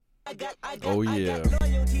Oh yeah,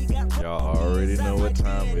 y'all already know what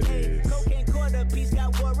time it is.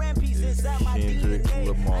 It's Kendrick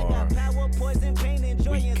Lamar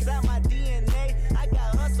week.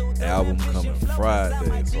 Album coming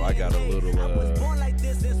Friday, so I got a little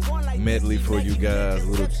medley for you guys, a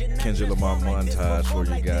little Kendrick Lamar montage for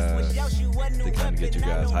you guys to kind of get you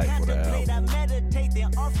guys hyped for the album.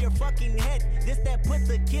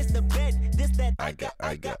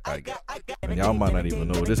 And y'all might not even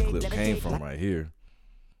know where this clip came from right here,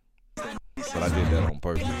 but I did that on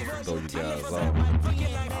purpose to throw you guys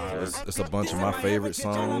off. It's a bunch of my favorite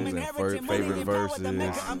songs and favorite verses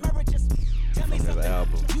from his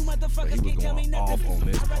album. But he was going off on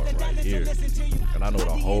this part right here, and I know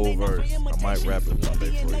the whole verse. I might rap it one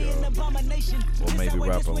day for y'all, or maybe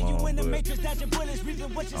rap along, but I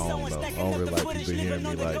don't know. I don't really like people hearing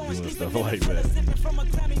me like doing stuff like that.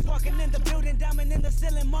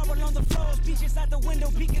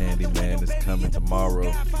 Candyman is coming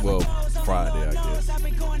tomorrow. Well, Friday, I guess. I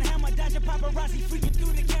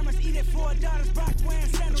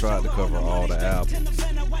tried to cover all the albums,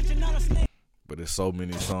 but there's so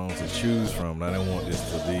many songs to choose from, and I didn't want this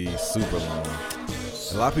to be super long.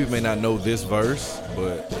 A lot of people may not know this verse,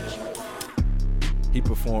 but he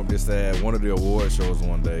performed this at one of the award shows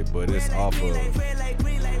one day, but it's off of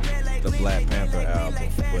the Black Panther album.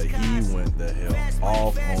 But he went the hell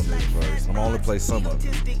off on this verse. I'm only play some of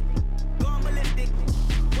it.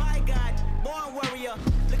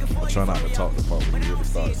 I'm trying not to talk the part when you really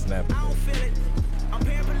start snapping.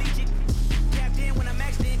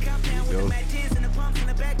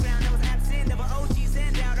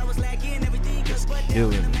 Just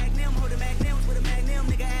killing it.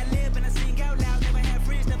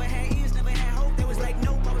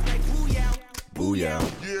 Booyah.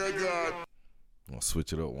 I'll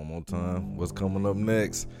switch it up one more time. What's coming up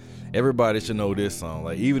next? Everybody should know this song.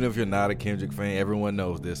 Like, even if you're not a Kendrick fan, everyone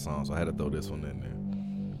knows this song, so I had to throw this one in there.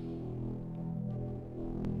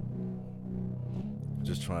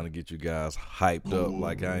 Just trying to get you guys hyped up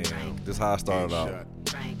like I am. This is how I started out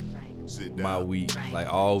my week.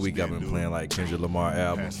 Like all week I've been playing like Kendrick Lamar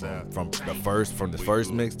albums from the first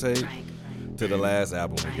mixtape to the last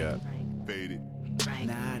album we got.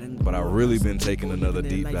 But I've really been taking another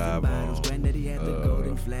deep dive on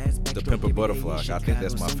The Pimp a Butterfly. I think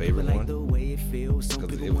that's my favorite one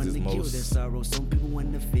because it was his most.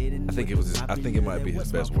 I think it might be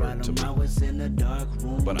his best work to me.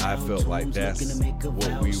 But I felt like that's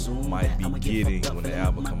what we might be getting when the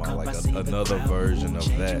album come out, like another version of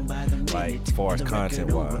that, like as far as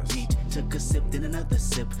content wise. Took a sip, then another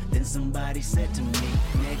sip. Then somebody said to me,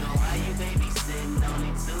 nigga, why you babysitting?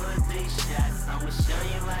 Only 2 or 3 shots. I'ma show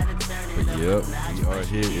you how to turn it up. Yep, we are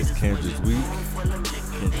here. It's Kendrick's week.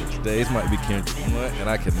 Kendrick's days might be Kendrick month, and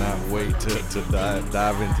I cannot wait to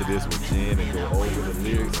dive into this with Jen and go over the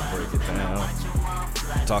lyrics and break it down.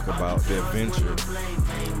 Talk about the adventure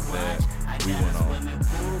that we went on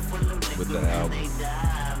with the album.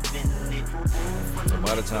 So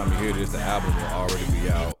by the time you hear this, the album will already be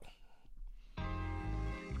out.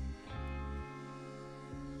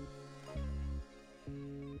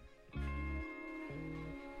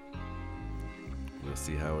 We'll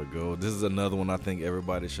see how it goes. This is another one I think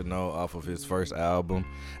everybody should know off of his first album.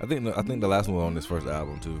 I think the last one was on his first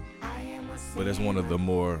album too. But it's one of the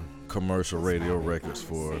more commercial radio records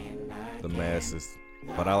for the masses.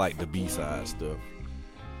 But I like the B-side stuff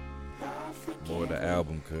more the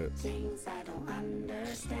album cuts.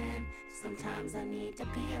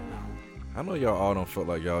 I know y'all all don't feel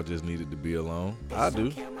like y'all just needed to be alone. I do.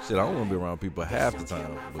 Shit, I don't want to be around people half the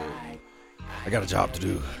time, but I got a job to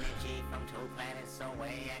do.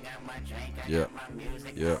 Yep.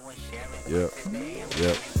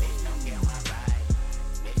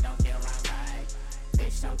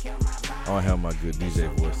 I don't have my good DJ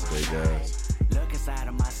voice today, guys. Look inside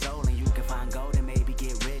of my soul and you can find gold and maybe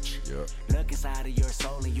get rich. Yep. Look inside of your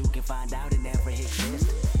soul and you can find out it never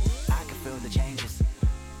exists. I can feel the changes.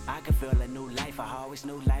 I can feel a new life. I always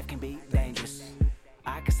knew life can be dangerous.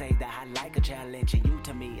 I can say that I like a challenge and you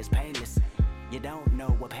to me is painless. You don't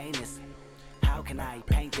know what pain is. How can I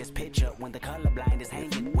paint this picture when the colorblind is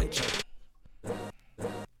hanging with you?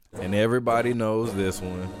 And everybody knows this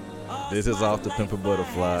one. This is off the Pimp a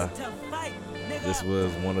Butterfly. This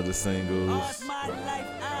was one of the singles.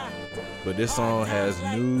 But this song has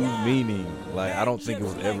new meaning. Like, I don't think it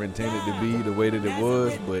was ever intended to be the way that it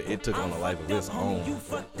was, but it took on a life of its own.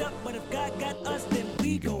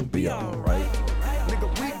 We gon' be alright.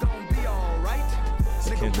 It's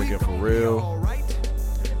Kendrick and Pharrell.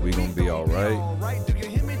 We gon' be alright.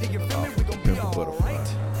 Off of the Pimp a Butterfly.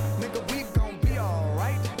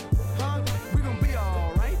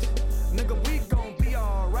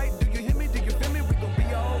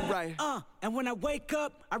 Right. And when I wake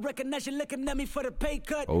up, I recognize you looking at me for the pay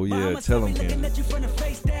cut. Oh yeah, tell him, Ken. Get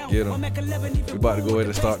him. We about to go ahead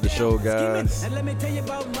and start the show, guys. We're gonna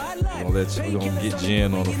get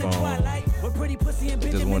Jen on the phone.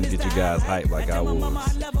 Just want to get you guys hyped like I was.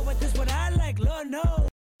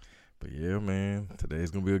 But yeah, man,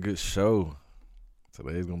 today's gonna be a good show.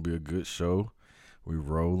 We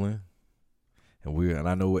rolling. And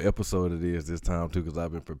I know what episode it is this time too, because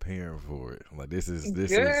I've been preparing for it. Like this is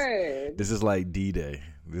like D-Day.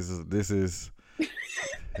 This is this is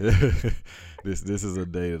a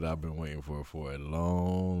day that I've been waiting for a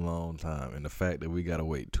long time. And the fact that we gotta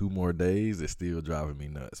wait 2 more days is still driving me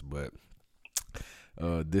nuts. But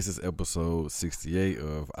this is episode 68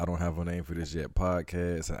 of I Don't Have a Name for This Yet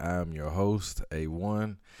podcast, and I am your host,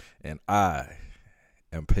 A1, and I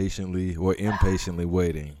am impatiently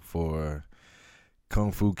waiting for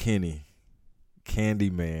Kung Fu Kenny,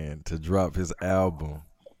 Candyman, to drop his album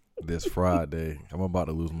this Friday. I'm about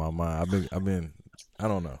to lose my mind. I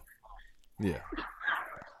don't know. Yeah.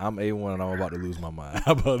 I'm A1 and I'm about to lose my mind.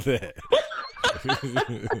 How about that?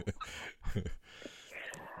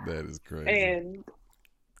 That is crazy. And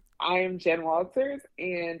I am Jen Walters,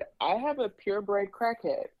 and I have a purebred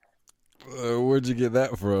crackhead. Where'd you get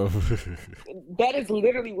that from? That is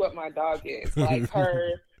literally what my dog is. Like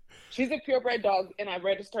she's a purebred dog, and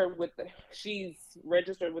she's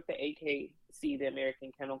registered with the AKC, the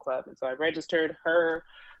American Kennel Club, and so I registered her.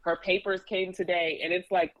 Her papers came today, and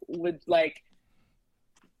it's like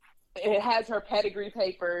it has her pedigree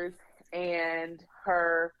papers and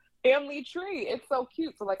her family tree. It's so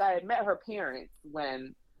cute. So like I had met her parents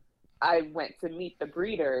when I went to meet the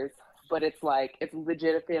breeders, but it's like it's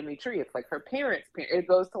legit a family tree. It's like her parents. It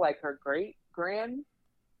goes to like her great grand.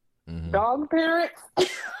 Dog parents.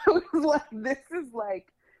 Like, this is like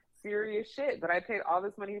serious shit. But I paid all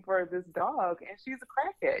this money for this dog, and she's a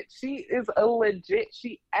crackhead. She is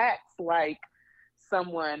she acts like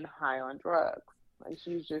someone high on drugs. Like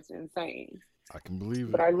she's just insane. I can believe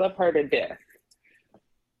it. But I love her to death.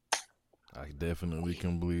 I definitely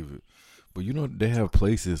can believe it. But you know they have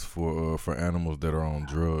places for animals that are on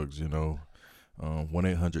drugs.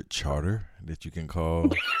 1-800-CHARTER that you can call.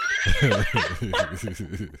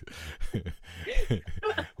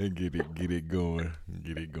 And get it going.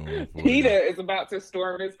 Peter is about to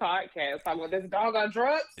storm his podcast talking about this dog on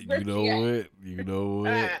drugs. You know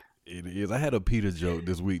what? It is. I had a Peter joke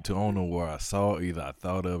this week too. I don't know where I saw it. Either I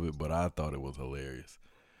thought of it, but I thought it was hilarious.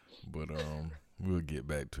 But we'll get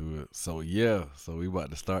back to it. So yeah, we about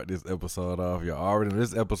to start this episode off. Y'all already know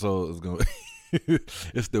this episode is gonna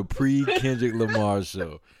it's the pre-Kendrick Lamar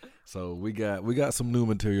show. So we got some new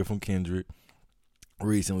material from Kendrick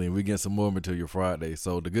recently. We get some more material Friday.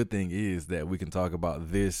 So the good thing is that we can talk about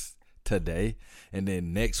this today, and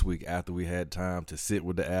then next week after we had time to sit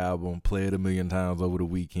with the album, play it 1,000,000 times over the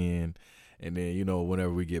weekend, and then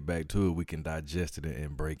whenever we get back to it, we can digest it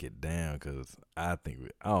and break it down. Cause I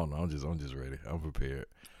don't know. I'm just ready. I'm prepared.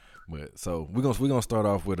 But so we're gonna start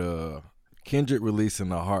off with Kendrick releasing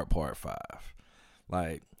the Heart Part 5.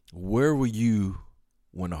 Like, where were you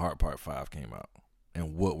when the Heart Part 5 came out,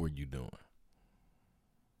 and what were you doing?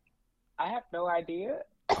 I have no idea.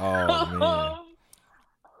 Oh man.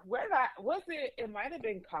 It might have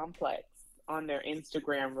been Complex on their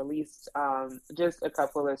Instagram released just a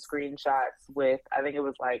couple of screenshots with, I think it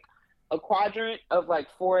was like a quadrant of like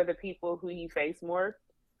 4 of the people who he faced more.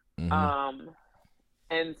 Mm-hmm.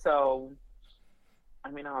 And so,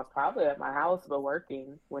 I mean, I was probably at my house but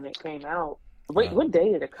working when it came out. Wait, what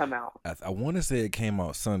day did it come out? I want to say it came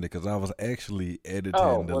out Sunday because I was actually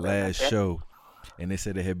editing the last show, and they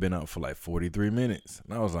said it had been up for like 43 minutes.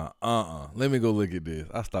 And I was like, let me go look at this.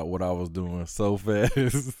 I stopped what I was doing so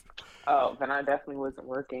fast. Oh, then I definitely wasn't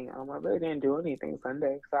working. I really didn't do anything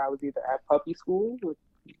Sunday, so I was either at puppy school with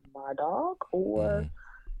my dog or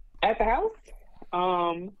at the house.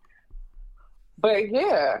 But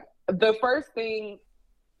yeah, the first thing,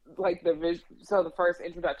 like the first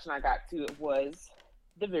introduction I got to it was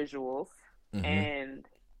the visuals, and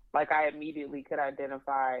like I immediately could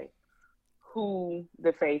identify who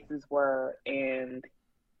the faces were, and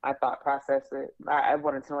I thought process it. I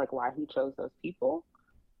wanted to know like why he chose those people,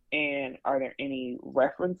 and are there any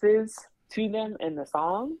references to them in the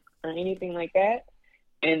song or anything like that.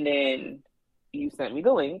 And then you sent me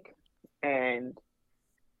the link, and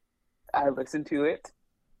I listened to it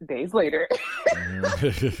days later.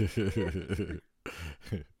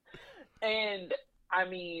 And I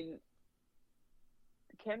mean,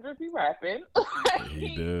 Kendrick be rapping.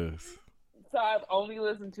 He does. So I've only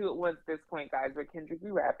listened to it once at this point, guys, but Kendrick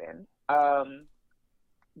be rapping.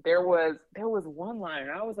 There was one line,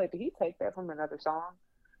 and I was like, did he take that from another song?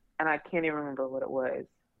 and I can't even remember what it was.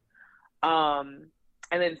 And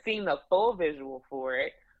then seeing the full visual for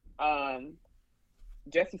it,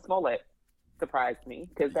 Jussie Smollett surprised me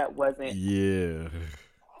because that wasn't on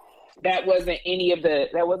any of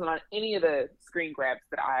the screen grabs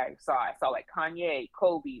that I saw. I saw like Kanye,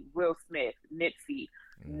 Kobe, Will Smith, Nipsey.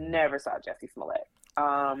 Never saw Jussie Smollett.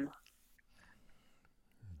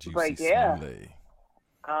 But yeah.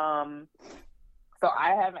 So I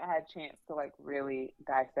haven't had a chance to like really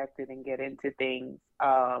dissect it and get into things.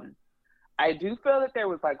 I do feel that there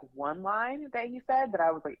was like one line that he said that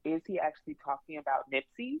I was like, is he actually talking about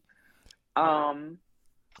Nipsey?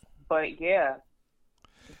 But yeah,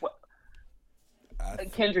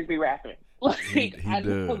 Kendrick be rapping. Like he I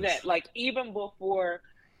know does. that. Like even before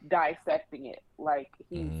dissecting it, like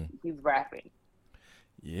he's rapping.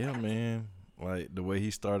 Yeah, man. Like the way he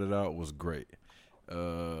started out was great.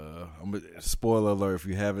 Spoiler alert: if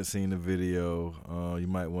you haven't seen the video, you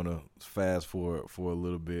might want to fast forward for a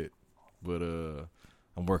little bit. But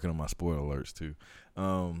I'm working on my spoiler alerts too.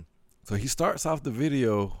 So he starts off the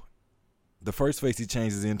video. The first face he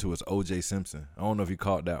changes into is O.J. Simpson. I don't know if you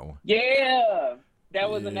caught that one. Yeah, that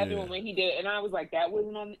was another one when he did, and I was like, that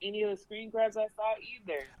wasn't on any of the screen grabs I saw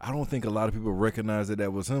either. I don't think a lot of people recognize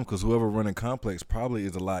that was him because whoever running Complex probably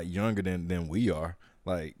is a lot younger than we are.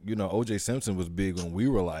 Like, you know, O.J. Simpson was big when we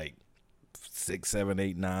were like 6, 7,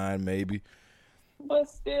 8, 9, maybe. But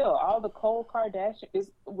still, all the Khloe Kardashian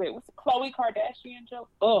what's the Khloe Kardashian joke?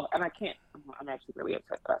 Oh, and I'm actually really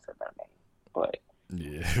upset that I said their name, but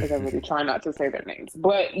yeah, because I really try not to say their names.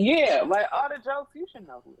 But yeah, like all the jokes, you should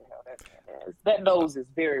know who the hell that man is. That nose is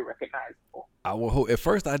very recognizable. At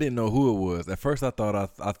first, I didn't know who it was. At first, I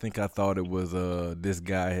thought it was this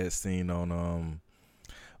guy I had seen on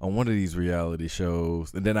one of these reality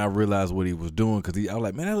shows, and then I realized what he was doing because I was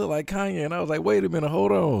like, man, that look like Kanye, and I was like, wait a minute,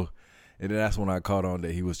 hold on. And then that's when I caught on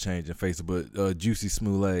that he was changing faces. But Jussie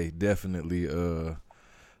Smollett definitely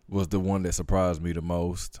was the one that surprised me the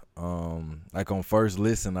most. Like on first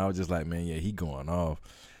listen, I was just like, man, yeah, he going off.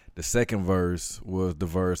 The second verse was the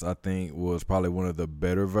verse I think was probably one of the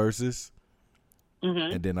better verses.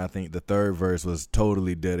 Mm-hmm. And then I think the third verse was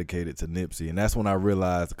totally dedicated to Nipsey, and that's when I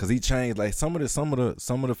realized because he changed like some of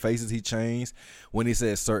the faces he changed when he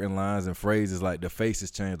said certain lines and phrases. Like the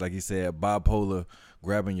faces changed, like he said bipolar,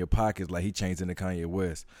 grabbing your pockets, like he changed into Kanye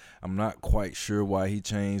West. I'm not quite sure why he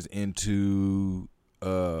changed into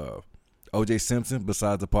O.J. Simpson.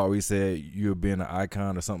 Besides the part where he said you're being an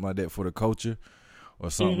icon or something like that for the culture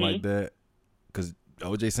or something like that, because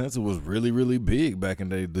O.J. Simpson was really, really big back in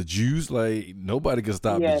the day. The Jews, like, nobody could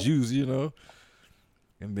stop the Jews, you know?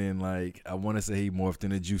 And then, like, I want to say he morphed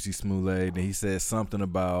into Jussie Smollett. And he said something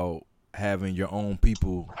about having your own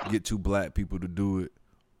people get two black people to do it.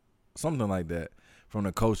 Something like that. From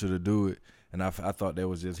the culture to do it. And I thought that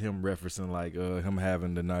was just him referencing, like, him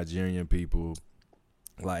having the Nigerian people,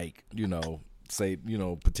 like, you know, say, you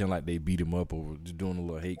know, pretend like they beat him up or doing a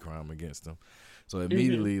little hate crime against him. So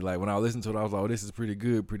immediately, like when I listened to it, I was like, "Oh, this is pretty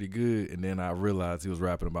good." And then I realized he was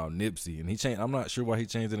rapping about Nipsey, and he changed. I'm not sure why he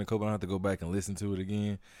changed it in Kobe. I have to go back and listen to it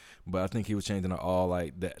again, but I think he was changing to all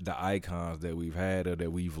like the icons that we've had or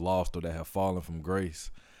that we've lost or that have fallen from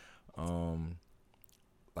grace.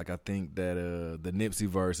 Like I think that the Nipsey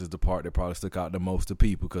verse is the part that probably stuck out the most to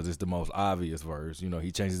people because it's the most obvious verse. You know,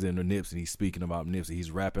 he changes it into Nipsey. He's speaking about Nipsey.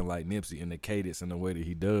 He's rapping like Nipsey in the cadence and the way that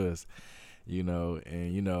he does. You know,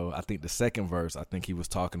 and, you know, I think the second verse, I think he was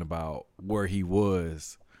talking about where he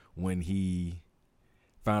was when he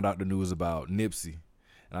found out the news about Nipsey.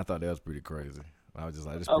 And I thought that was pretty crazy. I was just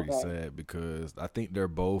like, it's pretty sad because I think they're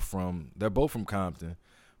both from Compton,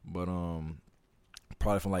 but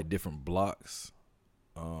probably from like different blocks.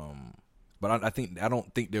 But I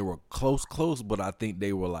don't think they were close, but I think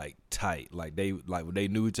they were like tight. Like they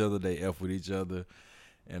knew each other, they F with each other.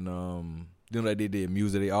 And you know, they did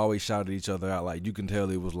music. They always shouted each other out. Like you can tell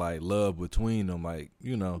it was like love between them. Like,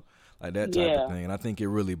 you know, like that type of thing. And I think it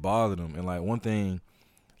really bothered them. And like one thing,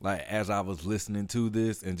 like as I was listening to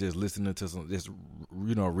this and just listening to some, just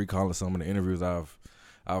you know, recalling some of the interviews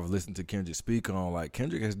I've listened to Kendrick speak on. Like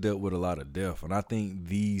Kendrick has dealt with a lot of death, and I think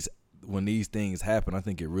when these things happen, I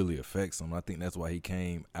think it really affects him. I think that's why he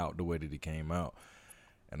came out the way that he came out.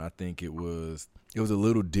 And I think it was a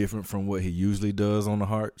little different from what he usually does on the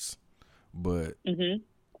Hearts. But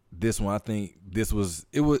this one, I think it was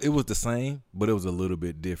the same, but it was a little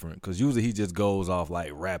bit different because usually he just goes off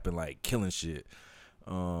like rapping, like killing shit.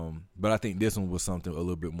 But I think this one was something a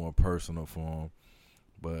little bit more personal for him.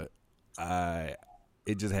 But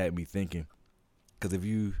it just had me thinking because if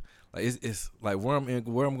you like, it's like where I'm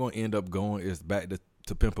going to end up going is back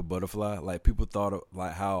To Pimp a Butterfly. Like, people thought of,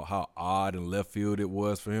 like, how odd and left field it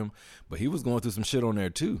was for him, but he was going through some shit on there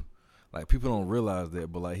too. Like, people don't realize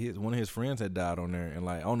that, but like one of his friends had died on there, and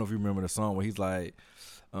like, I don't know if you remember the song where he's like,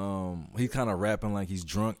 he's kind of rapping like he's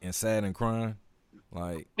drunk and sad and crying,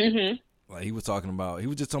 like. Like, he was just talking about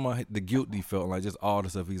the guilt he felt, like just all the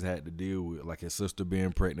stuff he's had to deal with, like his sister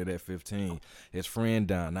being pregnant at 15, his friend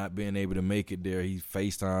dying, not being able to make it there. He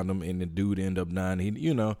FaceTimed him, and the dude ended up dying. He,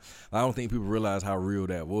 I don't think people realize how real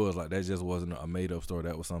that was. Like, that just wasn't a made up story.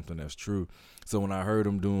 That was something that's true. So when I heard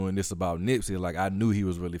him doing this about Nipsey, like, I knew he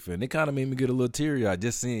was really feeling. It kind of made me get a little teary eyed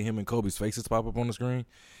just seeing him and Kobe's faces pop up on the screen.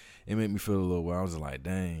 It made me feel a little well. I was just like,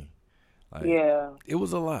 dang. Like, yeah, it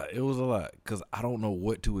was a lot because I don't know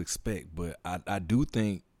what to expect, but I do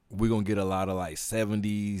think we're going to get a lot of like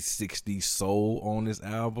 70s, 60s soul on this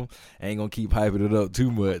album. I ain't going to keep hyping it up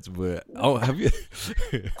too much, but I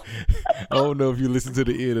don't know if you listened to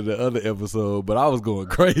the end of the other episode, but I was going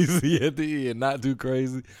crazy at the end, not too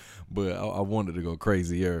crazy, but I wanted to go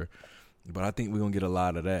crazier. But I think we're going to get a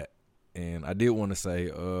lot of that. And I did want to say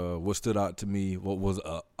what stood out to me, what was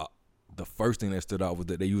the first thing that stood out was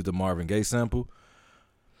that they used the Marvin Gaye sample.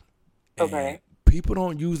 Okay. And people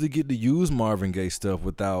don't usually get to use Marvin Gaye stuff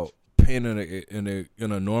without paying an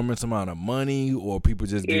enormous amount of money, or people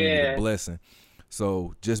just giving it a blessing.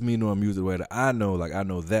 So just me knowing music the way that I know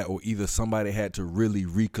that, or either somebody had to really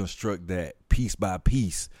reconstruct that piece by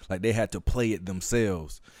piece. Like, they had to play it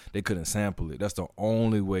themselves. They couldn't sample it. That's the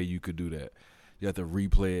only way you could do that. You have to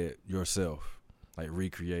replay it yourself, like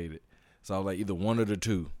recreate it. So I was like, either one of the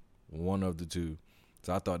two.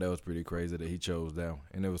 So I thought that was pretty crazy that he chose that one.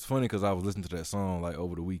 And it was funny because I was listening to that song like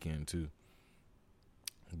over the weekend too.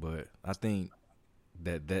 But I think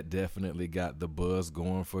that definitely got the buzz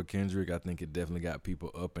going for Kendrick. I think it definitely got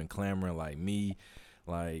people up and clamoring like me.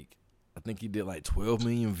 Like, I think he did like 12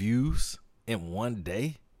 million views in one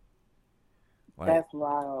day. Like, that's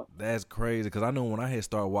wild. That's crazy because I know when I had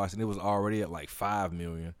started watching, it was already at like 5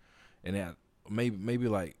 million. And that maybe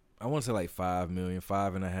like, I want to say like 5 million,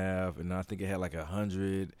 5.5, and I think it had like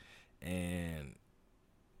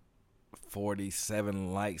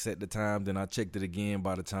 147 likes at the time. Then I checked it again.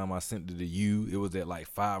 By the time I sent it to you, it was at like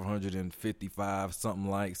 555 something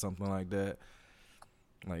like that.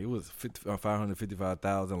 Like, it was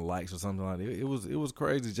 555,000 likes or something like that. It was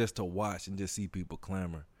crazy just to watch and just see people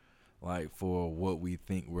clamor, like, for what we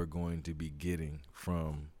think we're going to be getting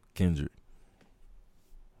from Kendrick.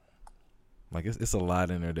 Like, it's a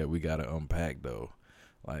lot in there that we got to unpack, though.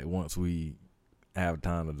 Like, once we have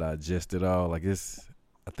time to digest it all, like, I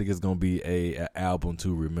think it's going to be a album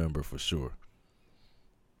to remember for sure.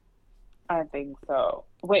 I think so.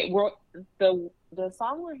 Wait, the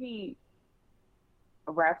song where he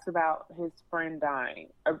raps about his friend dying,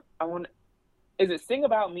 is it Sing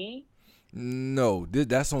About Me? No,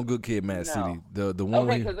 that's on Good Kid, Mad City. The one.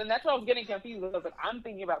 Okay, because then that's why I was getting confused. I was like, I'm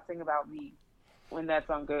thinking about Sing About Me when that's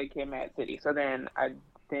on Good Kid, Mad City. So then I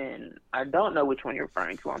don't know which one you're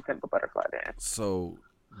referring to on Pimp a Butterfly then. So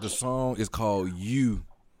the song is called You.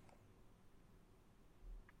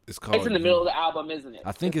 It's in the middle of the album, isn't it?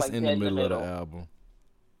 I think it's like in the middle of the album.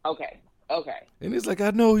 Okay. And it's like, I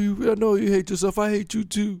know you hate yourself. I hate you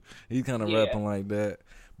too. He's kind of rapping like that.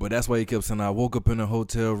 But that's why he kept saying, I woke up in a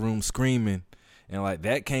hotel room screaming. And like,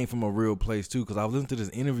 that came from a real place too. Because I was listening to this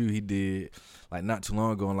interview he did like not too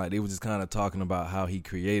long ago, and like they were just kind of talking about how he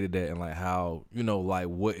created that and like how, like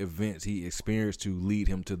what events he experienced to lead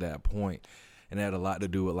him to that point. And that had a lot to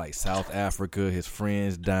do with like South Africa, his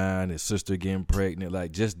friends dying, his sister getting pregnant,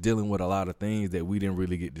 like just dealing with a lot of things that we didn't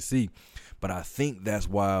really get to see. But I think that's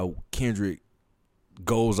why Kendrick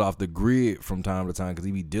goes off the grid from time to time, because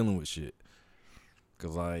he be dealing with shit.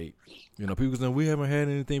 Because, like, people saying, we haven't had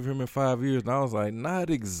anything from him in 5 years. And I was like, not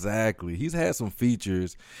exactly. He's had some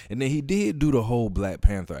features. And then he did do the whole Black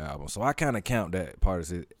Panther album. So I kind of count that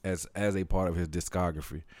part as a part of his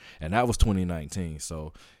discography. And that was 2019.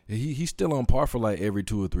 So he's still on par for, like, every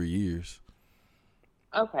 2 or 3 years.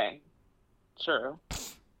 Okay. True.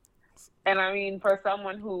 And, I mean, for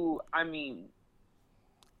someone who,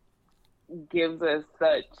 gives us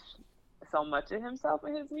so much of himself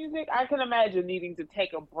in his music, I can imagine needing to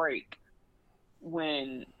take a break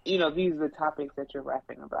when these are the topics that you're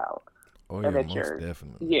rapping about. Oh yeah, most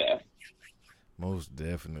definitely. Yeah, most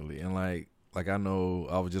definitely. And like I know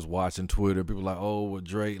I was just watching Twitter. People like, oh, well,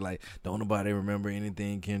 Drake, like, don't nobody remember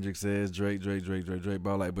anything Kendrick says. Drake.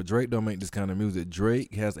 But like, but Drake don't make this kind of music.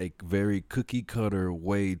 Drake has a very cookie cutter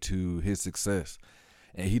way to his success.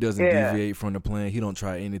 And he doesn't deviate from the plan. He don't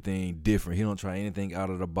try anything different. He don't try anything out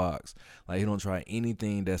of the box. Like, he don't try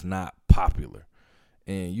anything that's not popular.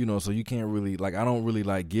 And, you know, so you can't really, like, I don't really,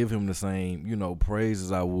 like, give him the same, you know,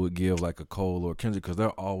 praises I would give, like, a Cole or Kendrick, because they're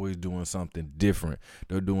always doing something different.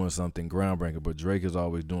 They're doing something groundbreaking, but Drake is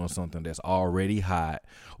always doing something that's already hot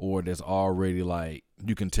or that's already, like,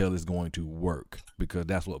 you can tell it's going to work, because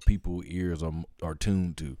that's what people's ears are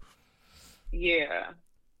tuned to. Yeah.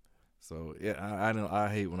 So, yeah, I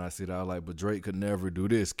hate when I see that. I like, but Drake could never do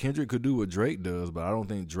this. Kendrick could do what Drake does, but I don't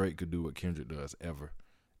think Drake could do what Kendrick does, ever.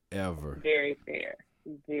 Ever. Very fair.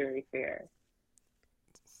 Very fair.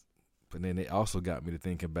 But then it also got me to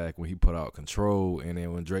thinking back when he put out Control, and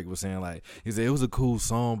then when Drake was saying, like, he said it was a cool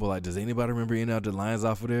song, but, like, does anybody remember any of the lines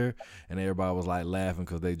off of there? And everybody was, like, laughing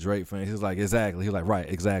because they Drake fans. He was like, exactly. He was like, right,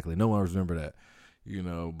 exactly. No one remember that. You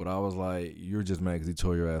know, but I was like, you're just mad because he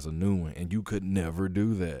tore your ass a new one, and you could never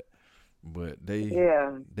do that. But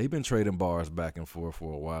they've been trading bars back and forth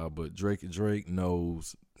for a while, but Drake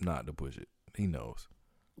knows not to push it. He knows.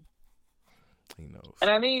 And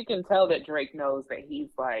I think you can tell that Drake knows that he's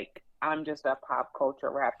like, I'm just a pop culture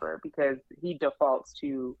rapper, because he defaults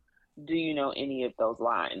to, do you know any of those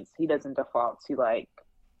lines? He doesn't default to, like,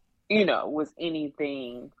 you know, was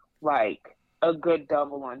anything like a good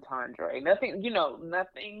double entendre. Nothing, you know,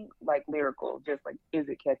 nothing like lyrical, just like, is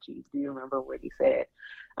it catchy? Do you remember what he said?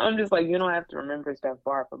 I'm just like, you don't have to remember stuff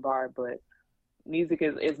bar for bar, but music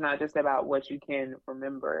is not just about what you can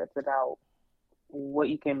remember. It's about what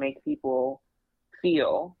you can make people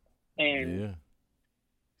feel. And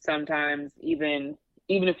sometimes even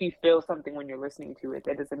if you feel something when you're listening to it,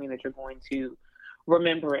 that doesn't mean that you're going to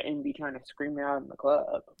remember it and be trying to scream it out in the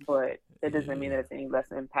club. But it doesn't mean that it's any less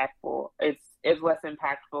impactful. It's less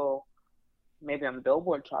impactful maybe on the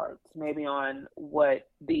Billboard charts, maybe on what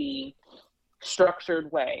the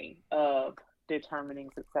structured way of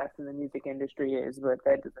determining success in the music industry is, but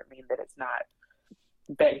that doesn't mean that it's not,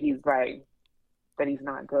 that he's right, that he's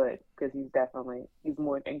not good, because he's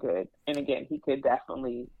more than good. And again, he could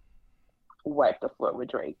definitely wipe the floor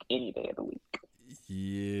with Drake any day of the week.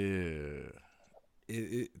 Yeah.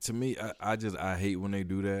 To me, I hate when they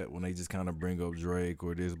do that, when they just kind of bring up Drake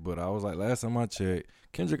or this. But I was like, last time I checked,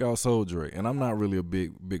 Kendrick outsold Drake, and I'm not really a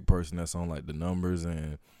big person that's on like the numbers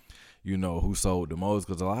and, you know, who sold the most,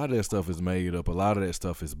 because a lot of that stuff is made up. A lot of that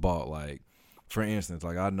stuff is bought. Like, for instance,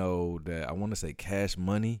 like I know that I want to say Cash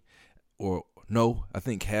Money, or no, I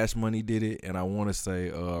think Cash Money did it, and I want to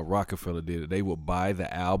say Rockefeller did it. They would buy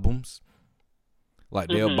the albums. Like,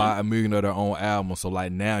 they'll buy 1 million of their own albums. So,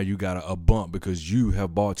 like, now you got a bump because you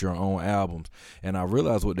have bought your own albums. And I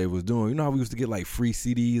realized what they was doing. You know how we used to get, like, free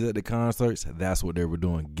CDs at the concerts? That's what they were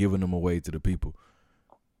doing, giving them away to the people.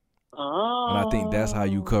 Oh. And I think that's how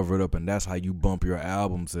you cover it up, and that's how you bump your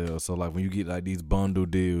album sales. So, like, when you get, like, these bundle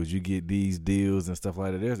deals, you get these deals and stuff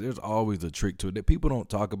like that, there's always a trick to it that people don't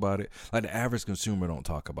talk about it. Like, the average consumer don't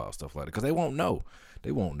talk about stuff like that because they won't know.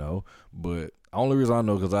 They won't know. But the only reason I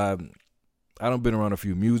know because I done been around a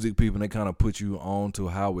few music people, and they kind of put you on to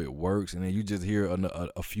how it works, and then you just hear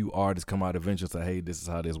a few artists come out eventually and say, hey, this is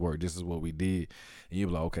how this worked, this is what we did, and you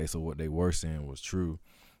be like, okay, so what they were saying was true.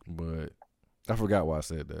 But I forgot why I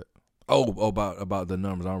said that. About the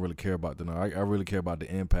numbers. I don't really care about the numbers. I really care about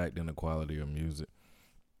the impact and the quality of music,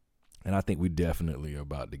 and I think we definitely are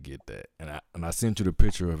about to get that. And I sent you the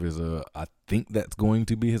picture of his, I think that's going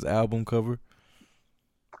to be his album cover.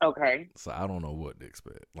 Okay. So I don't know what to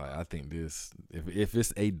expect. Like, I think this, if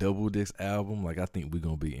it's a double disc album, like, I think we're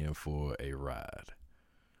gonna be in for a ride.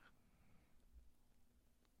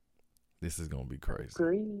 This is gonna be crazy.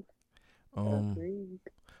 Agreed. Agreed.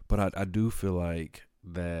 But I do feel like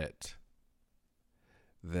that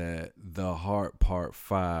the Heart Part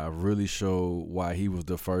 5 really showed why he was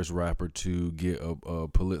the first rapper to get a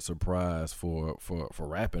Pulitzer Prize for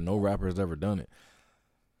rapping. No rapper has ever done it.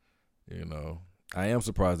 You know. I am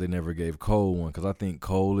surprised they never gave Cole one, because I think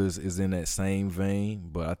Cole is in that same vein,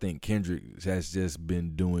 but I think Kendrick has just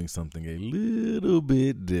been doing something a little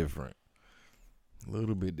bit different. A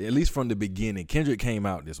little bit, at least from the beginning. Kendrick came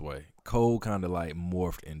out this way. Cole kind of like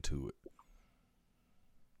morphed into it,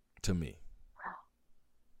 to me.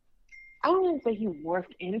 I don't even say he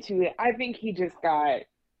morphed into it. I think he just got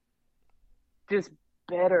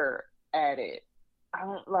better at it. I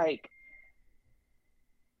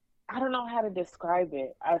don't know how to describe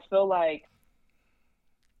it. I feel like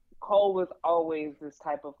Cole was always this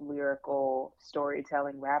type of lyrical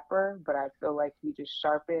storytelling rapper, but I feel like he just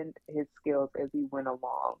sharpened his skills as he went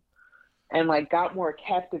along and like got more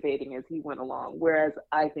captivating as he went along. Whereas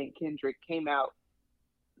I think Kendrick came out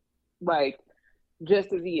like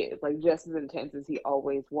just as he is, like just as intense as he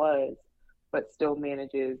always was, but still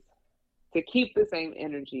manages to keep the same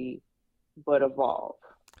energy but evolve.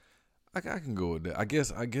 I can go with that. I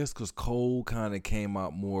guess because Cole kind of came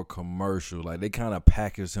out more commercial. Like they kind of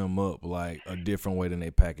packaged him up like a different way than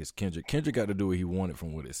they packaged Kendrick. Kendrick got to do what he wanted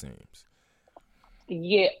from what it seems.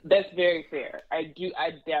 Yeah, that's very fair. I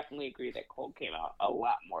definitely agree that Cole came out a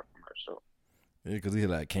lot more commercial. Yeah, because he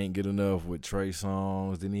like Can't Get Enough with Trey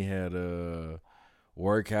Songz. Then he had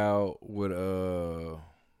Workout with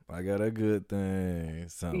I Got a Good Thing.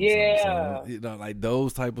 Something. You know, like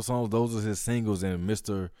those type of songs. Those are his singles. And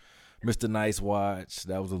Mr. Nice Watch,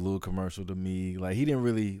 that was a little commercial to me. Like he didn't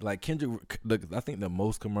really like Kendrick. I think the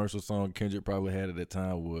most commercial song Kendrick probably had at the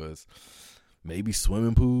time was maybe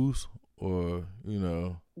Swimming Pools, or you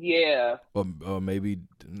know, yeah, or maybe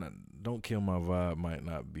Don't Kill My Vibe might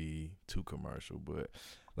not be too commercial, but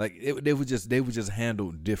like they were just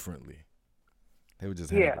handled differently. They were just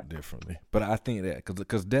handled differently. But I think that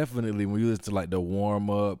because definitely when you listen to like the warm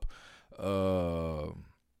up,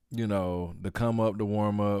 you know, the come up, the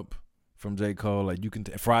warm up from J. Cole, like you can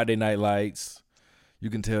Friday Night Lights,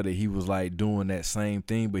 you can tell that he was like doing that same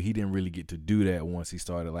thing, but he didn't really get to do that once he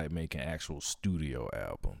started like making actual studio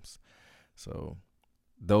albums. So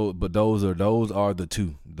those are the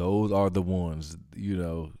two. Those are the ones, you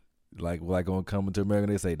know, like on Coming to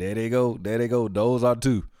America, they say, there they go. Those are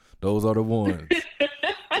two. Those are the ones.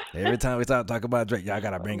 Every time we start talking about Drake, y'all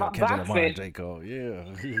gotta bring up Kendrick Lamar and J. Cole. Yeah.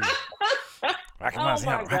 Rocky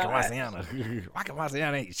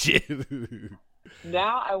Marciano ain't shit.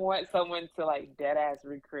 Now I want someone to like dead ass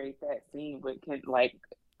recreate that scene, but can like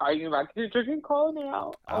arguing about Kendrick and Cole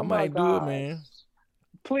now. I might do it, man.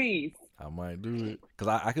 Please. I might do it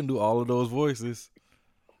because I can do all of those voices.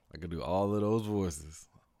 I can do all of those voices.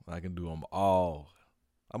 I can do them all.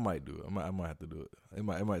 I might do it. I might have to do it. It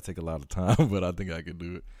might take a lot of time, but I think I can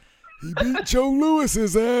do it. He beat Joe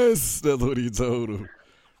Lewis's ass. That's what he told him.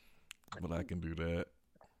 But I can do that.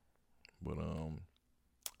 But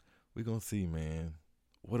we gonna see, man.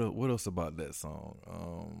 What else about that song?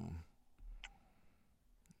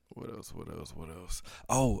 What else?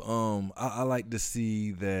 Oh, I like to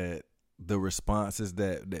see that the responses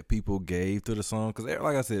that people gave to the song, because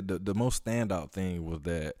like I said, the most standout thing was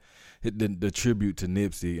that the tribute to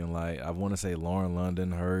Nipsey, and like I want to say Lauren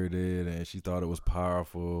London heard it and she thought it was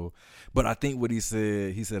powerful. But I think what he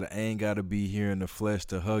said, I ain't got to be here in the flesh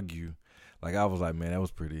to hug you. Like I was like, man, that was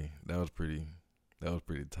pretty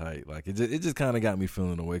tight. Like it just kind of got me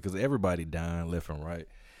feeling away because everybody dying left and right,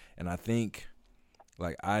 and I think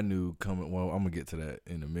like I knew coming. Well, I'm gonna get to that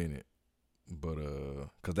in a minute, but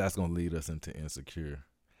because that's gonna lead us into Insecure.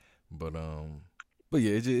 But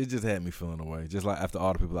yeah, it just had me feeling away. Just like after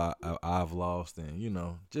all the people I've lost, and you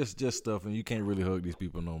know, just stuff, and you can't really hug these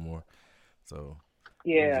people no more. So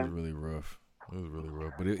yeah, it was really rough. It was really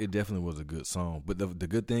rough, but it definitely was a good song. But the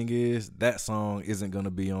good thing is that song isn't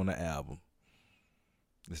gonna be on the album.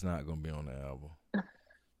 It's not gonna be on the album.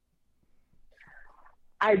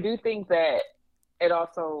 I do think that it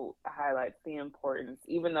also highlights the importance,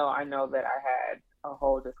 even though I know that I had a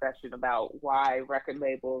whole discussion about why record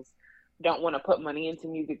labels don't want to put money into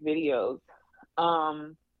music videos.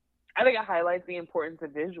 I think it highlights the importance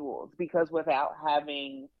of visuals, because without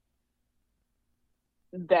having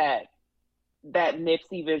that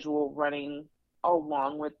Nipsey visual running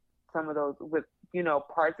along with some of those, with, you know,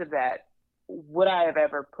 parts of that, would I have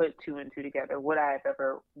ever put two and two together? Would I have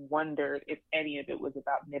ever wondered if any of it was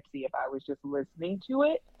about Nipsey if I was just listening to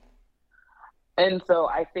it? And so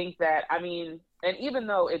I think that, I mean, and even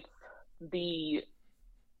though it's the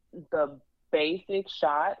basic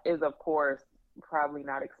shot is, of course, probably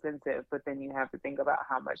not expensive, but then you have to think about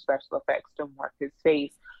how much special effects to mark his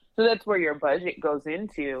face. So that's where your budget goes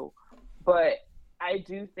into. But I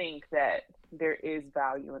do think that there is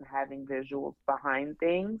value in having visuals behind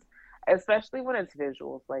things, especially when it's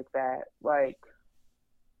visuals like that. Like,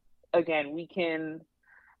 again,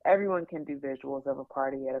 everyone can do visuals of a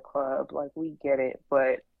party at a club. Like, we get it.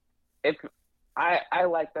 But if I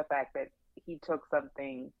like the fact that he took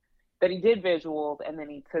something, that he did visuals, and then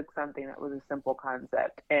he took something that was a simple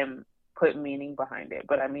concept and put meaning behind it.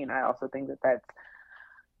 But I mean, I also think that that's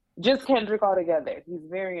just Kendrick altogether. He's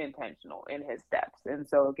very intentional in his steps. And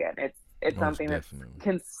so again, it's something that's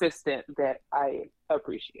consistent that I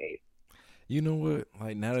appreciate. You know what?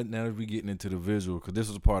 Like now that we're getting into the visual, because this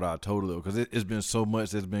was part I told her, because it's been so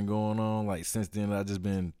much that's been going on. Like since then, I just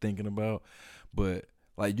been thinking about. But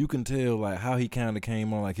like you can tell, like how he kind of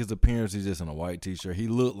came on. Like his appearance, he's just in a white t-shirt. He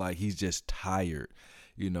looked like he's just tired,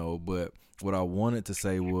 you know. But what I wanted to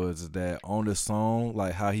say was that on the song,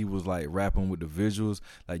 like how he was like rapping with the visuals,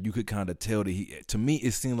 like you could kind of tell that to me,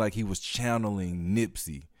 it seemed like he was channeling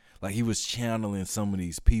Nipsey. Like he was channeling some of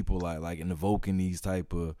these people, like invoking these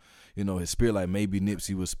type of, his spirit. Like maybe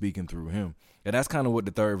Nipsey was speaking through him, and that's kind of what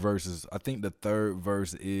the third verse is. I think the third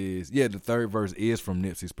verse is from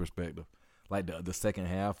Nipsey's perspective, like the second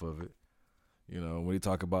half of it. When he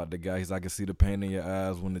talk about the guy, he's like, I can see the pain in your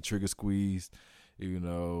eyes when the trigger squeezed. He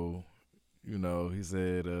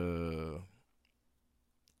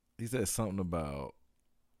said something about.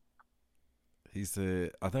 I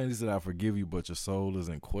think he said, I forgive you, but your soul is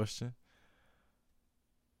in question.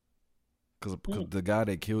 Because the guy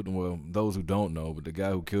that killed him, well, those who don't know, but the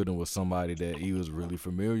guy who killed him was somebody that he was really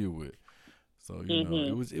familiar with. So,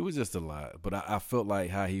 it was just a lot. But I felt like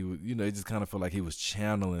how he was, it just kind of felt like he was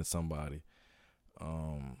channeling somebody.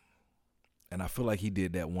 And I feel like he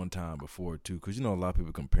did that one time before, too. Because, a lot of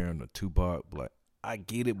people compare him to Tupac. Like, I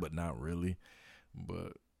get it, but not really.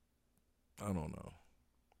 But I don't know.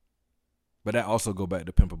 But that also go back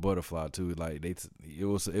to Pimp a Butterfly too. Like it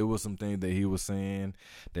was some things that he was saying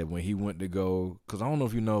that when he went to go, because I don't know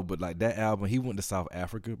if you know, but like that album, he went to South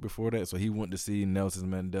Africa before that, so he went to see Nelson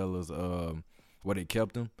Mandela's where they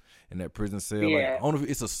kept him in that prison cell. Yeah. Like, I don't know if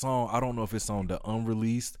it's a song. I don't know if it's on the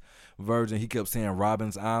unreleased version. He kept saying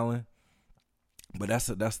Robben's Island, but that's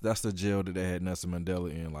the jail that they had Nelson Mandela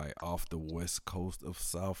in, like off the west coast of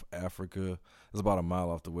South Africa. It's about a mile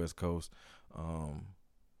off the west coast.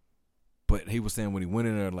 But he was saying when he went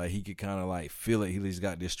in there, like he could kind of like feel it. He just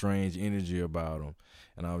got this strange energy about him,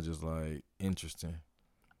 and I was just like, interesting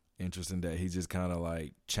that he just kind of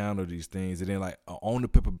like channeled these things. And then like on the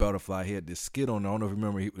Pimp a Butterfly, he had this skit on there. I don't know if you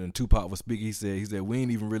remember when Tupac was speaking. He said we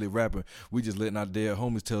ain't even really rapping. We just letting our dead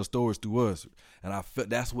homies tell stories through us. And I felt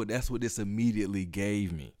that's what this immediately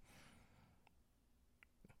gave me.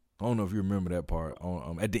 I don't know if you remember that part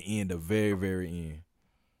at the end, the very very end.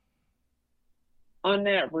 On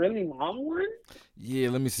that really long one?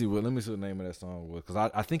 Yeah, let me see what the name of that song was,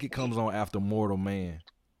 because I think it comes on after Mortal Man.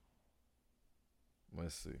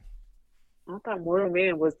 Let's see. I thought Mortal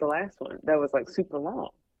Man was the last one. That was like super long.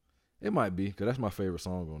 It might be, because that's my favorite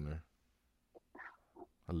song on there.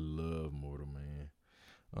 I love Mortal Man.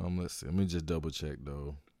 Let's see. Let me just double check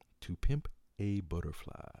though. To Pimp a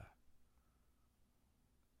Butterfly.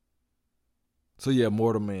 So yeah,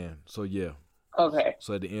 Mortal Man. So yeah. Okay.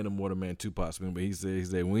 So at the end of Mortal Man, Tupac speaking, but he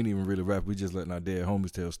said we ain't even really rap. We just letting our dead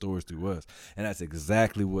homies tell stories through us, and that's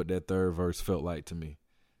exactly what that third verse felt like to me.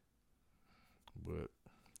 But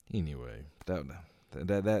anyway,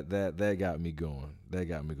 that got me going. That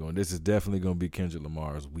got me going. This is definitely gonna be Kendrick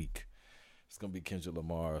Lamar's week. It's gonna be Kendrick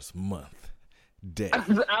Lamar's month. Day. I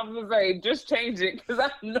was gonna say just change it because I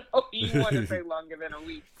know you want to say longer than a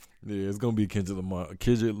week. Yeah, it's gonna be Kendrick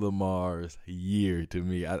Lamar's year to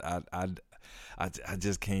me. I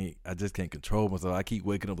just can't control myself. I keep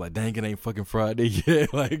waking up like, dang, it ain't fucking Friday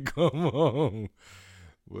yet. Like, come on.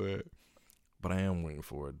 But I am waiting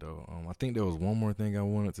for it though. I think there was one more thing I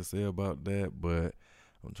wanted to say about that, but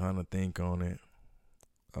I'm trying to think on it.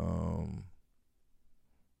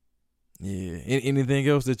 Yeah. Anything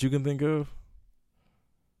else that you can think of?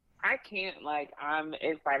 I can't. I'm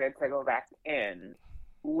excited to go back and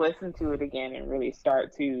listen to it again and really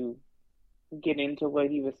start to get into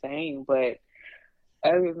what he was saying, but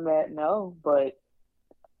other than that, no. But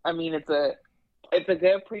I mean, it's a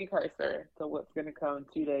good precursor to what's going to come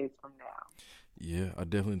 2 days from now. Yeah, I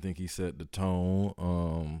definitely think he set the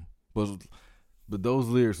tone. But those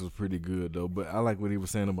lyrics was pretty good though. But I like what he was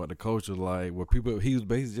saying about the culture, like where he was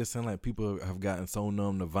basically just saying like people have gotten so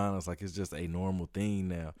numb to violence, like it's just a normal thing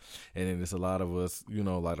now. And then it's a lot of us,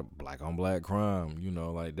 like black on black crime,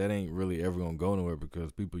 like that ain't really ever gonna go nowhere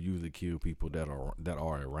because people usually kill people that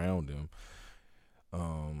are around them. But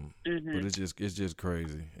it's just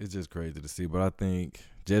crazy. It's just crazy to see. But I think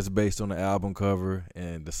just based on the album cover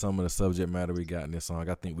and some of the subject matter we got in this song,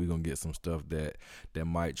 I think we're gonna get some stuff that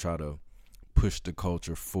might try to push the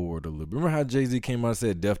culture forward a little bit. Remember how Jay-Z came out and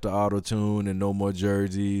said death to auto-tune and no more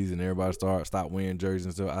jerseys and everybody stop wearing jerseys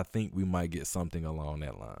and stuff? I think we might get something along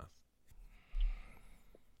that line.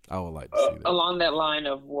 I would like to see that. Along that line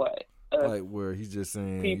of what? Like where he's just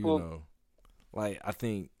saying, people. Like I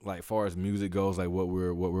think like far as music goes, like what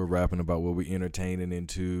we're rapping about, what we're entertaining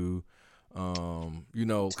into,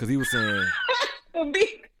 because he was saying what?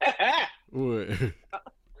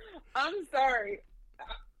 I'm sorry.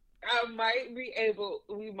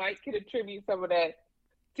 We might could attribute some of that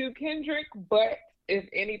to Kendrick, but if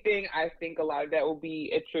anything, I think a lot of that will be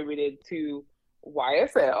attributed to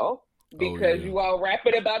YSL because you all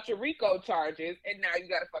rapping about your RICO charges, and now you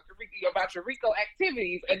got to about your RICO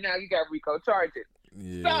activities, and now you got RICO charges.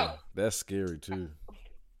 Yeah, so, that's scary too.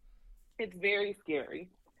 It's very scary.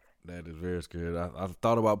 That is very scary. I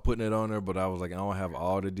thought about putting it on there, but I was like, I don't have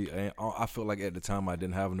all the. I feel like at the time I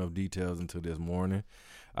didn't have enough details until this morning.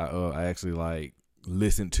 I actually like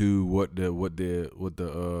listened to what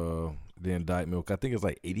the indictment. I think it's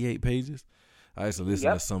like 88 pages. I used to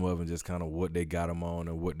listen to some of them, just kind of what they got him on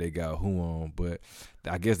and what they got who on. But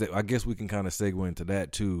I guess we can kind of segue into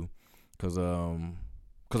that too, because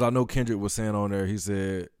I know Kendrick was saying on there. He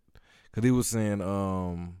said, because he was saying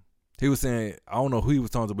I don't know who he was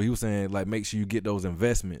talking to, but he was saying like make sure you get those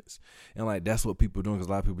investments, and like that's what people are doing, because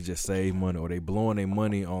a lot of people just save money or they blowing their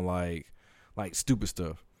money on like stupid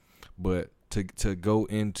stuff. But to go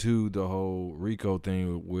into the whole Rico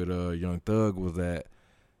thing with Young Thug was that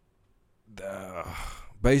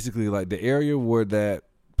basically like the area where that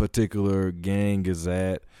particular gang is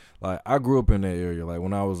at. Like I grew up in that area. Like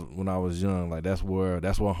when I was young, like that's where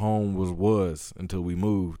home was until we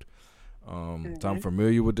moved. So I'm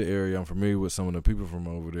familiar with the area. I'm familiar with some of the people from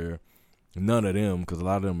over there. None of them, because a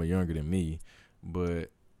lot of them are younger than me.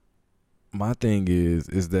 But my thing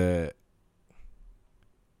is that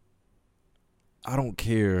I don't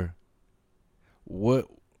care what.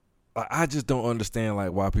 I just don't understand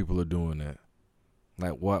like why people are doing that.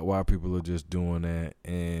 Like why people are just doing that.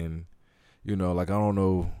 And you know, like I don't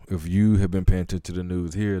know if you have been paying attention to the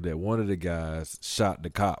news here that one of the guys shot the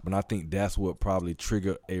cop, and I think that's what probably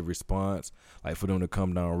triggered a response, like for them to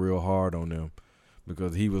come down real hard on them,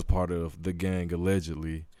 because he was part of the gang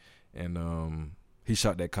allegedly, and he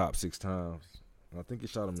shot that cop 6 times. I think he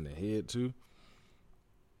shot him in the head too,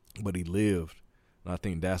 but he lived. And I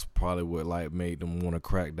think that's probably what like made them want to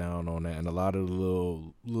crack down on that. And a lot of the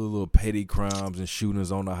little petty crimes and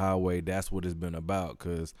shootings on the highway, that's what it's been about.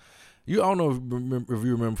 Because I don't know if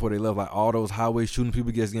you remember before they left, like all those highway shootings,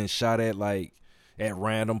 people just getting shot at like at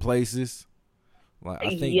random places. Like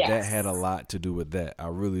I think that had a lot to do with that. I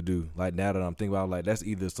really do. Like now that I'm thinking about it, like that's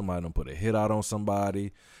either somebody done put a hit out on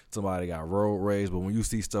somebody got road rage. But when you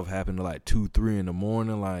see stuff happen to like 2-3 in the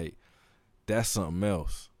morning, like that's something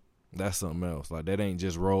else. That's something else. Like that ain't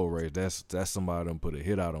just road rage. That's somebody done put a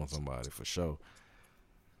hit out on somebody for sure.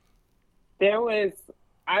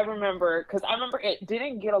 I remember it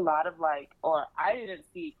didn't get a lot of like, or I didn't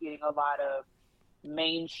see it getting a lot of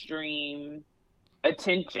mainstream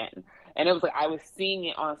attention. And it was like I was seeing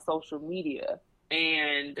it on social media,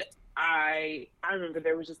 and I remember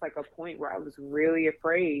there was just like a point where I was really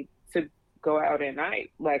afraid to go out at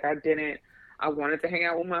night. Like I wanted to hang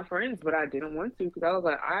out with my friends, but I didn't want to, because I was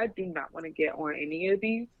like, I do not want to get on any of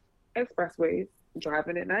these expressways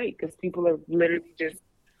driving at night, because people are literally just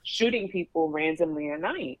shooting people randomly at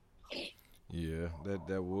night. Yeah,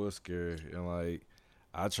 that was scary. And like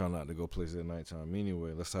I try not to go places at nighttime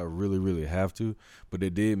anyway, unless I really, really have to. But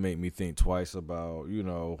it did make me think twice about, you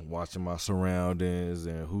know, watching my surroundings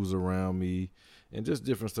and who's around me and just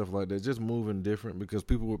different stuff like that. Just moving different, because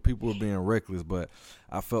people were being reckless. But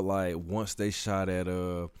I felt like once they shot at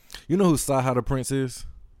you know who Saha the Prince is?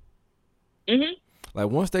 Mm-hmm. Like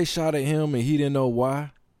once they shot at him and he didn't know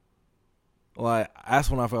why, like that's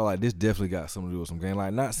when I felt like this definitely got something to do with some gang.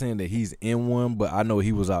 Like not saying that he's in one, but I know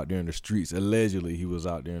he was out there in the streets. Allegedly he was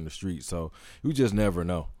out there in the streets. So you just never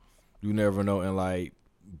know. You never know. And like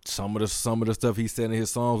some of the stuff he said in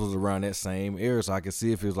his songs was around that same era. So I could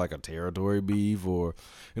see if it was like a territory beef or,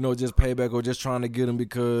 you know, just payback or just trying to get him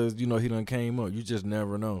because, you know, he done came up. You just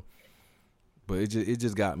never know. But it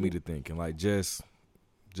just got me to thinking, like just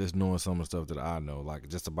knowing some of the stuff that I know, like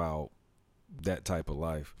just about that type of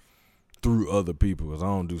life through other people, because I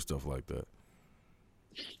don't do stuff like that.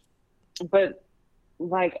 But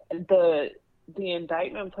like the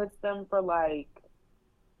indictment puts them for like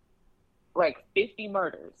 50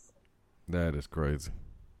 murders. That is crazy.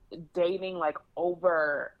 Dating like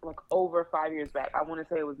over 5 years back. I want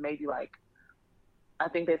to say it was maybe like, I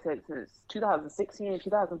think they said since 2016 or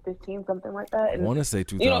 2015, something like that. And, I want to say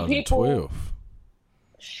 2012.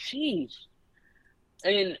 Sheesh.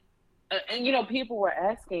 And you know, people were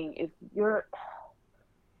asking if you're,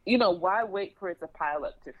 you know, why wait for it to pile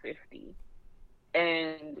up to 50?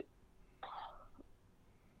 And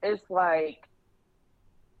it's like,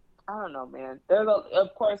 I don't know, man.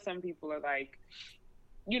 Of course, some people are like,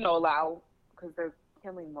 you know, allow, because they're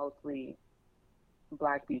killing mostly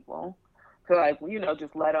Black people. So like, you know,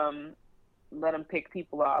 just let them pick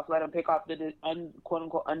people off. Let them pick off the quote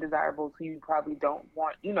unquote undesirables who you probably don't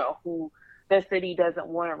want, you know, who the city doesn't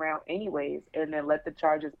want around anyways, and then let the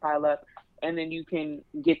charges pile up, and then you can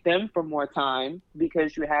get them for more time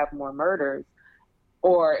because you have more murders.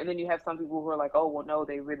 And then you have some people who are like, oh, well, no,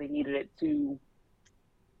 they really needed it to,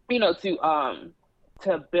 you know,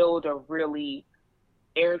 to build a really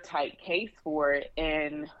airtight case for it.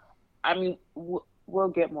 And I mean, we'll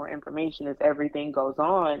get more information as everything goes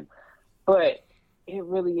on. But it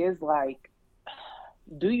really is like,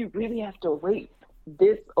 do you really have to wait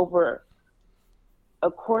this over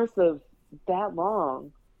a course of that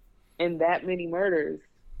long and that many murders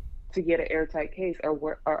to get an airtight case,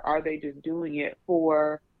 or are they just doing it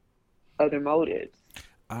for other motives?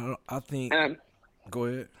 I think. Go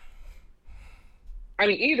ahead. I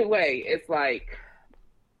mean, either way, it's like,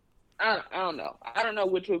 I don't know. I don't know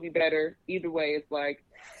which would be better. Either way, it's like,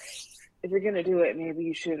 if you're gonna do it, maybe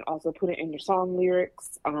you should also put it in your song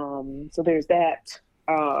lyrics. So there's that.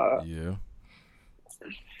 Yeah.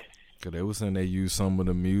 Cause they were saying they use some of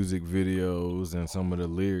the music videos and some of the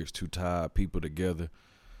lyrics to tie people together.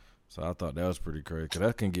 So I thought that was pretty crazy. Cause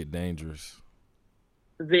that can get dangerous.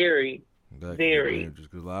 Very. Very.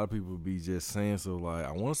 Because a lot of people be just saying, so like,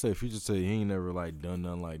 I want to say Future say he ain't never like done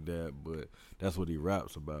nothing like that, but that's what he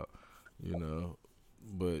raps about, you know.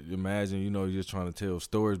 But imagine, you know, you're just trying to tell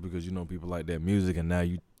stories because you know people like that music, and now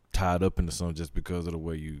you tied up into something just because of the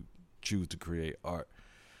way you choose to create art.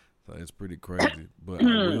 So it's pretty crazy. But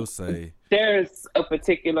I will say there's a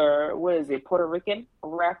particular, what is it, Puerto Rican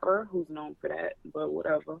rapper who's known for that, but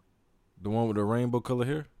whatever. The one with the rainbow color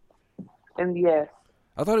hair? And yes.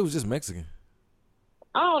 I thought he was just Mexican.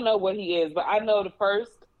 I don't know what he is, but I know the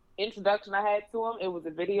first introduction I had to him, it was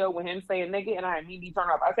a video with him saying nigga, and I immediately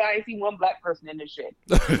turned off. I said, I ain't seen one black person in this shit.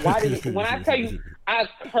 Why did when I tell you, I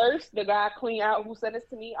cursed the guy clean out who sent this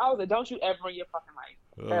to me, I was like, don't you ever in your fucking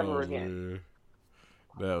life, ever again. Man.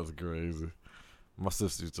 That was crazy. My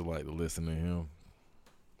sister used to like to listen to him.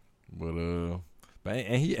 But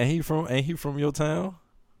ain't he from your town?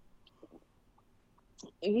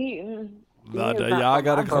 Y'all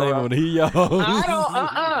gotta claim him. He y'all.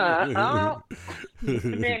 I don't.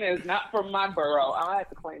 The man is not from my borough. I don't have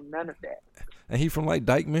to claim none of that. And he from like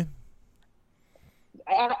Dykeman?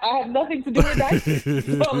 I have nothing to do with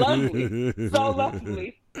Dykeman. So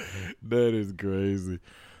lovely. That is crazy.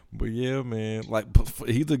 But yeah, man, like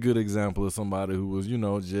he's a good example of somebody who was, you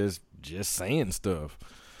know, just saying stuff.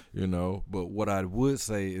 You know, but what I would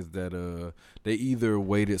say is that they either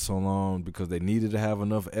waited so long because they needed to have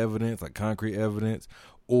enough evidence, like concrete evidence,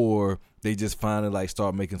 or they just finally like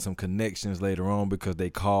start making some connections later on because they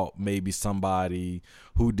caught maybe somebody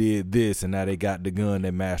who did this and now they got the gun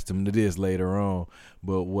that matched them to this later on.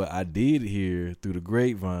 But what I did hear through the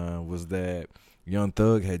grapevine was that Young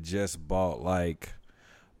Thug had just bought like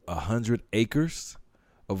 100 acres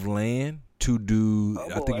of land to do,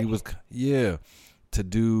 I think it was, to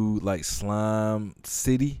do like Slime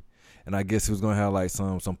City, and I guess he was gonna have like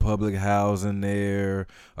some public housing there,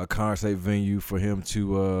 a concert venue for him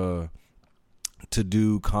to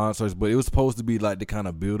do concerts. But it was supposed to be like to kind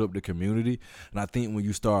of build up the community. And I think when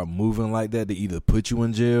you start moving like that, they either put you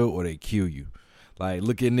in jail or they kill you. Like,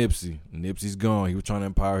 look at Nipsey. Nipsey's gone. He was trying to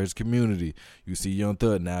empower his community. You see Young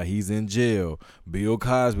Thug, now he's in jail. Bill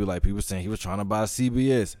Cosby, like people saying he was trying to buy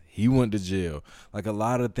CBS. He went to jail. Like, a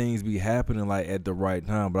lot of things be happening, like, at the right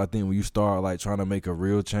time. But I think when you start, like, trying to make a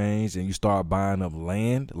real change and you start buying up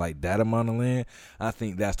land, like that amount of land, I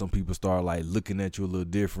think that's when people start, like, looking at you a little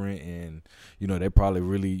different. And, you know, they probably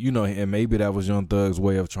really, you know, and maybe that was Young Thug's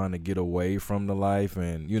way of trying to get away from the life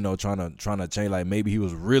and, you know, trying to change. Like, maybe he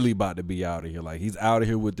was really about to be out of here. Like, he's out of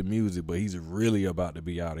here with the music, but he's really about to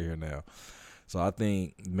be out of here now. So I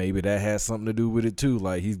think maybe that has something to do with it too.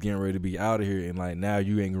 Like, he's getting ready to be out of here, and like now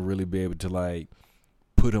you ain't gonna really be able to like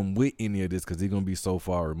put him with any of this because he's gonna be so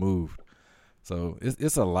far removed. So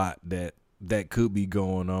it's a lot that could be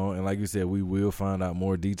going on, and like you said, we will find out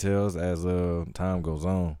more details as time goes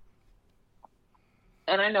on.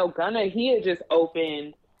 And I know Gunna, he had just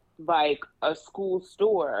opened like a school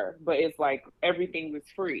store, but it's like everything was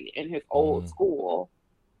free in his old school,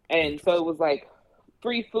 and so it was like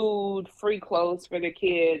free food, free clothes for the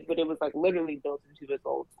kids, but it was like literally built into this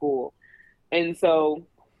old school. And so,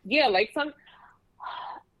 yeah, like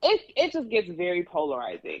it just gets very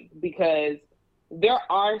polarizing because there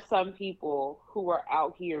are some people who are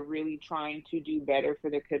out here really trying to do better for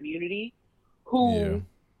the community who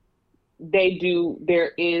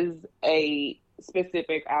there is a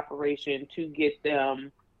specific operation to get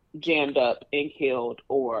them jammed up and killed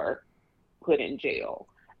or put in jail.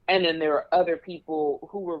 And then there are other people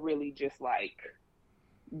who were really just like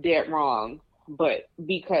dead wrong, but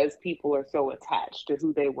because people are so attached to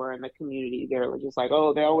who they were in the community, they're just like,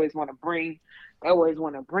 oh, they always want to bring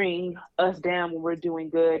us down when we're doing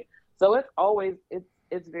good. So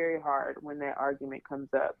it's very hard when that argument comes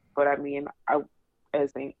up. But I mean,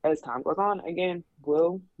 as time goes on, again, we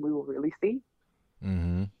will really see.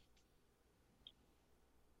 Mm-hmm.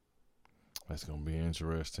 That's gonna be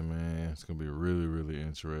interesting, man. It's gonna be really, really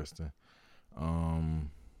interesting.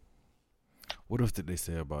 What else did they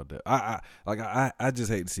say about that? I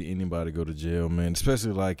just hate to see anybody go to jail, man.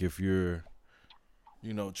 Especially like if you're,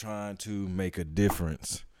 trying to make a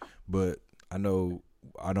difference. But I know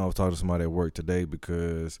I was talking to somebody at work today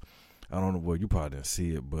because I don't know. Well, you probably didn't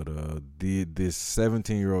see it, but this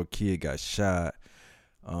 17-year-old kid got shot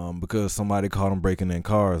because somebody caught him breaking in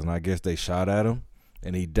cars, and I guess they shot at him,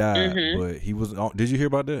 and he died. Mm-hmm. But he was. Did you hear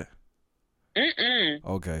about that? Mm-mm.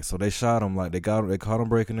 Okay, so they shot him. Like they caught him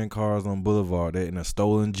breaking in cars on Boulevard. They in a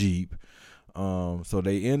stolen Jeep. So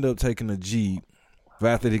they end up taking the Jeep.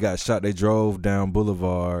 After he got shot, they drove down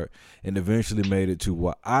Boulevard and eventually made it to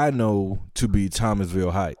what I know to be Thomasville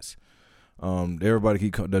Heights.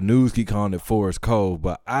 The news keep calling it Forest Cove,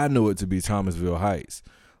 but I know it to be Thomasville Heights.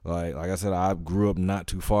 Like I said, I grew up not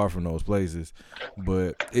too far from those places,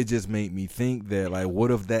 but it just made me think that, like, what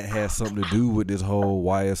if that has something to do with this whole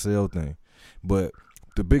YSL thing? But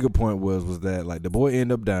the bigger point was that, like, the boy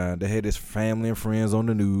ended up dying. They had his family and friends on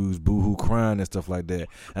the news, boo-hoo crying and stuff like that.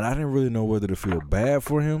 And I didn't really know whether to feel bad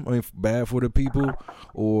for him, bad for the people,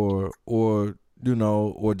 or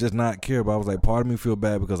just not care. But I was like, part of me feel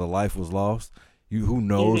bad because a life was lost. Who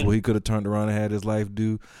knows what he could have turned around and had his life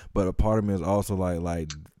do. But a part of me is also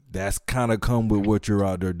like that's kind of come with what you're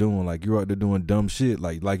out there doing. Like, you're out there doing dumb shit.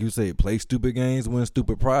 Like you say, play stupid games, win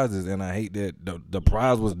stupid prizes. And I hate that the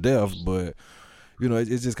prize was death, but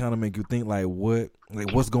it just kind of make you think,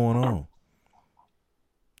 what's going on?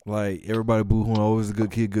 Like, everybody boo-hooing, always a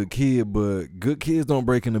good kid, but good kids don't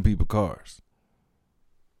break into people's cars.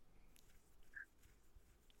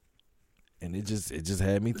 And it just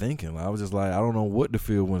had me thinking. I was just like, I don't know what to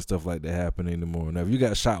feel when stuff like that happen anymore. Now, if you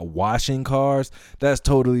got shot washing cars, that's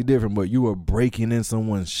totally different. But you were breaking in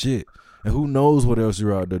someone's shit, and who knows what else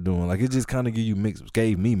you're out there doing? Like, it just kind of gave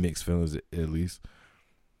me mixed feelings at least.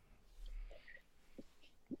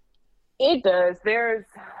 It does.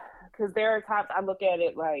 Because there are times I look at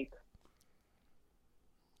it like,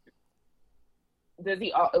 does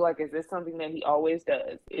he, like, is this something that he always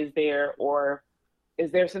does? Is there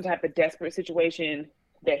some type of desperate situation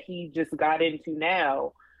that he just got into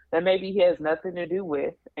now that maybe he has nothing to do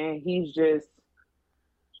with, and he's just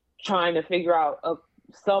trying to figure out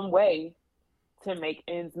some way to make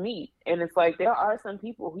ends meet? And it's like, there are some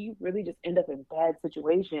people who really just end up in bad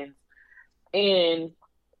situations, and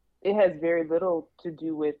it has very little to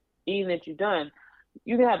do with anything that you've done.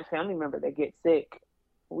 You can have a family member that gets sick.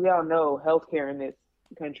 We all know healthcare in this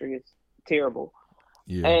country is terrible.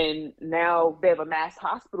 Yeah. And now they have amassed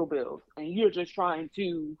hospital bills, and you're just trying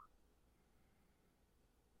to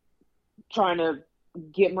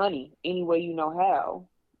get money any way you know how,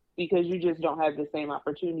 because you just don't have the same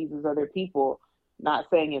opportunities as other people. Not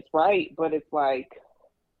saying it's right, but it's like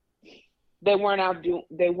they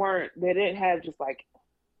didn't have just like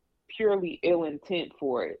purely ill intent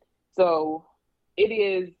for it. So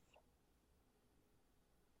it's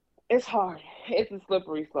hard. It's a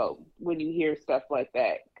slippery slope when you hear stuff like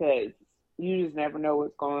that, because you just never know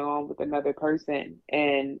what's going on with another person.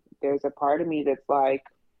 And there's a part of me that's like,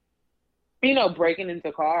 breaking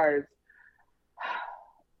into cars,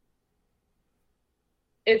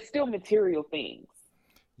 it's still material things,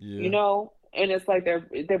 and it's like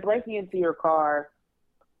they're breaking into your car.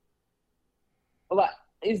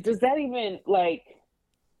 Does that even, like,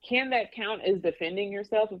 can that count as defending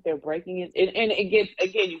yourself if they're breaking it? And it gets,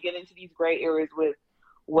 again, you get into these gray areas with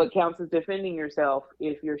what counts as defending yourself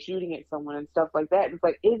if you're shooting at someone and stuff like that. And it's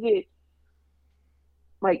like,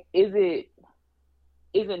 is it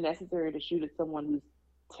necessary to shoot at someone who's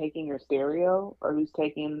taking your stereo, or who's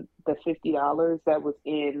taking the $50 that was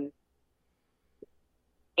in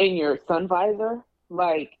your sun visor?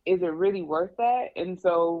 Like, is it really worth that? And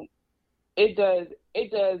so it does.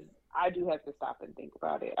 I do have to stop and think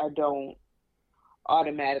about it. I don't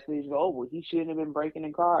automatically just go, oh, well, he shouldn't have been breaking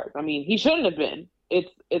in cars. I mean, he shouldn't have been. It's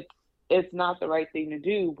not the right thing to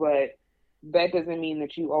do, but that doesn't mean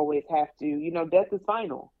that you always have to, death is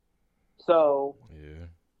final. So yeah,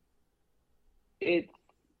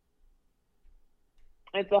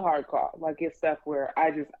 it's a hard call. Like, it's stuff where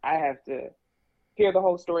I have to hear the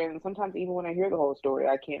whole story, and sometimes even when I hear the whole story,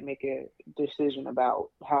 I can't make a decision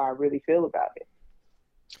about how I really feel about it.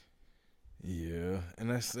 Yeah, and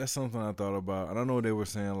that's something I thought about. And I know they were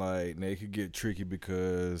saying, like, they could get tricky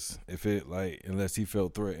because if it, like, unless he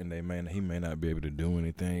felt threatened, he may not be able to do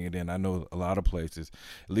anything. And then I know a lot of places,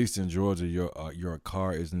 at least in Georgia, your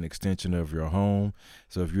car is an extension of your home.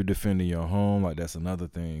 So if you're defending your home, like, that's another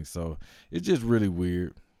thing. So it's just really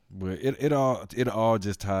weird. But it all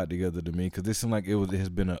just tied together to me, because it seemed like it has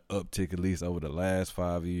been an uptick at least over the last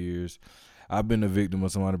 5 years. I've been a victim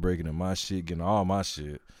of somebody breaking in my shit, getting all my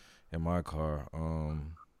shit. in my car.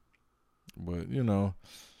 But you know,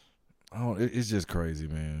 it's just crazy,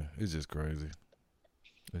 man. It's just crazy.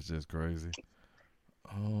 It's just crazy.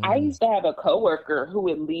 I Um, used to have a coworker who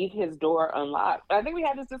would leave his door unlocked. I think we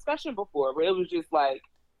had this discussion before, but it was just like,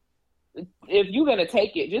 if you're gonna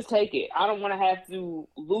take it, just take it. I don't want to have to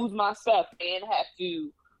lose my stuff and have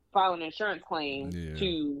to file an insurance claim yeah,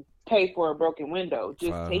 to pay for a broken window.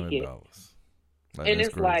 Just take it. $500. Like And that's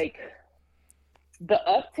it's crazy. like the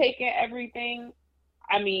uptake and everything.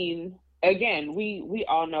 I mean, again, we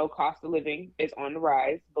all know cost of living is on the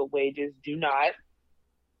rise, but wages do not.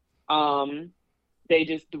 Um,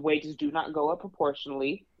 the wages do not go up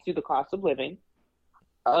proportionally to the cost of living.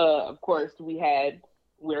 Of course,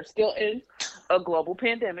 we're still in a global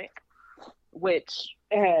pandemic, which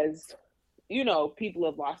has, people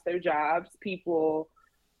have lost their jobs.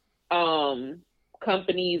 Um,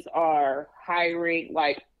 Companies are hiring.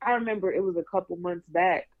 Like, I remember it was a couple months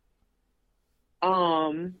back.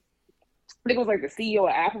 I think it was like the CEO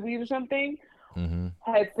of Applebee's or something Mm-hmm.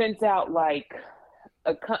 had sent out like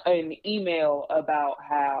an email about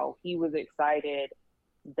how he was excited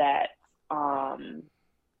that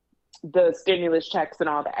the stimulus checks and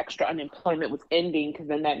all the extra unemployment was ending, because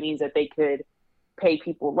then that means that they could pay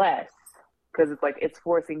people less, because it's like it's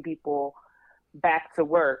forcing people back to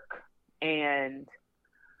work. And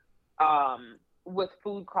with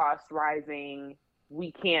food costs rising,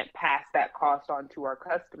 we can't pass that cost on to our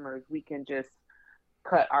customers. We can just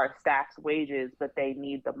cut our staff's wages, but they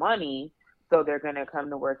need the money, so they're going to come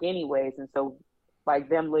to work anyways. And so, like,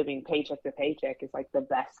 them living paycheck to paycheck is like the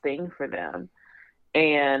best thing for them.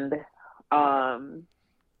 And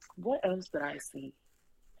what else did I see?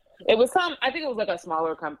 It was I think it was like a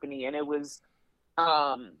smaller company, and it was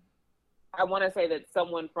I want to say that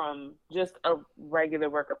someone from just a regular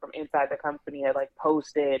worker from inside the company had like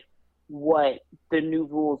posted what the new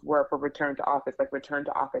rules were for return to office. Like, return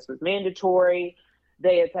to office was mandatory.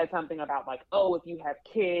 They had said something about like, oh, if you have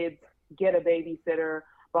kids, get a babysitter,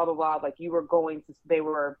 blah blah blah. Like, you were coming into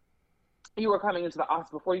the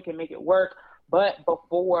office before you can make it work. But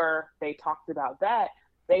before they talked about that,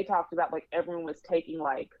 they talked about like everyone was taking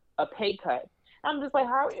like a pay cut. I'm just like,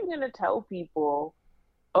 how are you going to tell people,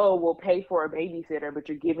 oh, we'll pay for a babysitter, but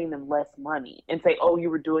you're giving them less money, and say, oh, you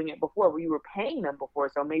were doing it before? Well, you were paying them before,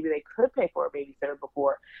 so maybe they could pay for a babysitter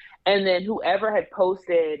before. And then whoever had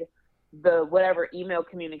posted the whatever email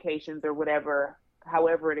communications or whatever,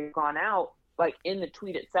 however it had gone out, like in the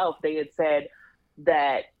tweet itself, they had said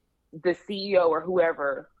that the CEO or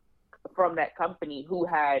whoever from that company who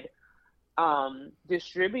had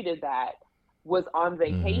distributed that was on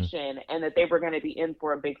vacation, and that they were going to be in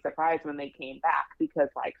for a big surprise when they came back, because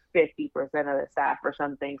like 50% of the staff or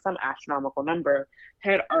something, some astronomical number,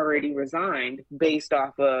 had already resigned based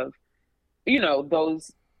off of,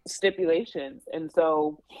 those stipulations. And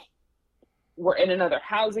so we're in another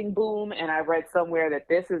housing boom, and I read somewhere that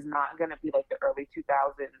this is not going to be like the early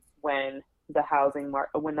 2000s when the housing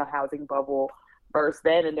bubble burst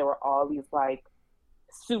then, and there were all these like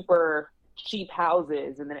super cheap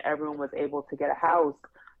houses, and then everyone was able to get a house.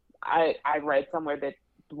 I read somewhere that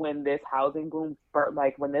when this housing boom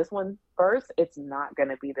when this one bursts, it's not going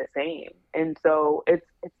to be the same. And so it's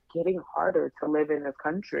getting harder to live in this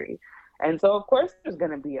country. And so of course there's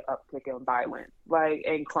going to be an uptick in violence, like,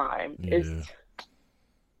 and crime. Yeah.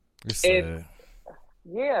 It's sad.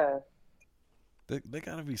 Yeah. There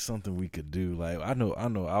gotta be something we could do. Like, I know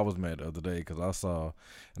I was mad the other day because I saw,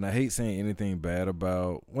 and I hate saying anything bad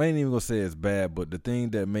about, I ain't even gonna say it's bad, but the thing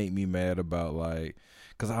that made me mad about, like,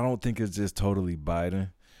 because I don't think it's just totally Biden,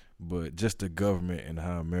 but just the government and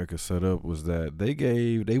how America's set up, was that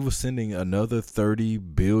they were sending another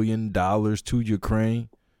 $30 billion to Ukraine,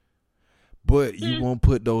 but you won't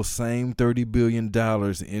put those same $30 billion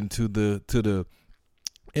into the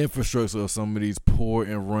infrastructure of some of these poor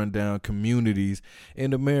and rundown communities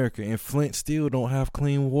in America. And Flint still don't have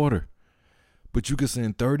clean water, but you can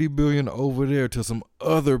send $30 billion over there to some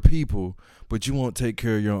other people, but you won't take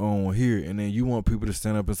care of your own here. And then you want people to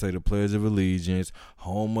stand up and say the Pledge of Allegiance,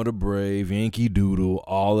 home of the brave, Yankee Doodle,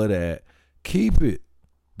 all of that. Keep it.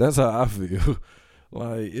 That's how I feel.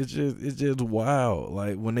 Like, it's just wild.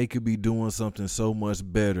 Like, when they could be doing something so much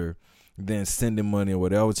better than sending money or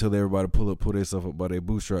whatever. I would tell everybody to pull themselves up by their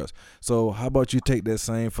bootstraps. So how about you take that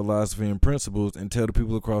same philosophy and principles and tell the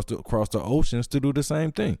people across the oceans to do the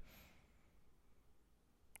same thing?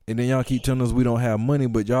 And then y'all keep telling us we don't have money,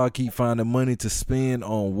 but y'all keep finding money to spend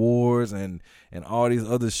on wars and all these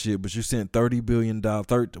other shit. But you sent $30 billion. I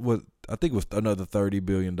think it was another $30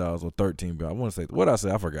 billion or $13 billion. I want to say, what I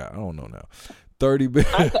say, I forgot. I don't know now. 30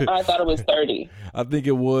 billion. I thought it was 30. I think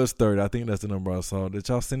it was 30. I think that's the number I saw. That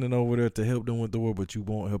y'all sending over there to help them with the war, but you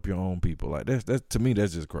won't help your own people. Like that's to me,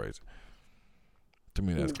 that's just crazy. To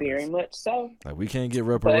me, that's very crazy. much so. Like we can't get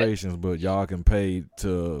reparations, but y'all can pay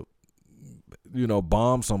to,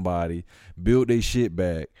 bomb somebody, build their shit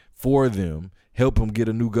back for them, help them get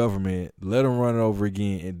a new government, let them run it over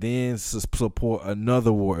again, and then support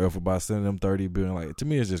another war effort by sending them $30 billion. Like to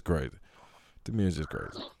me, it's just crazy.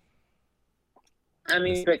 I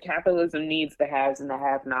mean, but capitalism needs the haves and the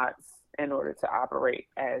have-nots in order to operate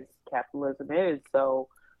as capitalism is. So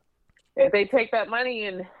if they take that money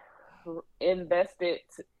and invest it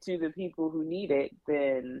to the people who need it,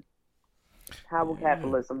 then how will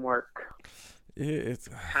capitalism work?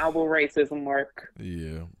 How will racism work?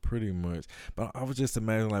 Yeah, pretty much. But I was just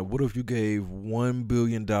imagining, like, what if you gave $1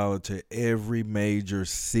 billion to every major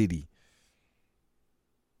city?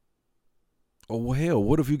 Or hell,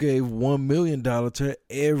 what if you gave $1 million to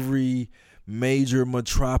every major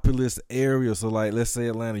metropolis area? So, like, let's say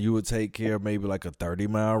Atlanta, you would take care of maybe like a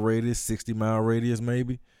 30-mile radius, 60-mile radius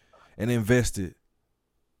maybe, and invest it.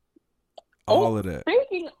 All of that.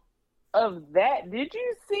 Speaking of that, did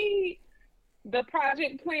you see the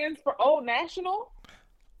project plans for Old National?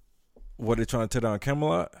 What, they trying to tear down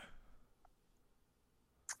Camelot?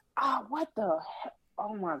 Oh, what the heck?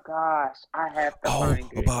 Oh my gosh, I have to find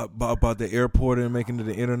it. About the airport and making it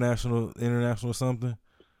the international something?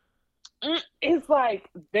 It's like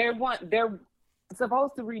they're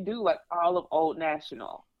supposed to redo like all of Old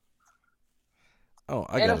National. Oh,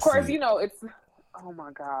 and of course, it's oh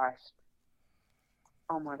my gosh,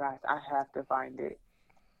 I have to find it.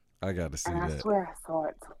 I got to see and that. I swear I saw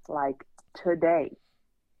it like today.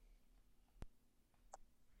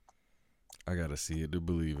 I got to see it to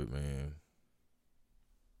believe it, man.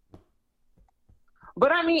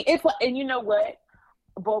 But I mean, it's like, and you know what?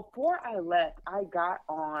 Before I left, I got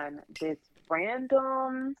on this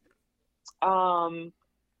random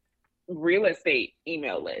real estate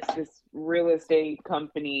email list. This real estate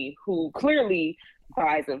company who clearly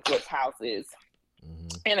buys and flips houses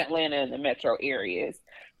in Atlanta and the metro areas,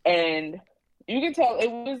 and you can tell it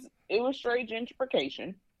was straight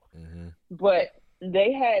gentrification. But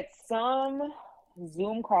they had some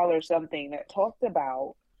Zoom call or something that talked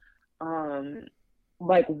about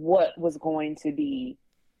like what was going to be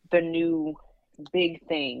the new big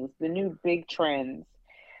things, the new big trends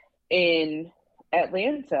in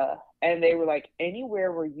Atlanta. And they were like,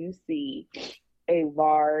 anywhere where you see a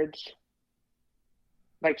large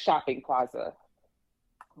like shopping plaza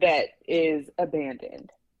that is abandoned,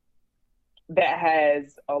 that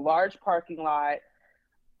has a large parking lot,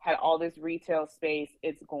 had all this retail space,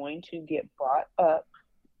 it's going to get bought up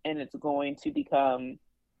and it's going to become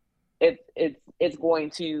it's going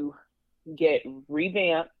to get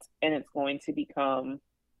revamped and it's going to become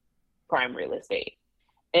prime real estate.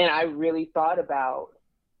 And I really thought about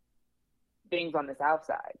things on the South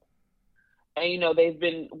Side. And, they've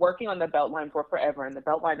been working on the Beltline for forever, and the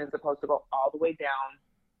Beltline is supposed to go all the way down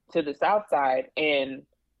to the South Side. And,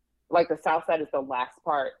 like, the South Side is the last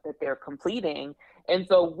part that they're completing. And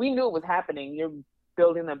so we knew it was happening. You're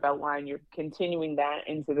building the Beltline, you're continuing that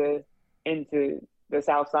into the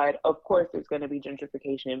South Side. Of course, there's going to be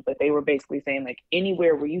gentrification, but they were basically saying, like,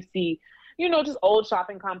 anywhere where you see, just old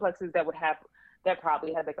shopping complexes that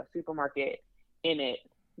probably had like a supermarket in it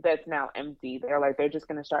that's now empty. They're just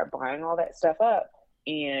going to start buying all that stuff up,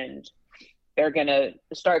 and they're going to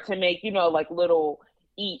start to make, like little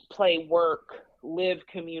eat, play, work, live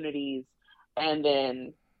communities. And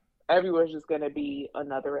then everywhere's just going to be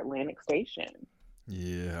another Atlantic Station.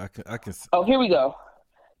 Yeah, I can. Oh, here we go.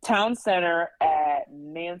 Town Center at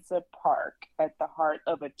Mansa Park, at the heart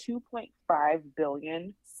of a $2.5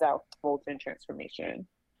 billion South Fulton transformation.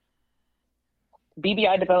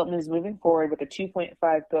 BBI Development is moving forward with a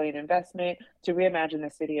 $2.5 billion investment to reimagine the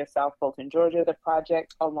city of South Fulton, Georgia. The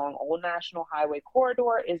project along Old National Highway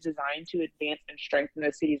corridor is designed to advance and strengthen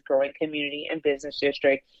the city's growing community and business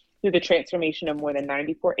district through the transformation of more than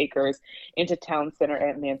 94 acres into Town Center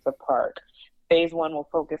at Mansa Park. Phase 1 will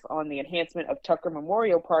focus on the enhancement of Tucker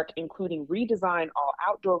Memorial Park, including redesign all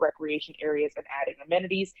outdoor recreation areas and adding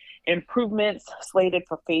amenities. Improvements slated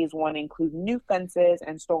for Phase 1 include new fences,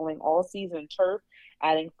 installing all-season turf,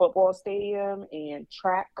 adding football stadium and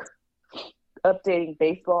track, updating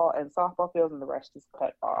baseball and softball fields, and the rest is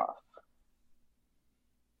cut off.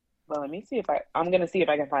 Well, let me see I'm going to see if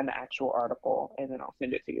I can find the actual article, and then I'll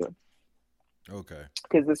send it to you. Okay.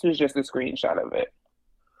 Because this was just a screenshot of it.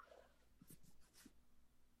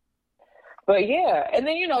 But yeah, and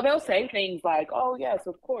then, they'll say things like, oh, yes,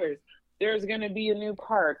 of course, there's going to be a new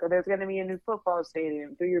park, or there's going to be a new football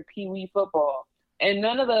stadium through your Pee Wee football. And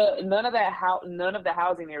none of the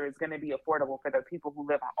housing there is going to be affordable for the people who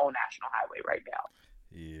live on National Highway right now.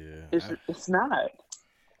 Yeah, It's not.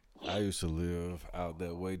 I used to live out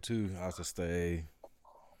that way too. I used to stay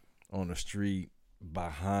on the street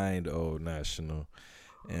behind Old National,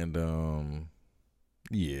 and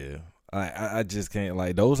yeah, I just can't,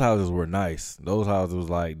 like, those houses were nice. Those houses was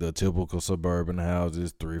like the typical suburban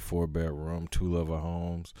houses, 3-4 bedroom, 2-level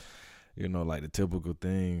homes, like the typical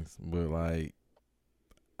things. But like,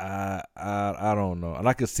 I don't know, and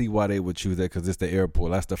I could see why they would choose that because it's the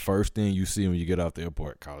airport. That's the first thing you see when you get off the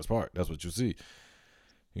airport, College Park. That's what you see.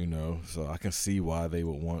 So I can see why they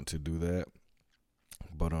would want to do that.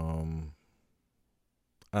 But I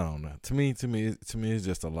don't know. To me, it's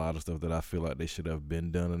just a lot of stuff that I feel like they should have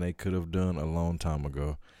been done and they could have done a long time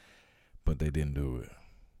ago, but they didn't do it.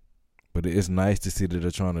 But it's nice to see that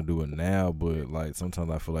they're trying to do it now. But like sometimes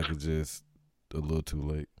I feel like it's just a little too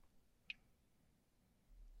late.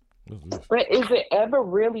 But is it ever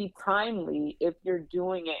really timely if you're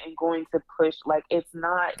doing it and going to push? Like, it's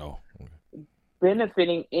not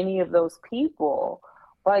benefiting any of those people.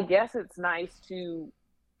 But I guess it's nice to.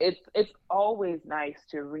 It's always nice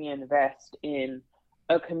to reinvest in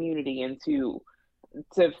a community and to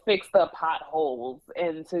fix the potholes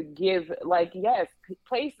and to give, like, yes,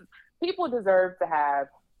 places. People deserve to have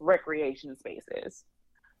recreation spaces.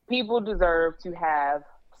 People deserve to have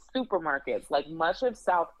supermarkets. Like, much of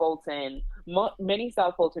South Fulton, many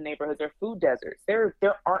South Fulton neighborhoods are food deserts. There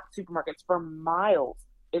aren't supermarkets for miles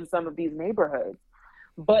in some of these neighborhoods,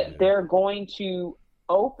 but they're going to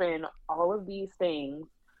open all of these things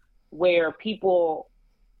where people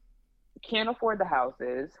can't afford the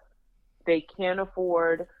houses, they can't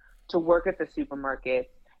afford to work at the supermarket.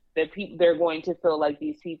 They're going to feel like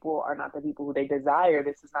these people are not the people who they desire.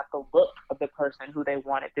 This is not the look of the person who they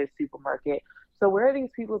want at this supermarket. So where are these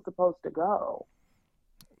people supposed to go?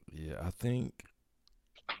 Yeah, I think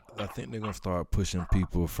they're gonna start pushing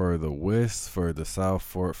people further west, further south,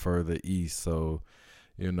 further east. So,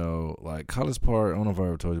 like College Park, I don't know if I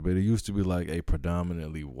ever told you, but it used to be like a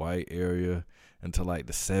predominantly white area until like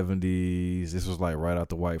the 70s. This was like right out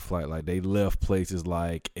the white flight. Like they left places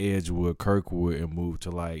like Edgewood, Kirkwood, and moved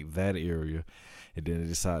to like that area. And then they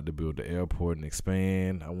decided to build the airport and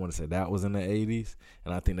expand. I want to say that was in the 80s.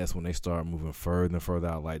 And I think that's when they started moving further and further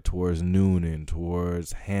out, like towards Noonan,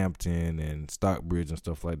 towards Hampton and Stockbridge and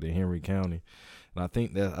stuff like that, Henry County. And I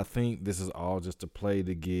think this is all just a play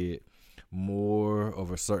to get more of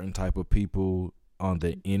a certain type of people on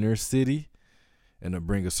the inner city and to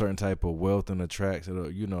bring a certain type of wealth and attraction,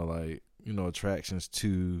 attractions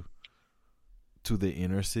to the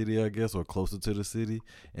inner city, I guess, or closer to the city,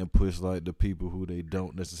 and push like the people who they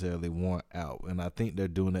don't necessarily want out. And I think they're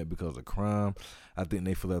doing that because of crime. I think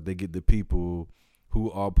they feel like they get the people who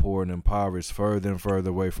are poor and impoverished further and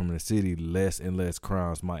further away from the city, less and less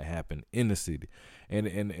crimes might happen in the city.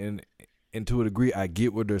 And to a degree, I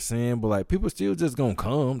get what they're saying, but like people still just gonna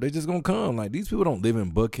come. They just gonna come. Like these people don't live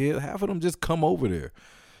in Buckhead. Half of them just come over there.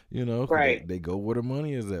 Right. They go where the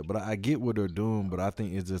money is at. But I get what they're doing, but I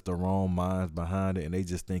think it's just the wrong minds behind it, and they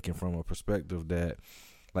just thinking from a perspective that,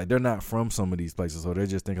 like, they're not from some of these places, so they're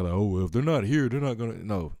just thinking like, oh, well, if they're not here, they're not gonna.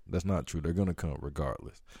 No, that's not true. They're gonna come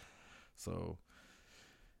regardless. So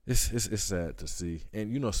it's sad to see.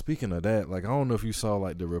 And speaking of that, like, I don't know if you saw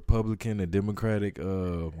like the Republican and Democratic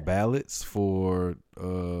ballots for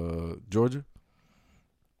Georgia.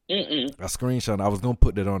 I screenshot. I was gonna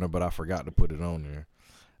put that on there, but I forgot to put it on there.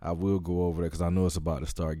 I will go over that because I know it's about to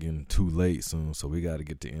start getting too late soon, so we got to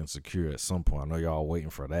get to Insecure at some point. I know y'all waiting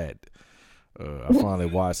for that. I finally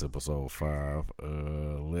watched episode 5.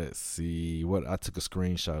 Let's see what I took a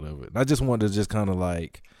screenshot of it. And I just wanted to just kind of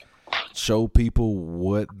like show people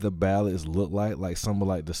what the ballots look like some of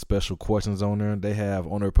like the special questions on there. They have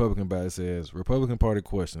on the Republican ballot, it says Republican Party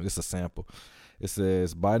question. It's a sample. It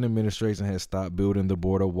says Biden administration has stopped building the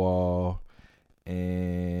border wall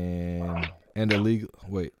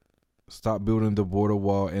stop building the border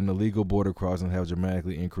wall and the legal border crossings have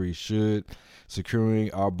dramatically increased. Should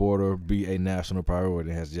securing our border be a national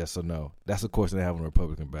priority? It has yes or no. That's a question they have on the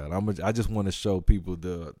Republican ballot. I just want to show people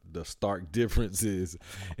the stark differences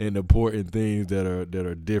and important things that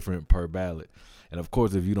are different per ballot. And of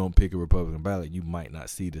course, if you don't pick a Republican ballot, you might not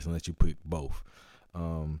see this unless you pick both.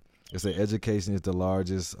 It says education is the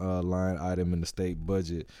largest line item in the state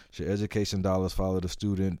budget. Should education dollars follow the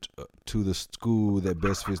student to the school that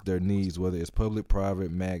best fits their needs, whether it's public,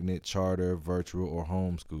 private, magnet, charter, virtual, or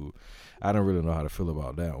homeschool? I don't really know how to feel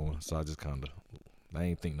about that one, so I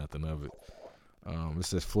ain't think nothing of it. It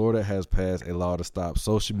says Florida has passed a law to stop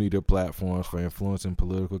social media platforms for influencing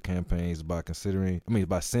political campaigns by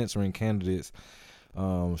censoring candidates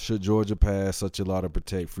Should Georgia pass such a law to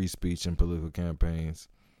protect free speech and political campaigns?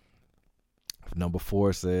 Number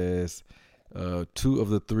 4 says, 2 of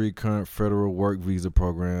the 3 current federal work visa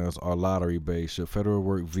programs are lottery based. Should federal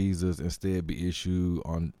work visas instead be issued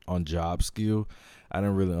on job skill? I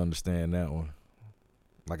didn't really understand that one.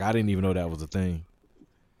 Like, I didn't even know that was a thing.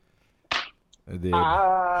 And then,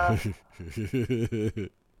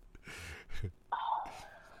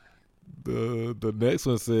 the next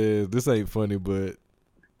one says, this ain't funny, but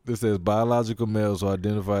this says biological males who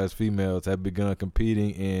identify as females have begun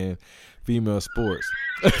competing in female sports.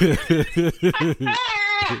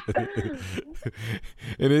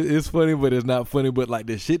 And it's funny, but it's not funny. But like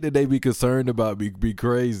the shit that they be concerned about be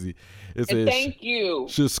crazy. It says, thank you.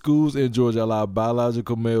 Should schools in Georgia allow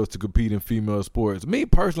biological males to compete in female sports? Me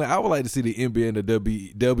personally, I would like to see the NBA and the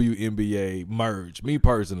WNBA merge. Me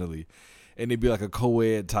personally. And it'd be like a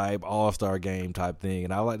co-ed type all-star game type thing.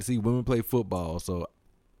 And I would like to see women play football. So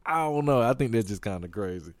I don't know. I think that's just kind of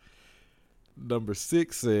crazy. Number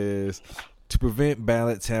 6 says, to prevent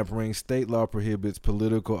ballot tampering, state law prohibits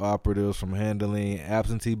political operatives from handling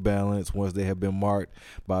absentee ballots once they have been marked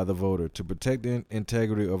by the voter. To protect the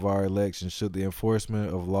integrity of our elections, should the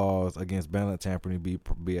enforcement of laws against ballot tampering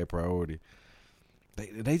be a priority?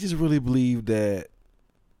 They just really believe that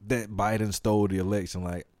Biden stole the election.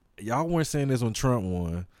 Like, y'all weren't saying this when Trump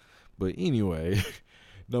won. But anyway,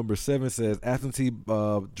 number 7 says, absentee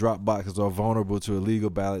drop boxes are vulnerable to illegal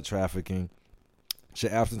ballot trafficking.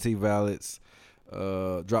 Should absentee ballots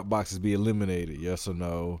drop boxes be eliminated? Yes or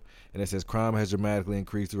no? And it says crime has dramatically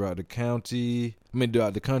increased throughout the country,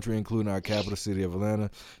 including our capital city of Atlanta.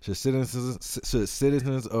 Should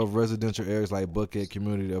citizens of residential areas like Buckhead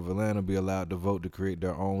community of Atlanta be allowed to vote to create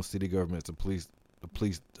their own city governments and police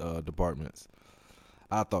departments?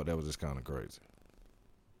 I thought that was just kind of crazy.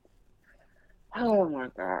 Oh my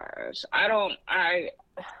gosh.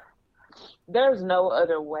 There's no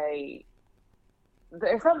other way.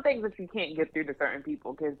 There's some things that you can't get through to certain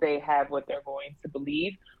people because they have what they're going to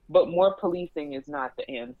believe, but more policing is not the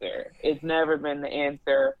answer. It's never been the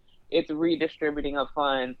answer. It's redistributing of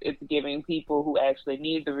funds. It's giving people who actually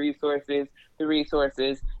need the resources.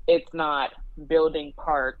 It's not building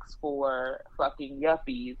parks for fucking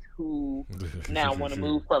yuppies who now want to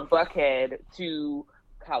move from Buckhead to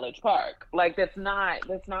College Park. Like, that's not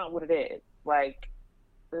what it is. Like,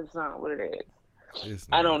 that's not what it is.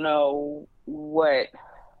 I don't know what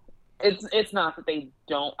it's not that they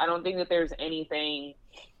don't. I don't think that there's anything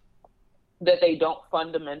that they don't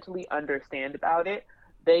fundamentally understand about it.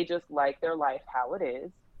 They just like their life how it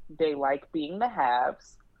is. They like being the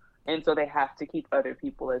haves, and so they have to keep other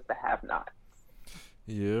people as the have-nots.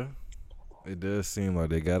 Yeah, it does seem like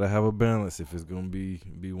they gotta have a balance if it's gonna be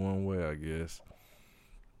one way, I guess.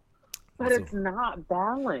 But it's not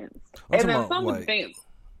balanced. And then some things.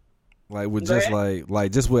 Like with just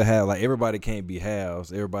just with have everybody can't be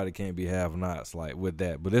haves, everybody can't be have-nots, like with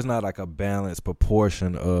that. But it's not like a balanced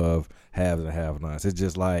proportion of haves and have-nots. It's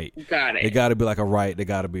just like it got to be like a right, there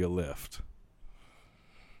got to be a left,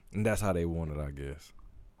 and that's how they want it, I guess.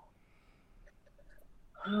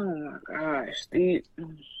 Oh my gosh,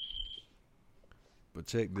 But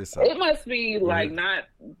check this out. It must be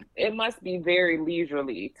it must be very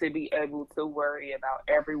leisurely to be able to worry about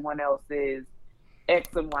everyone else's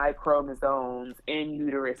X and Y chromosomes and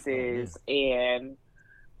uteruses and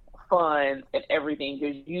funds and everything,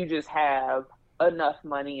 because you just have enough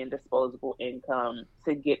money and disposable income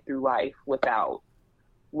to get through life with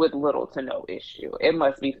little to no issue. It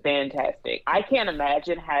must be fantastic. I can't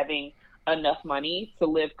imagine having enough money to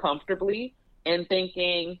live comfortably and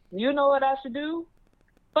thinking, you know what I should do?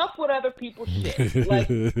 Fuck what other people shit. Like,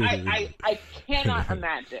 I cannot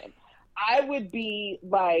imagine. I would be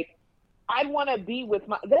like, I'd want to be with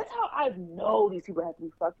that's how I know these people have to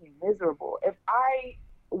be fucking miserable. If I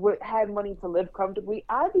had money to live comfortably,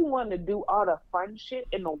 I'd be wanting to do all the fun shit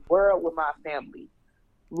in the world with my family.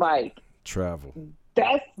 Like, travel.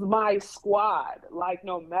 That's my squad. Like,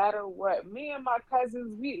 no matter what, me and my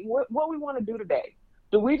cousins, what we want to do today?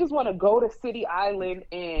 Do we just want to go to City Island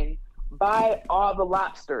and buy all the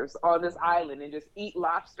lobsters on this island and just eat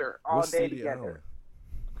lobster all day together? Island?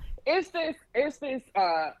 It's this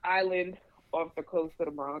island off the coast of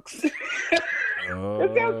the Bronx. It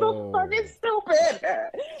sounds so fucking stupid.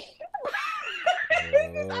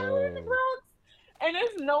 It's this island in the Bronx, and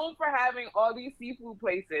it's known for having all these seafood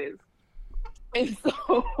places. And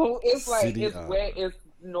so it's like City it's wet, it's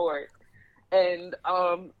north, and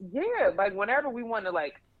like whenever we want to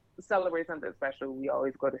like celebrate something special, we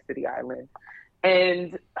always go to City Island,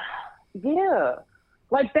 and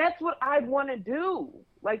like that's what I'd want to do.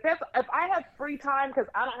 Like, that's if I have free time, because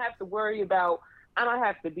I don't have to worry about I don't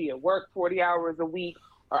have to be at work 40 hours a week,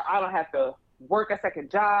 or I don't have to work a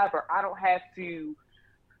second job, or I don't have to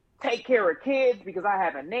take care of kids because I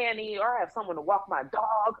have a nanny or I have someone to walk my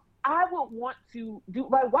dog. I would want to do,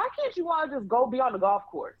 like, why can't you all just go be on the golf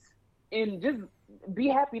course and just be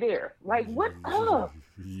happy there? Like, what's up?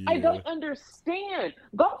 Yeah. I don't understand.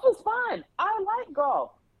 Golf is fun. I like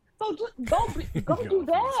golf. So just go do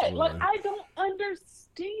that. Like, I don't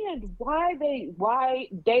understand why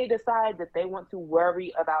they decide that they want to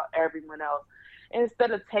worry about everyone else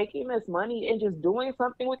instead of taking this money and just doing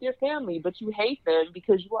something with your family. But you hate them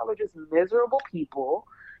because you all are just miserable people.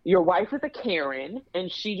 Your wife is a Karen,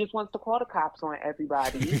 and she just wants to call the cops on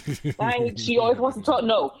everybody. Like, she always wants to talk.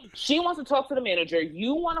 No, she wants to talk to the manager.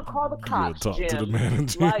 You want to call the cops, talk Jim. to the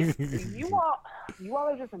manager. Like, you all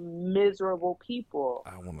are just miserable people.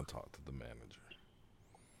 I want to talk to the manager.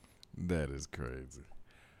 That is crazy.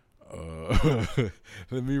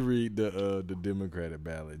 Let me read the Democratic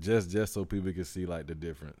ballot just so people can see like the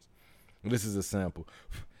difference. This is a sample.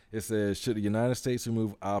 It says, should the United States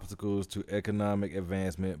remove obstacles to economic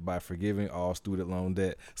advancement by forgiving all student loan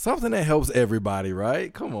debt? Something that helps everybody,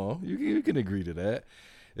 right? Come on, you can agree to that.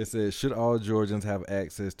 It says, should all Georgians have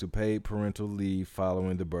access to paid parental leave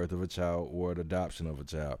following the birth of a child or the adoption of a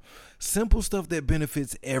child? Simple stuff that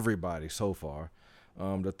benefits everybody so far.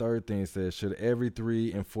 The third thing says, should every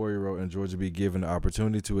 3 and 4-year-old in Georgia be given the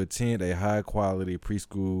opportunity to attend a high-quality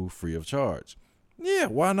preschool free of charge? Yeah,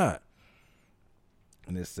 why not?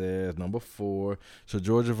 And it says, number 4, should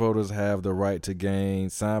Georgia voters have the right to gather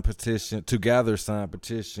signed petitions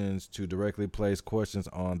to directly place questions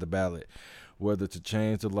on the ballot, whether to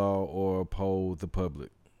change the law or poll the public?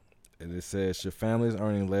 And it says, should families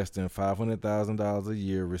earning less than $500,000 a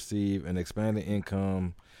year receive an expanded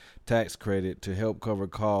income tax credit to help cover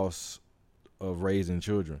costs of raising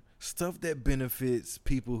children? Stuff that benefits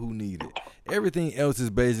people who need it. Everything else is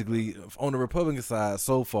basically, on the Republican side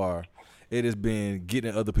so far, it has been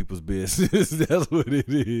getting other people's business. That's what it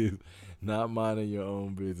is. Not minding your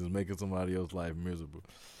own business, making somebody else's life miserable.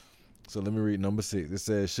 So let me read number 6. It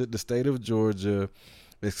says, should the state of Georgia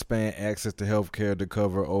expand access to health care to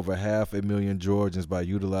cover over 500,000 Georgians by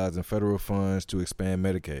utilizing federal funds to expand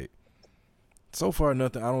Medicaid? So far,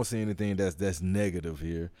 nothing. I don't see anything that's negative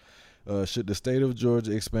here. Should the state of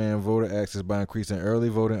Georgia expand voter access by increasing early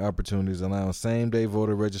voting opportunities, allowing same-day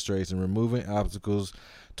voter registration, removing obstacles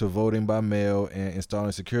to voting by mail, and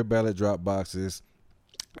installing secure ballot drop boxes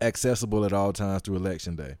accessible at all times through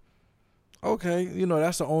Election Day? Okay,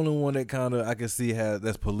 that's the only one that kind of I can see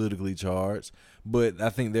that's politically charged, but I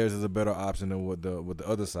think theirs is a better option than what the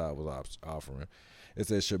other side was offering. It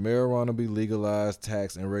says, should marijuana be legalized,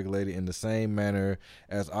 taxed, and regulated in the same manner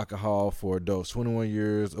as alcohol for adults 21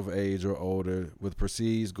 years of age or older, with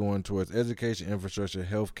proceeds going towards education, infrastructure,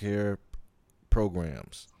 health care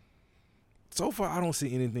programs? So far, I don't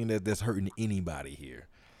see anything that's hurting anybody here.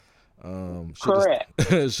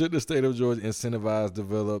 Correct. Should the state of Georgia incentivize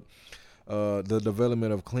the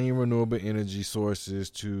development of clean, renewable energy sources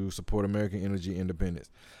to support American energy independence?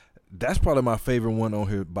 That's probably my favorite one on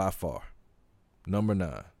here by far. Number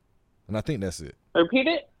 9. And I think that's it. Repeat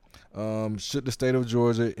it. Should the state of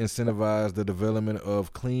Georgia incentivize the development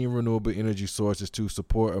of clean, renewable energy sources to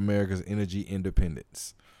support America's energy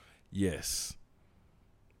independence? Yes.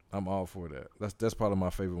 I'm all for that. That's probably my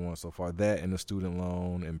favorite one so far. That and the student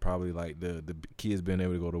loan, and probably like the kids being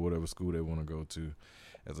able to go to whatever school they want to go to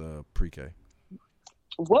as a pre-K.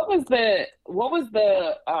 What was the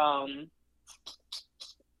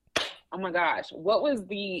oh my gosh, what was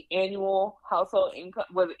the annual household income?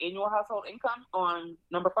 Was it annual household income on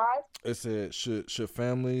number 5? It said, should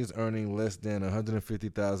families earning less than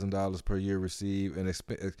 $150,000 per year receive an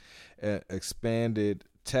expanded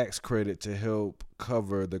tax credit to help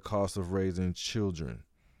cover the cost of raising children?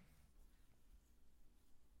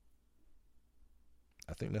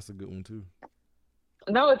 I think that's a good one too.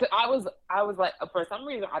 No, I was like, for some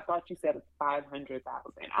reason I thought you said 500,000.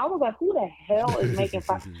 I was like, who the hell is making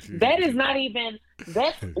 5? That is not even.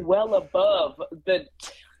 That's well above than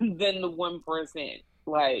the 1%.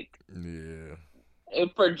 Like, yeah,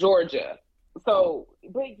 for Georgia. So,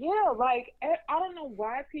 but yeah, like I don't know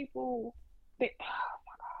why people think.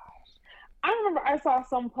 I remember I saw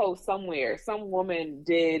some post somewhere. Some woman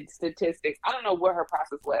did statistics. I don't know what her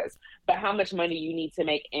process was, but how much money you need to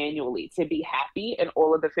make annually to be happy in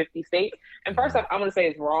all of the 50 states. And first off, I'm going to say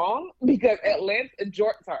it's wrong because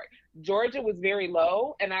Georgia was very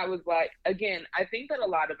low. And I was like, again, I think that a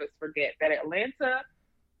lot of us forget that Atlanta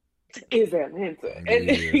is Atlanta. And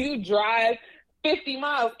you drive 50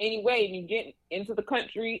 miles anyway and you get into the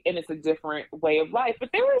country and it's a different way of life. But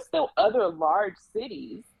there are still other large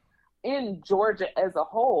cities in Georgia as a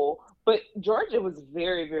whole, but Georgia was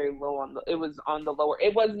very, very low on it was on the lower.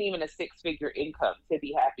 It wasn't even a 6-figure income to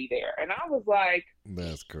be happy there. And I was like,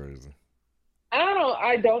 That's crazy.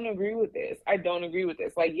 I don't agree with this. I don't agree with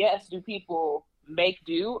this. Like, yes, do people make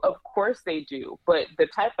do? Of course they do. But the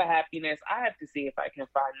type of happiness, I have to see if I can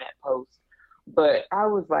find that post. But I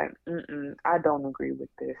was like, I don't agree with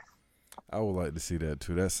this. I would like to see that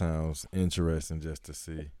too. That sounds interesting just to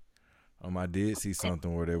see. I did see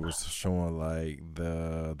something where they was showing like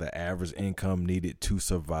the average income needed to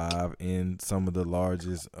survive in some of the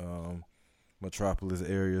largest metropolis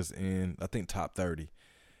areas in, I think, top 30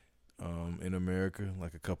 in America,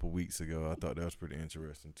 like a couple weeks ago. I thought that was pretty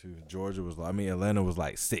interesting too. Georgia was, Atlanta was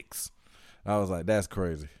like 6. I was like, that's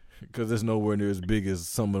crazy, because it's nowhere near as big as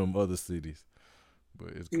some of them other cities. But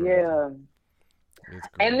it's crazy. Yeah.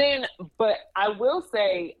 And then, but I will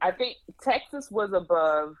say, I think Texas was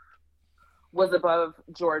above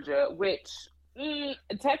Georgia, which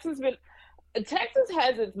Texas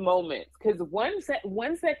has its moments, because one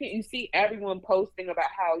second you see everyone posting about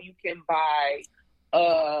how you can buy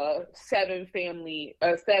a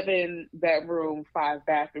 7-bedroom,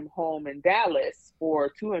 5-bathroom home in Dallas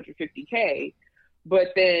for $250K, but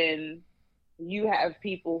then you have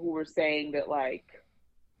people who are saying that like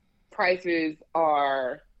prices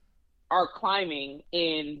are climbing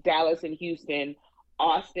in Dallas and Houston.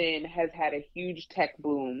 Austin has had a huge tech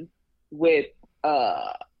boom with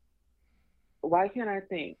why can't I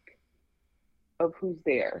think of who's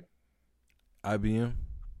there? IBM?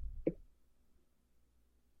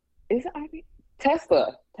 Is it IBM?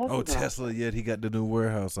 Tesla. Tesla, yeah, he got the new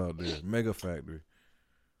warehouse out there. Mega factory.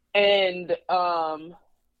 And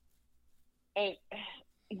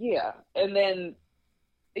yeah. And then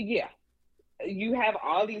yeah. You have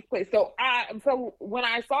all these places. So when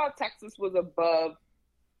I saw Texas was above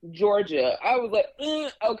Georgia, I was like,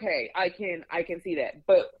 okay, I can see that.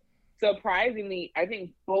 But surprisingly, I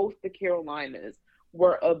think both the Carolinas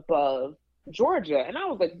were above Georgia. And I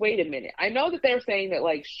was like, wait a minute. I know that they're saying that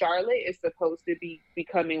like Charlotte is supposed to be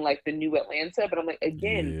becoming like the new Atlanta, but I'm like,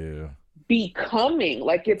 again, becoming,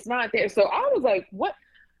 like it's not there. So I was like, what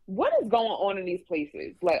is going on in these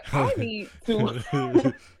places? Like I need to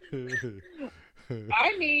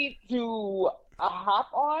hop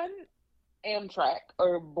on Amtrak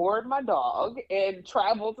or board my dog and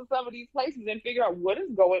travel to some of these places and figure out what is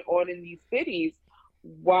going on in these cities,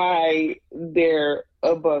 why they're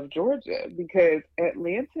above Georgia, because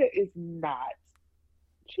Atlanta is not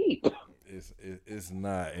cheap. It's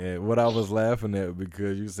not. And what I was laughing at,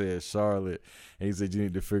 because you said Charlotte and you said you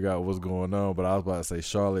need to figure out what's going on, but I was about to say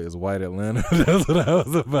Charlotte is white Atlanta. That's what I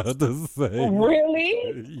was about to say.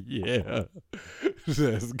 Really? Yeah.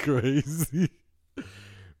 That's crazy.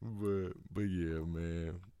 But yeah,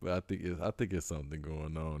 man. But I think it's something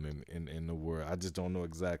going on in the world. I just don't know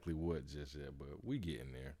exactly what just yet, but we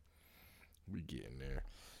getting there.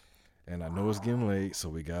 And I know it's getting late, so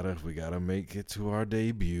we gotta make it to our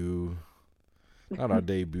debut. Not our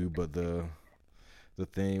debut, but the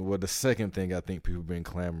thing. Well, the second thing I think people been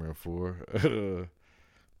clamoring for. Let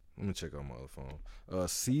me check on my other phone.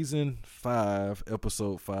 Season 5,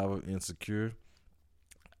 episode 5 of Insecure.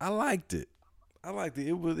 I liked it.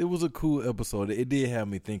 It was a cool episode. It did have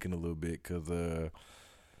me thinking a little bit, because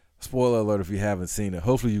spoiler alert if you haven't seen it.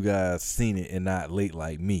 Hopefully you guys seen it and not late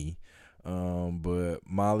like me. But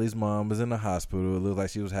Molly's mom is in the hospital. It looked like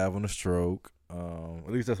she was having a stroke.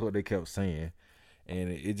 At least that's what they kept saying.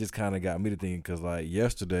 And it just kind of got me to thinking, because like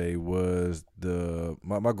yesterday was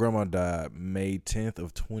my grandma died May 10th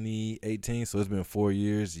of 2018, so it's been 4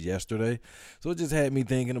 years yesterday. So it just had me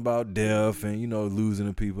thinking about death and, losing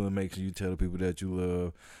the people, and make sure you tell the people that you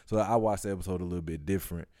love. So I watched the episode a little bit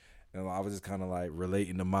different, and I was just kind of like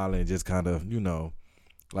relating to Molly, and just kind of,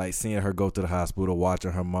 like seeing her go to the hospital,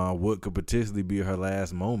 watching her mom, what could potentially be her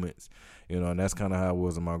last moments, and that's kind of how it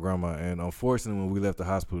was with my grandma. And unfortunately, when we left the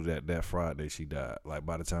hospital that Friday, she died. Like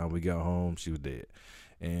by the time we got home, she was dead.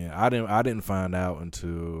 And I didn't find out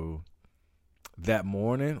until that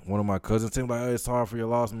morning. One of my cousins told me, like, "Oh, it's hard for your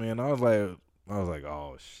loss, man." I was like,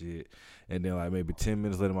 "Oh shit." And then like maybe 10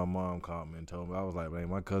 minutes later, my mom called me and told me. I was like, "Man,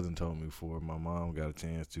 my cousin told me before my mom got a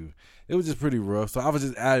chance to." It was just pretty rough. So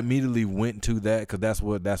I immediately went to that, because that's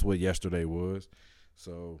what yesterday was.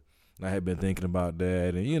 So I had been thinking about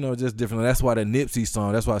that, and just differently. That's why the Nipsey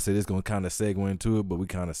song. That's why I said it's gonna kind of segue into it, but we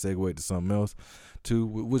kind of segue to something else too,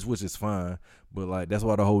 which is fine. But like that's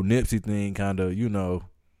why the whole Nipsey thing kind of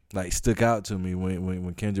like stuck out to me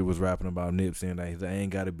when Kendrick was rapping about Nipsey, and like, I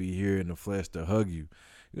ain't got to be here in the flesh to hug you.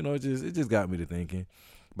 It just got me to thinking.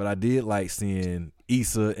 But I did like seeing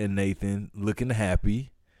Issa and Nathan looking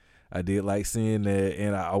happy. I did like seeing that,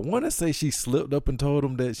 and I want to say she slipped up and told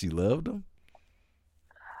him that she loved him.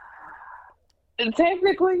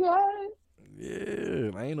 Technically, yes.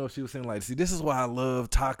 Yeah, I ain't know if she was saying like, see, this is why I love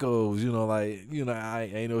tacos. You know, like, you know, I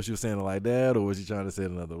ain't know if she was saying it like that, or was she trying to say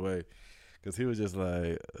it another way? Because he was just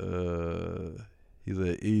like, he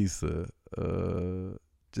said, Issa,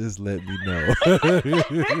 just let me know.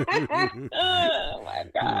 Oh my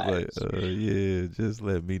god. He was like, yeah, just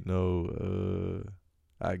let me know.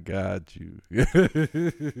 I got you.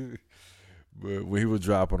 But when he was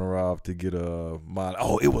dropping her off to get Molly,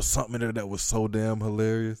 it was something in there that was so damn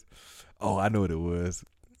hilarious. Oh, I know what it was.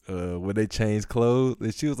 When they changed clothes,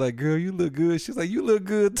 and she was like, "Girl, you look good." She was like, "You look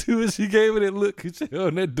good too." And she gave it that look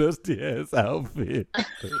on that dusty ass outfit.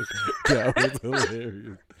 That was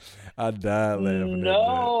hilarious. I died laughing.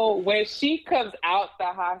 No, when she comes out the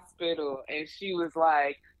hospital and she was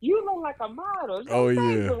like, "You look like a model." Oh,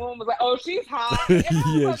 yeah. The woman was like, "Oh, she's hot." And I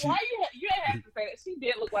was Yeah, like, "Why you didn't have to say that?" She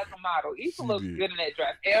did look like a model. Issa looks did. good in that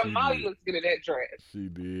dress, and She Molly did. looks good in that dress. She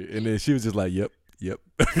did, and then she was just like, "Yep." Yep.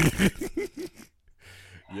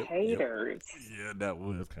 Haters. Yeah, that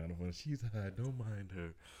was kind of fun. She's high, don't mind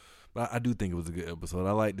her. But I do think it was a good episode.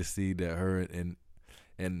 I like to see that her and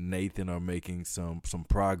Nathan are making some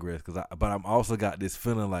progress. But I'm also got this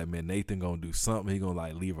feeling like, man, Nathan gonna do something. He gonna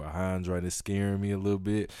like leave her high and dry. It's scaring me a little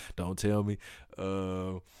bit. Don't tell me.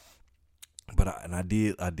 But I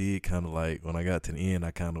did kind of like, when I got to the end,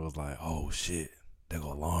 I kind of was like, oh shit, there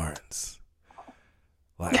go Lawrence.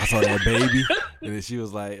 Like, I saw that baby, and then she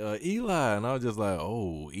was like, Eli, and I was just like,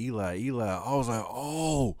 oh, Eli. I was like,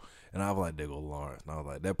 oh, and I was like, there go Lawrence, and I was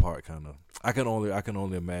like, that part kind of, I can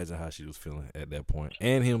only imagine how she was feeling at that point,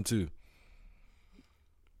 and him too.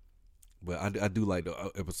 But I do like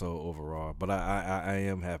the episode overall, but I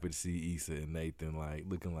am happy to see Issa and Nathan like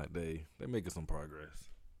looking like they making some progress.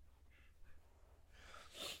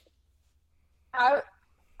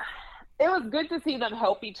 It was good to see them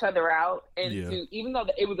help each other out, and Yeah. even though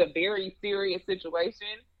it was a very serious situation,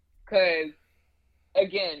 because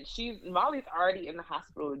again, Molly's already in the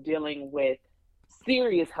hospital dealing with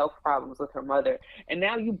serious health problems with her mother, and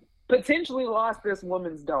now you potentially lost this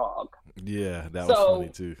woman's dog. Yeah, that was funny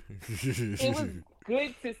too. It was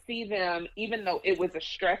good to see them, even though it was a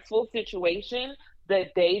stressful situation,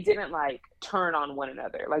 that they didn't like turn on one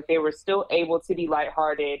another. Like, they were still able to be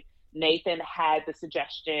lighthearted. Nathan had the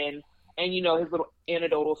suggestion, and his little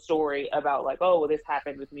anecdotal story about like, oh, well, this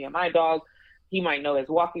happened with me and my dog. He might know his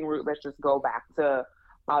walking route. Let's just go back to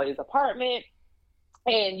Molly's apartment.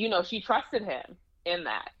 And, she trusted him in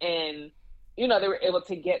that. And, they were able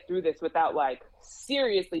to get through this without like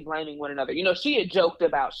seriously blaming one another. She had joked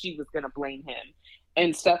about she was going to blame him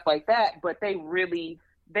and stuff like that, but they made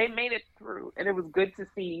it through. And it was good to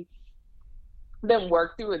see them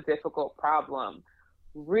work through a difficult problem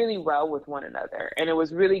really well with one another. And it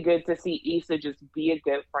was really good to see Issa just be a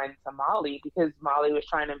good friend to Molly, because Molly was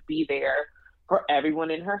trying to be there for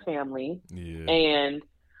everyone in her family. Yeah. And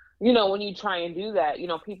when you try and do that,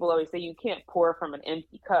 people always say you can't pour from an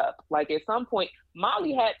empty cup. Like, at some point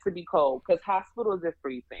Molly had to be cold because hospitals are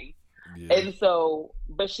freezing. Yeah. And so,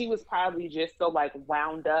 but she was probably just so like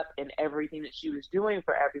wound up in everything that she was doing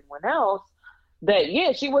for everyone else that,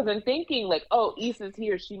 yeah, she wasn't thinking like, oh, Issa's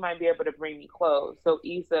here, she might be able to bring me clothes. So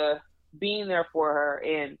Issa being there for her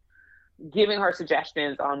and giving her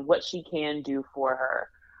suggestions on what she can do for her,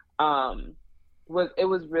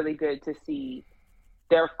 was really good to see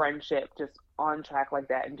their friendship just on track like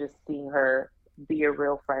that, and just seeing her be a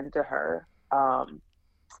real friend to her.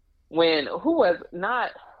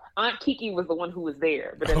 Aunt Kiki was the one who was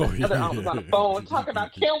there, but then the other aunt was on the phone talking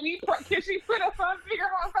about, can she put us on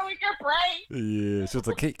speakerphone so we can pray? Yeah, she was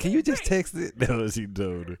like, can you just text it? That's what she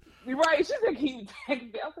told her. Right, she said, can you text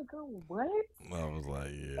it? I was like, oh, what? I was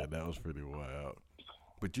like, yeah, that was pretty wild.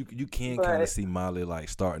 But you can kind of see Molly like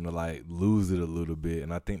starting to like lose it a little bit,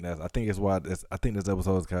 and I think this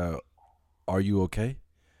episode is called "Are You Okay?"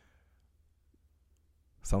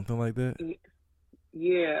 Something like that.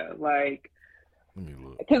 Yeah, like. Let me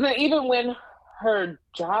look. Because even when her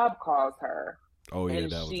job calls her, that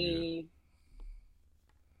was good.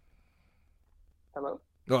 Hello?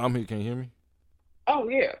 No, I'm here. Can you hear me? Oh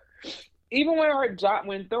yeah. Even when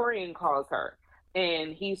Thorian calls her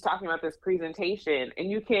and he's talking about this presentation,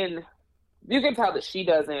 and you can tell that she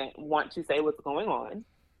doesn't want to say what's going on,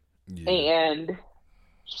 and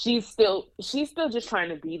she's still just trying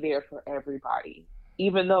to be there for everybody,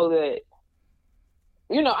 even though that.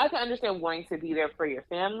 I can understand wanting to be there for your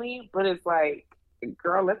family, but it's like,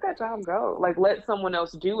 girl, let that job go. Like, let someone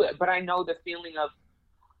else do it. But I know the feeling of,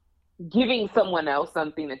 giving someone else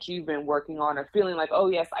something that you've been working on, or feeling like, oh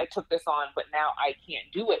yes, I took this on, but now I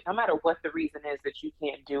can't do it. No matter what the reason is that you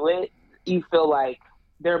can't do it, you feel like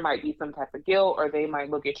there might be some type of guilt, or they might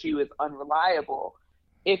look at you as unreliable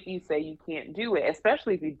if you say you can't do it,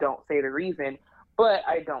 especially if you don't say the reason. But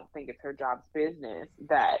I don't think it's her job's business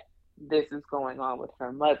that this is going on with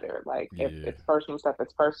her mother. Like, if Yeah. it's personal stuff,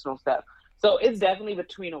 it's personal stuff. So it's definitely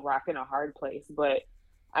between a rock and a hard place. But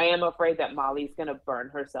I am afraid that Molly's going to burn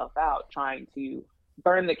herself out trying to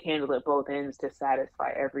burn the candle at both ends to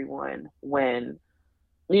satisfy everyone, when,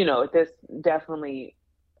 this definitely,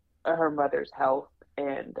 her mother's health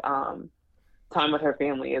and time with her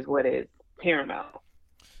family is what is paramount.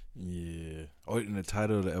 Yeah. Oh, and the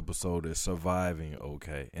title of the episode is "Surviving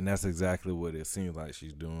Okay," and that's exactly what it seems like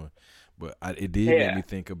she's doing. But it did make me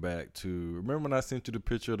think back to, remember when I sent you the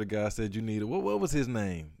picture of the guy said you needed, what was his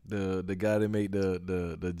name? The guy that made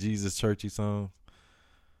the Jesus Churchy songs.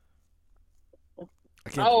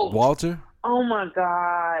 Walter. Oh my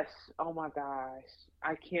gosh!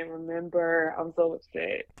 I can't remember. I'm so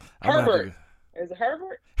upset. Herbert. Is it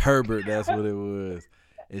Herbert? Herbert, that's what it was.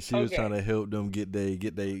 And she was trying to help them get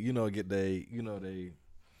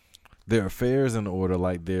their affairs in order,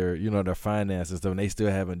 like their finances stuff, and they still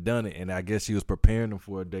haven't done it. And I guess she was preparing them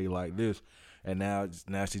for a day like this. And now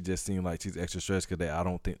she just seemed like she's extra stressed because I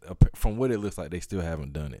don't think, from what it looks like, they still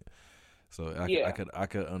haven't done it. So I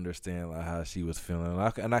could understand like how she was feeling,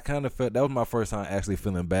 and I kind of felt that was my first time actually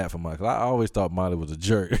feeling bad for Molly. Cause I always thought Molly was a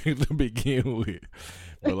jerk to begin with,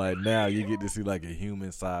 but like now you get to see like a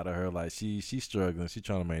human side of her. Like she's struggling, she's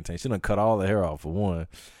trying to maintain. She done cut all the hair off for one,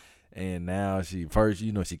 and now she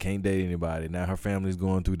can't date anybody. Now her family's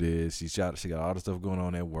going through this. She got all the stuff going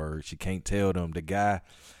on at work. She can't tell them. The guy,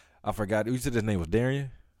 I forgot. You said his name was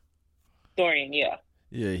Darian. Dorian, yeah.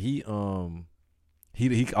 Yeah, he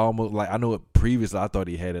almost, like, I know it previously I thought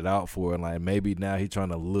he had it out for her, and like maybe now he's trying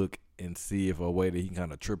to look and see if a way that he can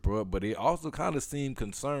kind of trip her up, but he also kind of seemed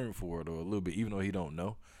concerned for her though a little bit, even though he don't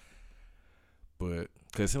know. But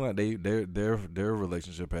because it seems like their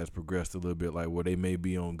relationship has progressed a little bit, like where they may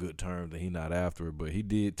be on good terms and he not after her. But he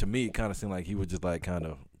did, to me, it kind of seemed like he was just like kind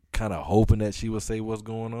of hoping that she would say what's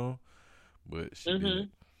going on, but she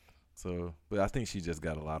didn't. So, but I think she just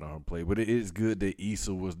got a lot on her plate. But it is good that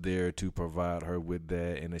Issa was there to provide her with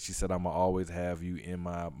that, and that she said, "I'm gonna always have you in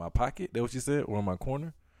my pocket." That what she said, or in my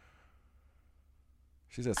corner.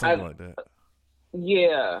 She said something like that.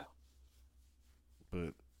 Yeah.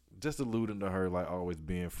 But just alluding to her like always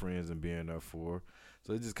being friends and being there for her.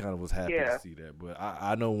 So it just kind of was happy to see that. But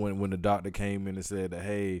I know when the doctor came in and said that,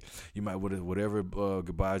 hey, you might, whatever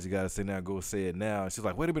goodbyes you got to say now, go say it now. And she's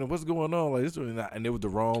like, wait a minute, what's going on? Like, this really not, and it was the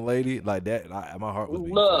wrong lady. Like that, my heart was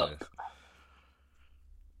beating fast.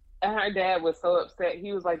 And her dad was so upset.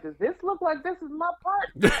 He was like, does this look like this is my part?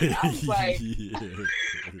 I was like,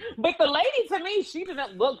 but the lady, to me, she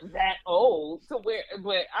didn't look that old.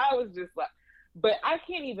 But I was just like, but I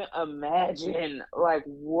can't even imagine like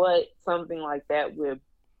what something like that would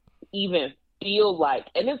even feel like.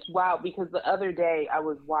 And it's wild because the other day I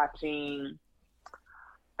was watching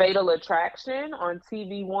Fatal Attraction on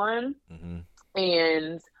TV One,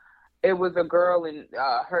 and it was a girl and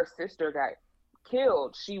her sister got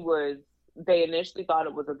killed. They initially thought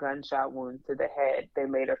it was a gunshot wound to the head. They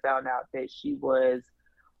later found out that she was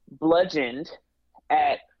bludgeoned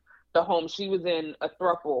at the home. She was in a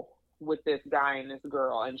throuple with this guy and this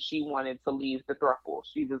girl, and she wanted to leave the throuple.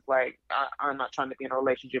 She was like, I'm not trying to be in a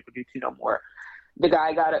relationship with you two no more. The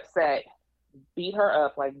guy got upset, beat her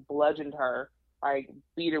up, like bludgeoned her, like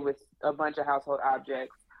beat her with a bunch of household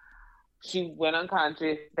objects. She went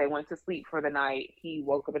unconscious. They went to sleep for the night. He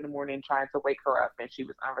woke up in the morning trying to wake her up, and she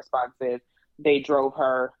was unresponsive. They drove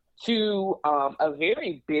her to a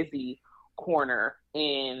very busy corner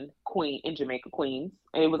in Jamaica, Queens.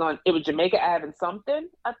 And it was Jamaica Ave and something,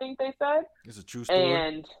 I think they said. It's a true story.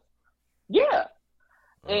 And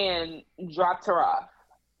and dropped her off.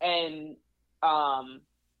 And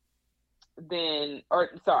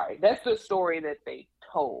that's the story that they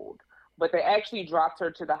told. But they actually dropped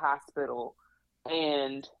her to the hospital,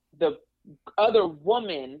 and the other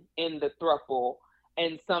woman in the throuple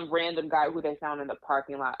and some random guy who they found in the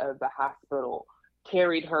parking lot of the hospital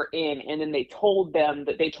carried her in, and then they told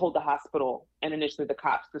the hospital and initially the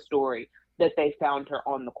cops the story that they found her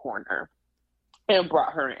on the corner and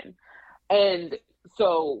brought her in. And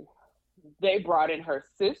so they brought in her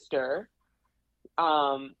sister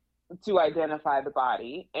to identify the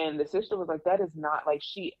body, and the sister was like, that is not, like,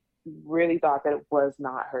 she really thought that it was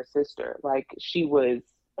not her sister. Like,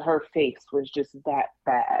 her face was just that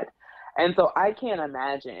bad. And so I can't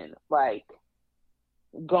imagine, like,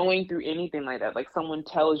 going through anything like that, like someone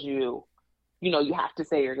tells you, you have to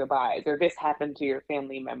say your goodbyes, or this happened to your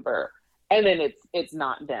family member, and then it's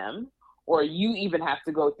not them, or you even have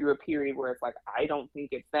to go through a period where it's like, I don't think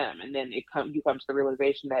it's them, and then you come to the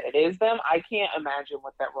realization that it is them. I can't imagine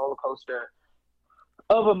what that roller coaster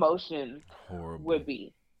of emotions Horrible. would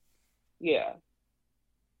be. Yeah.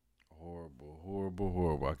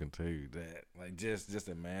 Horrible. I can tell you that. Like, just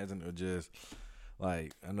imagine, or just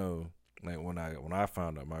like, I know, like when I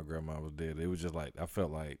found out my grandma was dead, it was just like, I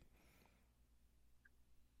felt like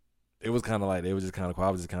it was kind of like they was just kind of quiet.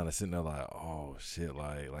 I was just kind of sitting there like, oh shit,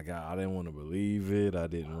 like I didn't want to believe it. I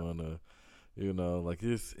didn't want to, like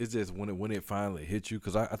it's just when it finally hit you,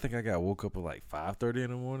 because I think I got woke up at like 5:30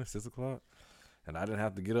 in the morning, 6 o'clock, and I didn't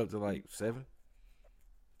have to get up to like 7:30.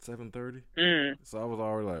 So I was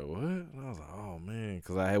already like, what? And I was like, oh man,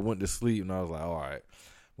 because I had went to sleep, and I was like, all right,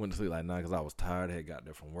 went to sleep like 9 because I was tired. I had got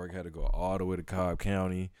there from work, had to go all the way to Cobb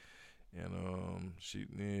County, and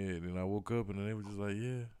then I woke up and then they were just like,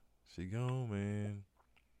 yeah, she gone, man.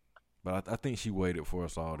 But I think she waited for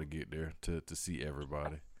us all to get there to see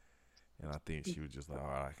everybody, and I think she was just like, all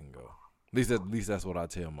right, I can go. At least that's what I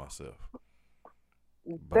tell myself.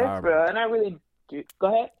 That's real, and I really do. Go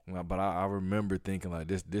ahead. But I remember thinking like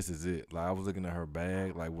this is it. Like I was looking at her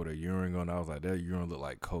bag, like with her urine on. I was like, that urine looked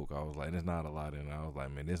like Coke. I was like, there's not a lot in it. I was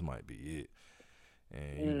like, man, this might be it.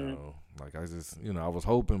 And like I just, I was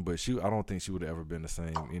hoping, but I don't think she would have ever been the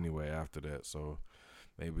same anyway after that. So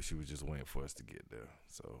maybe she was just waiting for us to get there.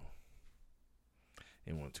 So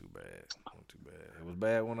it wasn't too bad. It was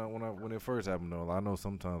bad when it first happened though. I know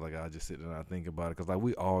sometimes like I just sit there and I think about it, because like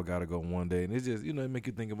we all gotta go one day, and it's just it make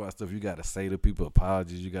you think about stuff you gotta say to people,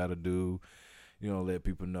 apologies you gotta do, let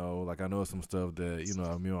people know. Like I know some stuff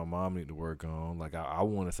that me and my mom need to work on. Like I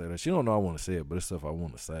want to say that, she don't know I want to say it, but it's stuff I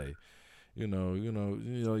want to say. You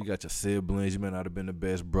got your siblings. You may not have been the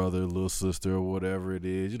best brother, little sister, or whatever it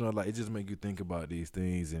is. Like it just make you think about these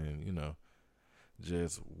things, and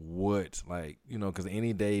just what, like, because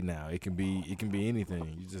any day now it can be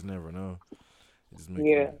anything. You just never know.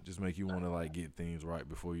 It just make you want to like get things right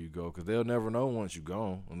before you go, because they'll never know once you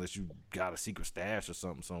gone, unless you got a secret stash or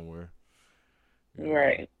something somewhere.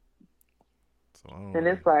 Right. So I don't and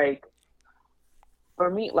know. It's like,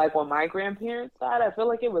 for me, like when my grandparents died, I feel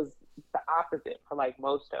like it was the opposite for like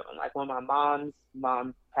most of them. Like when my mom's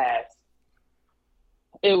mom passed,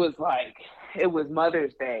 it was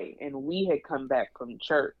Mother's Day, and we had come back from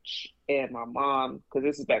church, and my mom, because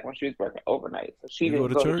this is back when she was working overnight, so she You go didn't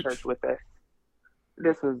to go to church? church with us.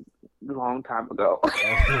 This was a long time ago.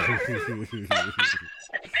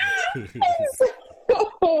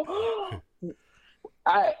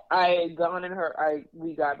 I had gone in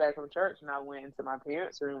we got back from church, and I went into my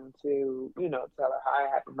parents' room to, tell her hi,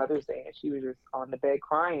 happy Mother's Day, and she was just on the bed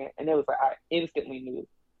crying, and it was like, I instantly knew.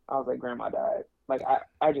 I was like, Grandma died. Like,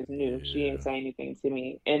 I just knew. Yeah. She didn't say anything to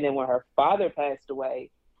me. And then when her father passed away,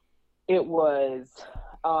 it was,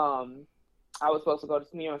 I was supposed to go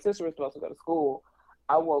to, me and my sister were supposed to go to school.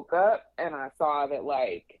 I woke up and I saw that,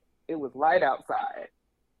 like, it was light outside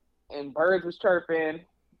and birds was chirping,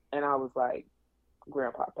 and I was like,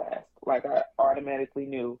 Grandpa passed. Like, I automatically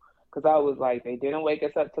knew, because I was like, they didn't wake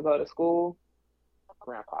us up to go to school.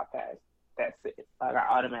 Grandpa passed. That's it. Like,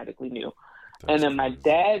 I automatically knew. And then my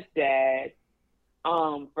dad's dad,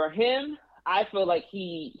 for him, I feel like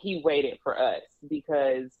he waited for us,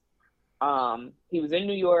 because he was in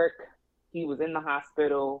New York. He was in the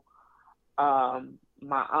hospital. My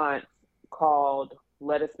aunt called,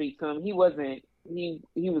 let us speak to him. He was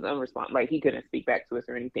unresponsive. Like, he couldn't speak back to us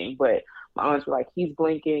or anything. But my aunts were like, he's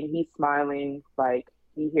blinking, he's smiling, like,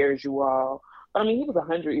 he hears you all. But I mean, he was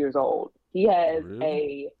 100 years old. He has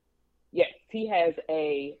he has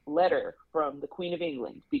a letter from the Queen of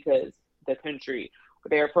England, because the country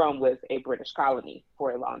they're from was a British colony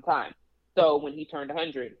for a long time. So when he turned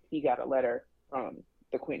 100, he got a letter from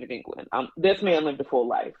the Queen of England. This man lived a full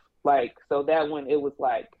life. Like, so that one, it was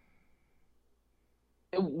like,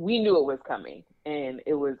 we knew it was coming, and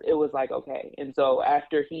it was like, okay. And so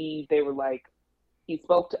after they were like, he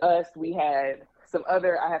spoke to us. I have some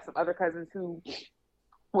other cousins who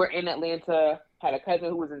were in Atlanta, had a cousin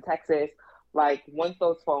who was in Texas. Like, once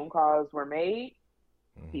those phone calls were made,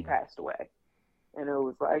 he passed away. And it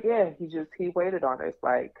was like, yeah, he waited on us.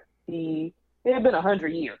 Like, it had been 100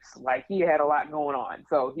 years. Like, he had a lot going on.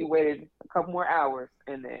 So he waited a couple more hours,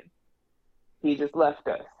 and then he just left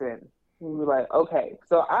us. And we were like, okay.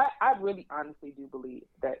 So I really honestly do believe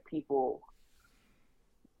that people,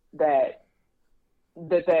 that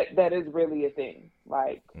is really a thing.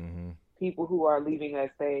 Like, people who are leaving us,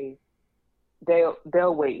 they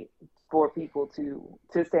they'll wait for people to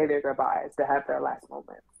say their goodbyes, to have their last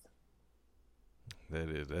moments.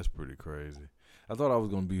 That's pretty crazy. I thought I was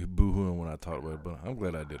gonna be boohooing when I talked about it, but I'm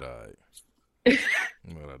glad I did all right.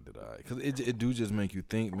 I'm glad I did all right, because it do just make you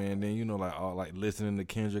think, man. Then like listening to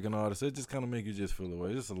Kendrick and all this, it just kind of make you just feel away.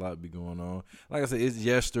 There's just a lot be going on. Like I said,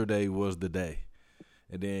 yesterday was the day,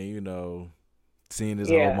 and then seeing this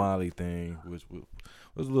whole Molly thing, which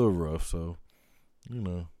was a little rough. So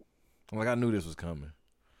like I knew this was coming,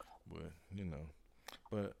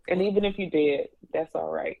 but and even if you did, that's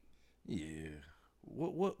all right. Yeah.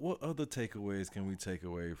 What other takeaways can we take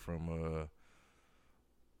away from?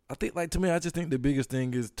 I think, to me, I just think the biggest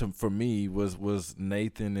thing for me was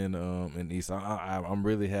Nathan and Issa. I'm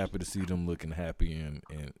really happy to see them looking happy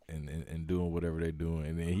and doing whatever they're doing.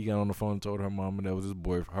 And then he got on the phone and told her mama that was his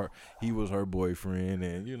boyfriend. He was her boyfriend,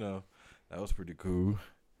 and that was pretty cool.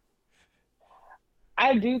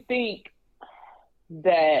 I do think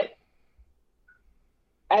that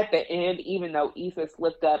at the end, even though Issa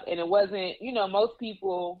slipped up, and it wasn't, most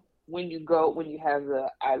people, when you have the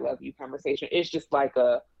I love you conversation, it's just like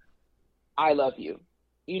a I love you.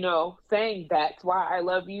 Saying that's why I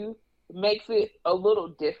love you makes it a little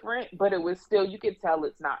different, but it was still, you could tell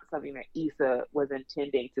it's not something that Issa was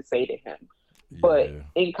intending to say to him. Yeah. But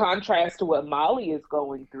in contrast to what Molly is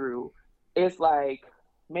going through, it's like,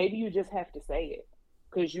 maybe you just have to say it,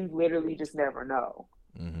 because you literally just never know.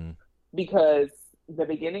 Mm-hmm. Because the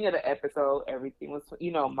beginning of the episode, everything was,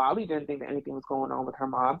 Molly didn't think that anything was going on with her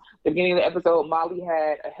mom. The beginning of the episode, Molly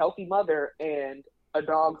had a healthy mother and a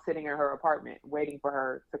dog sitting in her apartment waiting for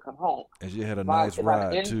her to come home. And she had a nice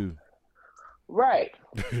ride, too. Right.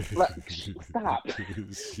 Stop.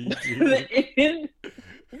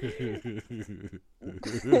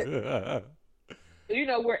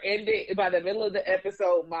 We're ending, by the middle of the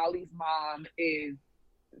episode, Molly's mom is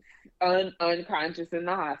unconscious in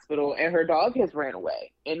the hospital, and her dog has ran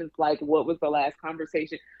away. And it's like, what was the last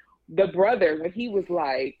conversation? The brother, when he was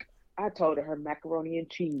like, I told her macaroni and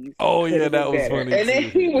cheese. Oh yeah, that was funny. And then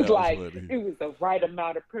he was like, it was the right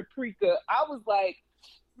amount of paprika. I was like,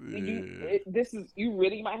 you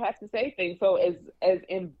really might have to say things. So as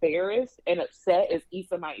embarrassed and upset as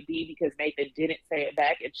Issa might be because Nathan didn't say it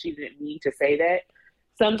back and she didn't mean to say that,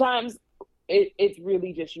 sometimes it's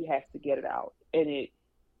really just, you have to get it out, and you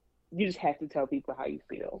just have to tell people how you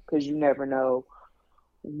feel, because you never know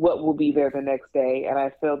what will be there the next day. And I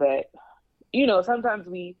feel that, sometimes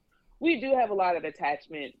we do have a lot of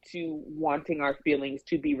attachment to wanting our feelings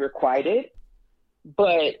to be requited,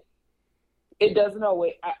 but it doesn't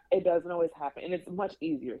always happen. And it's much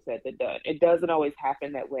easier said than done. It doesn't always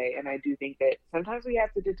happen that way. And I do think that sometimes we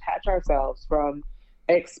have to detach ourselves from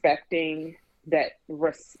expecting that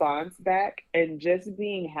response back, and just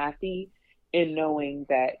being happy in knowing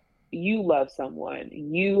that you love someone,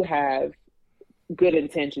 you have good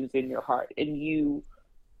intentions in your heart, and you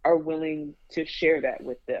are willing to share that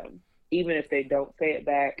with them, even if they don't say it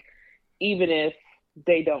back, even if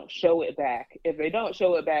they don't show it back. If they don't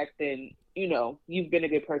show it back, then, you've been a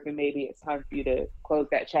good person. Maybe it's time for you to close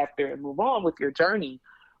that chapter and move on with your journey.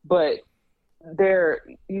 But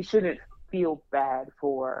you shouldn't feel bad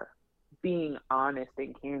for being honest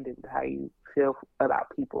and candid with how you feel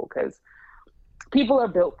about people, because people are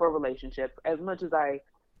built for relationships. As much as I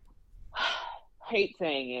hate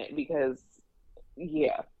saying it, because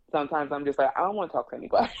sometimes I'm just like, I don't want to talk to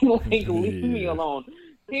anybody. Like, leave me alone.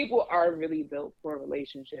 People are really built for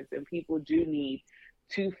relationships, and people do need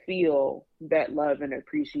to feel that love and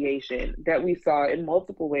appreciation that we saw in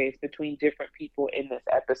multiple ways between different people in this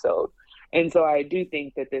episode. And so I do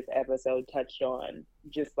think that this episode touched on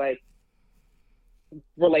just like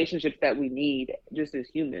relationships that we need just as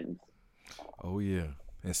humans. Oh yeah.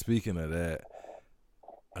 And speaking of that,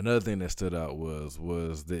 another thing that stood out was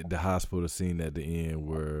the hospital scene at the end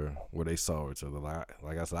where they saw each other.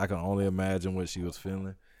 Like I said, I can only imagine what she was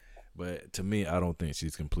feeling. But to me, I don't think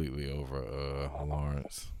she's completely over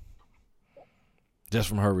Lawrence. Just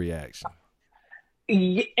from her reaction.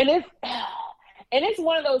 Yeah, and it's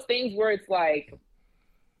one of those things where it's like,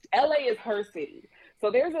 LA is her city.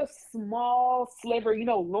 So there's a small sliver,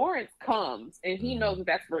 Lawrence comes and he knows that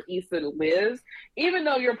that's where Issa lives, even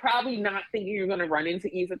though you're probably not thinking you're going to run into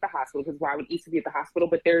Issa at the hospital, because why would Issa be at the hospital?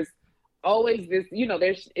 But there's always this,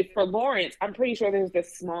 for Lawrence, I'm pretty sure there's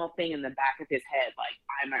this small thing in the back of his head, like,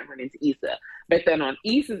 I might run into Issa. But then on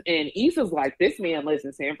Issa's end, Issa's like, this man lives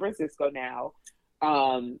in San Francisco now.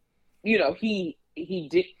 He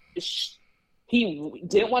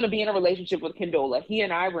didn't want to be in a relationship with Condola. He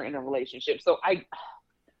and I were in a relationship. So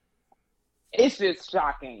it's just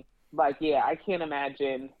shocking. Like, yeah, I can't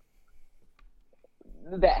imagine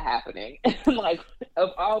that happening. Like,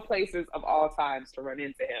 of all places, of all times to run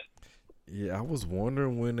into him. Yeah, I was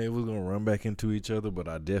wondering when they was gonna run back into each other, but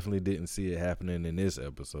I definitely didn't see it happening in this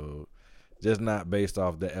episode. Just not based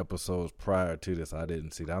off the episodes prior to this. I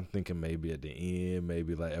didn't see that. I'm thinking maybe at the end,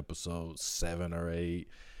 maybe like episode 7 or 8.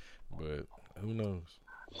 But who knows?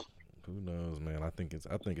 Who knows, man? I think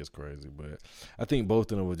it's crazy, but I think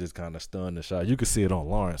both of them were just kind of stunned and shocked. You could see it on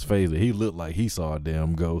Lawrence face. He looked like he saw a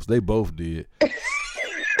damn ghost. They both did.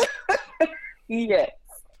 Yes.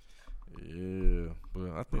 Yeah,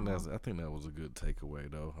 but I think that was a good takeaway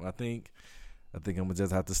though. I think I'm gonna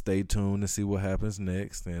just have to stay tuned and see what happens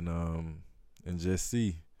next, and just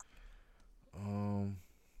see.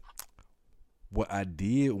 What I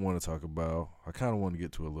did want to talk about, I kind of want to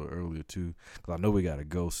get to a little earlier too, because I know we gotta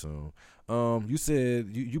go soon. You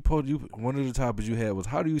said you one of the topics you had was,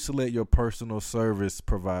 how do you select your personal service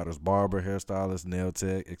providers, barber, hairstylist, nail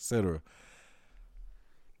tech, etc.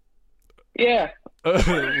 Yeah.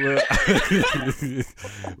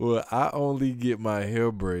 Well, I only get my hair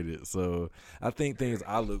braided, so I think things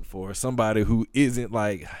I look for, somebody who isn't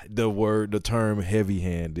like the term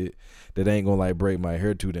heavy-handed, that ain't gonna like break my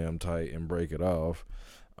hair too damn tight and break it off.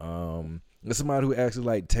 And somebody who actually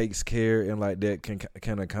like takes care and like that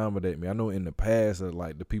can accommodate me. I know in the past that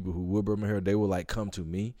like the people who would braid my hair, they would like come to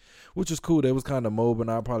me, which is cool. They was kind of mobile.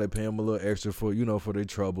 I'd probably pay them a little extra for for their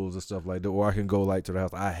troubles and stuff like that. Or I can go like to the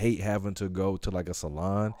house. I hate having to go to like a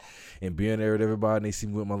salon and being there with everybody and they see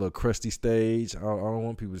me with my little crusty stage. I don't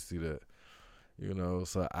want people to see that.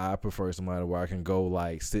 So I prefer somebody where I can go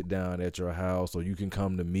like sit down at your house, or you can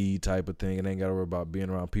come to me type of thing, and ain't got to worry about being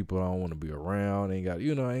around people I don't want to be around. I ain't got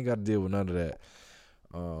to deal with none of that.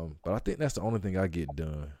 But I think that's the only thing I get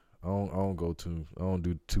done. I don't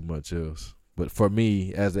do too much else. But for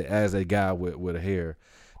me, as a guy with hair,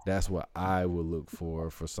 that's what I would look for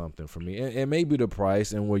something for me, and maybe the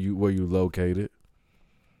price and where you located.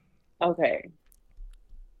 Okay.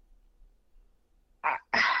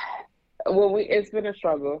 Well, it's been a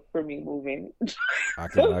struggle for me moving. I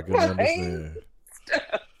can understand.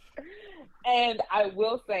 And I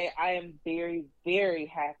will say I am very, very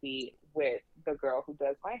happy with the girl who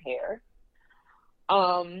does my hair.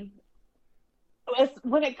 When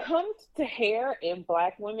it comes to hair in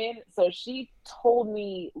Black women, so she told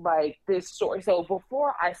me like this story. So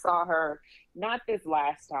before I saw her, not this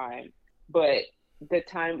last time, but the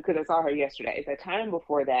time, because I saw her yesterday, the time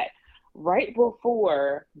before that, right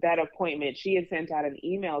before that appointment, she had sent out an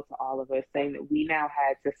email to all of us saying that we now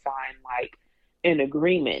had to sign like an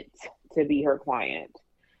agreement to be her client.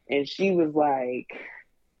 And she was like,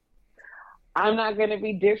 I'm not going to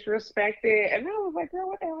be disrespected. And I was like, girl,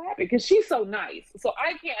 what the hell happened? Because she's so nice. So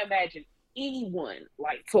I can't imagine anyone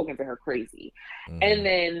like talking to her crazy. Mm-hmm. And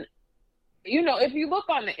then, if you look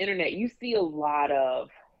on the internet, you see a lot of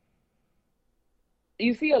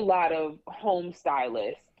home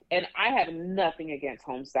stylists. And I have nothing against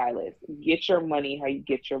home stylists. Get your money how you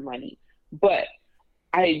get your money. But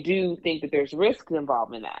I do think that there's risk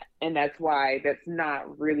involved in that. And that's why that's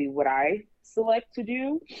not really what I select to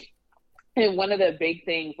do. And one of the big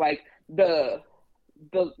things, like the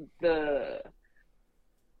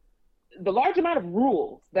large amount of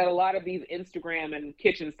rules that a lot of these Instagram and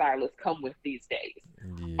kitchen stylists come with these days.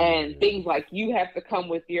 Yeah. And things like you have to come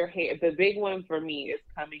with your hair. The big one for me is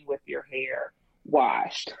coming with your hair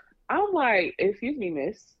washed. I'm like, excuse me,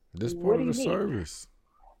 miss. This part of the service.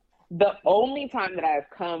 The only time that I've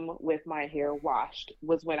come with my hair washed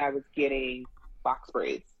was when I was getting box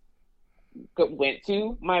braids. Went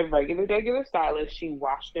to my regular stylist. She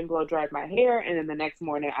washed and blow dried my hair, and then the next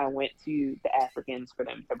morning I went to the Africans for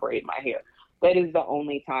them to braid my hair. That is the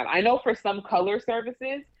only time. I know for some color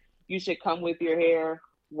services you should come with your hair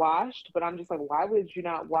washed, but I'm just like, why would you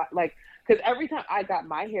not because every time I got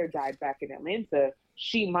my hair dyed back in Atlanta,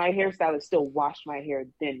 my hairstylist still washed my hair,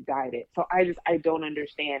 then dyed it. So I don't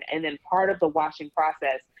understand. And then part of the washing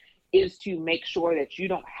process is to make sure that you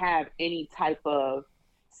don't have any type of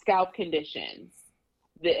scalp conditions.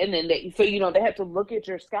 And then they have to look at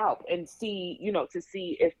your scalp and see, to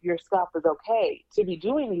see if your scalp is okay to be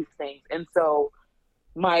doing these things. And so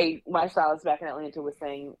my stylist back in Atlanta was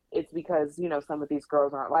saying it's because, some of these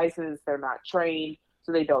girls aren't licensed, they're not trained,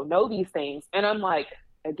 so they don't know these things. And I'm like,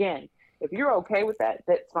 again, if you're okay with that,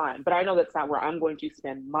 that's fine. But I know that's not where I'm going to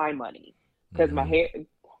spend my money, because my hair,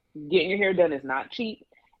 getting your hair done is not cheap.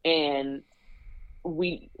 And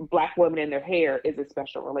Black women and their hair is a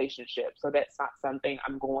special relationship. So that's not something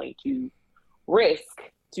I'm going to risk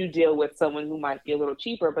to deal with someone who might be a little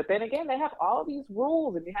cheaper. But then again, they have all these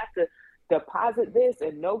rules and you have to deposit this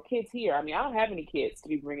and no kids here. I mean, I don't have any kids to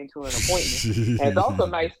be bringing to an appointment. And it's also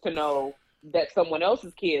nice to know that someone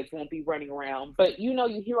else's kids won't be running around. But you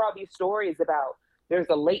hear all these stories about there's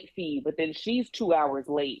a late fee, but then she's 2 hours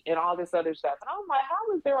late and all this other stuff. And I'm like,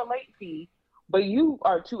 how is there a late fee, but you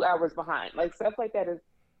are 2 hours behind? Like, stuff like that is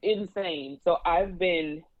insane. So I've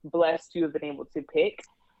been blessed to have been able to pick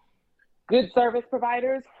good service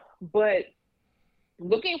providers, but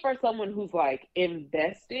looking for someone who's like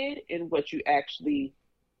invested in what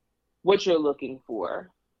you're looking for.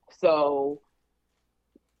 So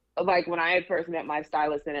like when I had first met my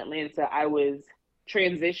stylist in Atlanta, I was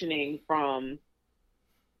transitioning from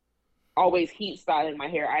always heat styling my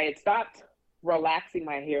hair. I had stopped relaxing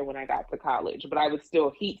my hair when I got to college, but I would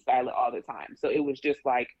still heat style it all the time. So it was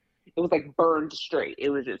like burned straight. It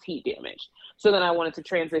was just heat damage. So then I wanted to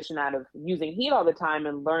transition out of using heat all the time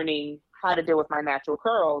and learning how to deal with my natural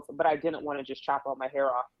curls, but I didn't want to just chop all my hair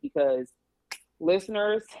off because,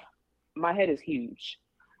 listeners, my head is huge.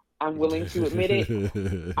 I'm willing to admit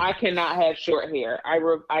it. I cannot have short hair.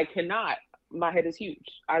 I cannot. My head is huge.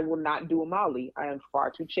 I will not do a molly. I am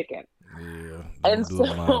far too chicken. Yeah. And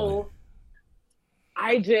so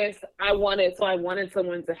I wanted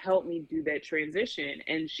someone to help me do that transition,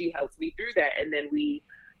 and she helped me through that. And then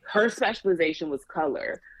her specialization was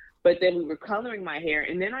color, but then we were coloring my hair,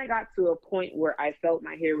 and then I got to a point where I felt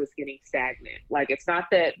my hair was getting stagnant. Like, it's not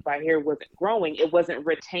that my hair wasn't growing, it wasn't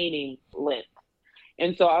retaining length.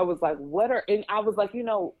 And so I was like,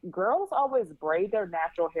 girls always braid their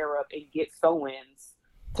natural hair up and get sew-ins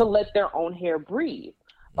to let their own hair breathe.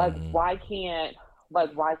 Like, why can't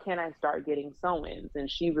I start getting sew-ins? And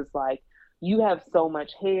she was like, you have so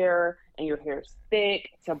much hair and your hair's thick,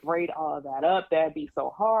 to braid all of that up, that'd be so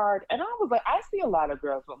hard. And I was like, I see a lot of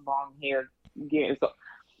girls with long hair getting so,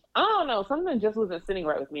 I don't know, something just wasn't sitting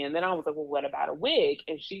right with me. And then I was like, well, what about a wig?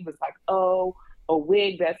 And she was like, oh, a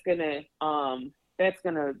wig that's gonna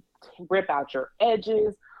rip out your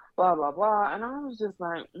edges, blah, blah, blah. And I was just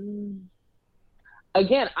like,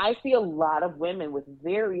 Again, I see a lot of women with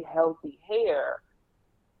very healthy hair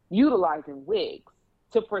utilizing wigs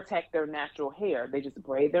to protect their natural hair. They just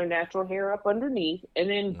braid their natural hair up underneath and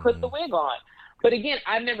then put the wig on. But again,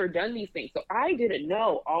 I've never done these things, so I didn't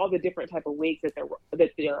know all the different type of wigs that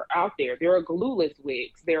are out there. There are glueless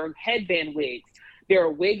wigs, there are headband wigs, there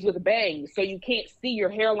are wigs with bangs, so you can't see your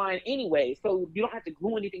hairline anyway, so you don't have to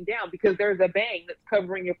glue anything down because there's a bang that's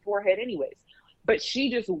covering your forehead anyways. But she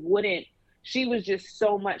just wouldn't. She was just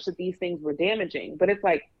so much that these things were damaging. But it's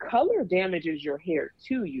like, color damages your hair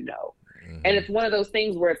too, And it's one of those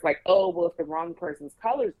things where it's like, oh, well, if the wrong person's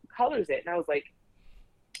colors it. And I was like,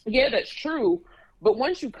 yeah, that's true. But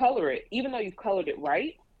once you color it, even though you've colored it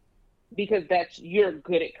right, because you're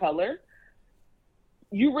good at color,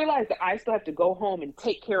 you realize that I still have to go home and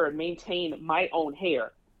take care and maintain my own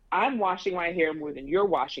hair. I'm washing my hair more than you're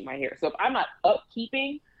washing my hair. So if I'm not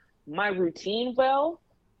upkeeping my routine well,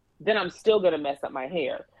 then I'm still going to mess up my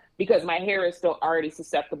hair because my hair is still already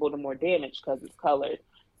susceptible to more damage because it's colored.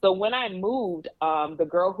 So when I moved, the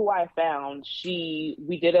girl who I found,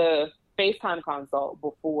 we did a FaceTime consult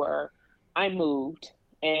before I moved,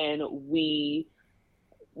 and we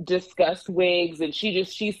discussed wigs, and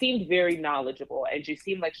she seemed very knowledgeable, and she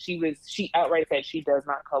seemed like she outright said she does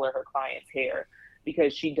not color her clients' hair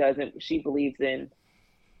because she believes in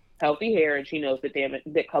healthy hair, and she knows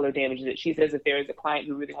that color damages it. She says if there is a client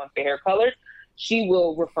who really wants their hair colored, she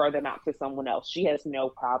will refer them out to someone else. She has no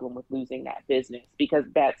problem with losing that business because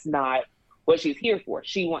that's not what she's here for.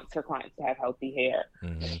 She wants her clients to have healthy hair.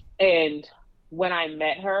 And when I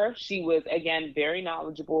met her, she was, again, very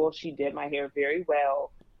knowledgeable. She did my hair very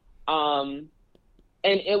well. And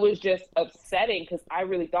it was just upsetting because I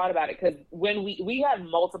really thought about it, because when we had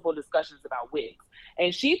multiple discussions about wigs,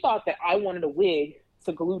 and she thought that I wanted a wig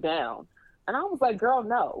to glue down. And I was like, girl,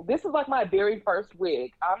 no, this is like my very first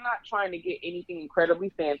wig. I'm not trying to get anything incredibly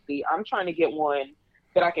fancy. I'm trying to get one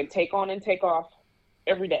that I can take on and take off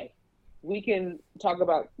every day. We can talk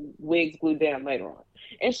about wigs glued down later on.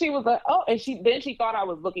 And she was like, oh, and she thought I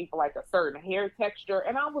was looking for like a certain hair texture.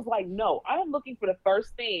 And I was like, no, I am looking for the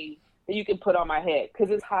first thing that you can put on my head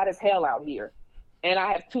because it's hot as hell out here. And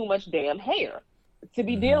I have too much damn hair to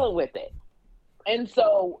be dealing with it. And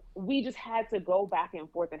so we just had to go back and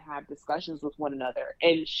forth and have discussions with one another.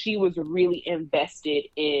 And she was really invested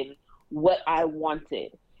in what I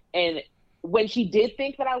wanted. And when she did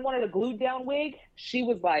think that I wanted a glued down wig, she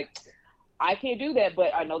was like, I can't do that,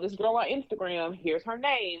 but I know this girl on Instagram, here's her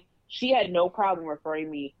name. She had no problem referring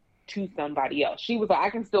me to somebody else. She was like, I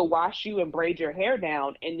can still wash you and braid your hair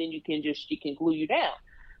down, and then she can glue you down.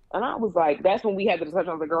 And I was like, that's when we had the discussion.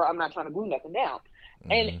 I was like, girl, I'm not trying to glue nothing down.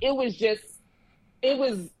 And it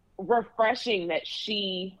was refreshing that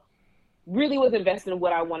she really was invested in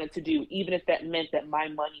what I wanted to do, even if that meant that my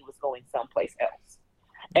money was going someplace else.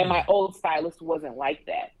 And my old stylist wasn't like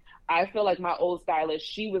that. I feel like my old stylist,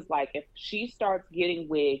 she was like, if she starts getting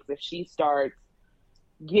wigs, if she starts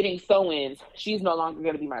getting sew-ins, she's no longer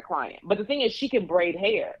going to be my client. But the thing is, she can braid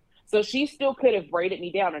hair. So she still could have braided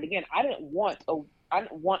me down. And again, I didn't want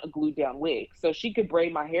a glued down wig. So she could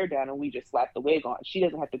braid my hair down and we just slap the wig on. She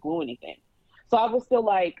doesn't have to glue anything. So I was still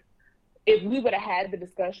like, if we would have had the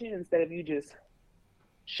discussion instead of you just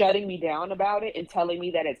shutting me down about it and telling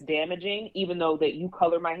me that it's damaging, even though that you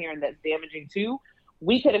color my hair and that's damaging too,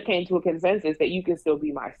 we could have came to a consensus that you can still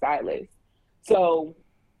be my stylist. So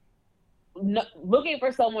looking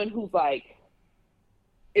for someone who's like,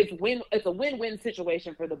 it's a win-win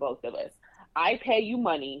situation for the both of us. I pay you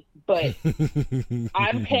money, but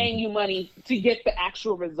I'm paying you money to get the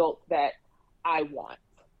actual results that I want.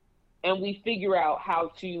 And we figure out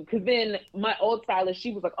how to, because then my old stylist,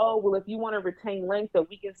 she was like, oh, well, if you want to retain length, then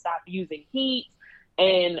we can stop using heat.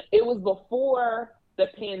 And it was before the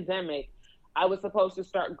pandemic. I was supposed to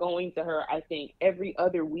start going to her, I think, every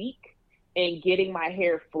other week and getting my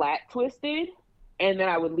hair flat twisted. And then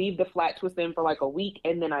I would leave the flat twist in for like a week,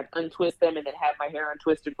 and then I'd untwist them and then have my hair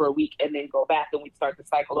untwisted for a week and then go back and we'd start the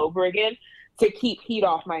cycle over again to keep heat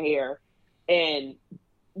off my hair and,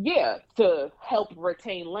 yeah, to help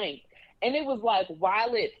retain length. And it was like,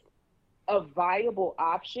 while it's a viable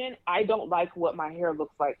option, I don't like what my hair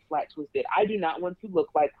looks like flat twisted. I do not want to look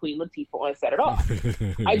like Queen Latifah on Set It Off.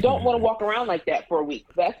 I don't want to walk around like that for a week.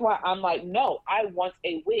 That's why I'm like, no, I want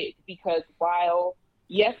a wig, because while,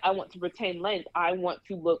 yes, I want to retain length, I want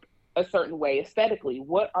to look a certain way aesthetically.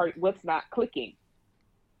 What's not clicking?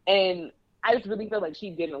 And I just really feel like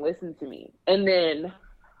she didn't listen to me. And then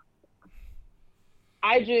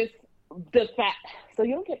so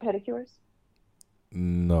you don't get pedicures?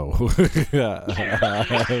 No.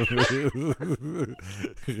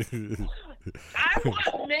 I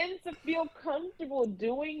want men to feel comfortable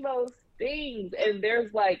doing those things. And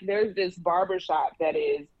there's this barbershop that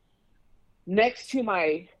is next to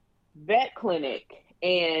my vet clinic,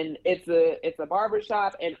 and it's a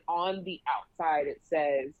barbershop, and on the outside it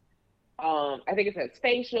says, I think it says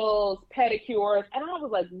facials, pedicures, and I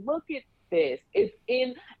was like, look at this. It's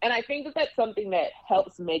in, and I think that that's something that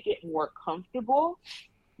helps make it more comfortable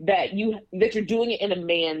that you're doing it in a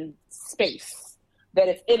man's space, that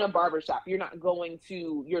it's in a barbershop. You're not going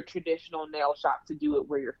to your traditional nail shop to do it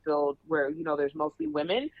where there's mostly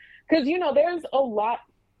women. Because, there's a lot.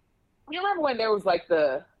 You remember when there was like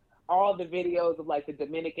all the videos of like the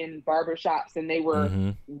Dominican barbershops, and they were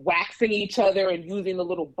waxing each other and using the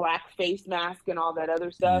little black face mask and all that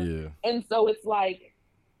other stuff. Yeah. And so it's like,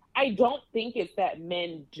 I don't think it's that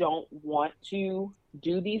men don't want to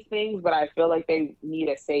do these things, but I feel like they need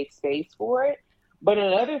a safe space for it. But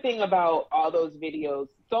another thing about all those videos,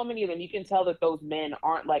 so many of them, you can tell that those men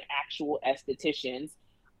aren't like actual estheticians.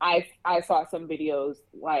 I saw some videos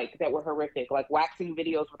like that were horrific, like waxing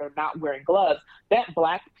videos where they're not wearing gloves. That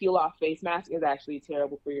black peel off face mask is actually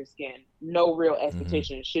terrible for your skin. No real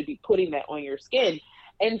esthetician should be putting that on your skin.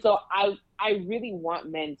 And so I really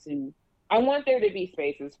want I want there to be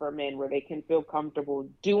spaces for men where they can feel comfortable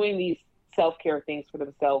doing these self-care things for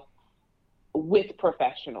themselves with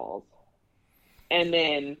professionals. And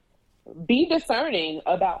then be discerning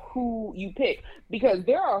about who you pick, because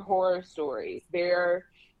there are horror stories.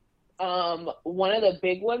 One of the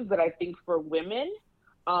big ones that I think for women,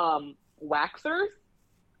 waxers,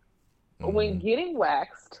 when getting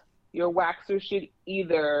waxed, your waxer should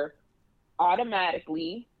either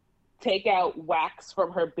automatically take out wax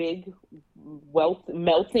from her big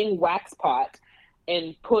melting wax pot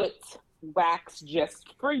and put wax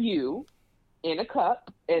just for you in a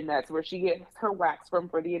cup, and that's where she gets her wax from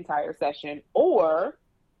for the entire session. Or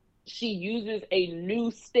she uses a new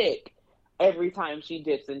stick every time she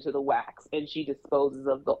dips into the wax, and she disposes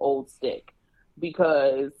of the old stick.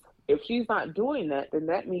 Because if she's not doing that, then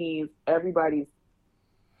that means everybody's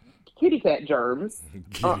kitty cat germs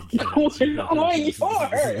on yours.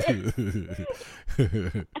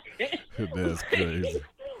 That's crazy.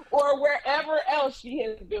 Or wherever else she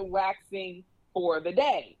has been waxing for the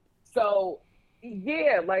day. So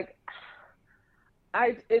yeah, like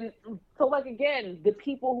again, the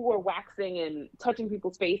people who are waxing and touching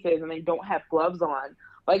people's faces and they don't have gloves on,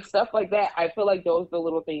 like stuff like that, I feel like those are the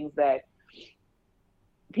little things that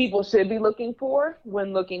people should be looking for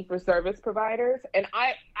when looking for service providers. And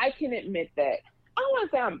I can admit that I don't want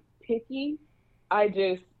to say I'm picky.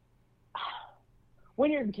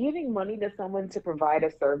 When you're giving money to someone to provide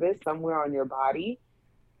a service somewhere on your body,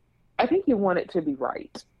 I think you want it to be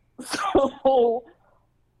right. So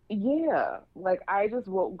Yeah, like I just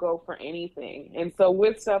won't go for anything. And so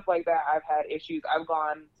with stuff like that, I've had issues. I've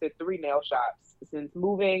gone to 3 nail shops since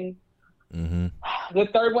moving. Mm-hmm. The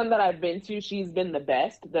third one that I've been to, she's been the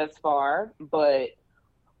best thus far, but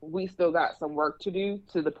we still got some work to do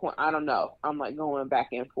to the point I don't know. I'm like going back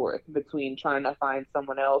and forth between trying to find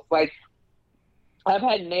someone else. Like I've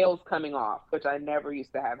had nails coming off, which I never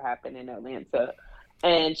used to have happen in Atlanta.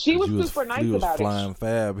 And she was super nice you was about flying it.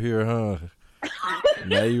 fab here, huh?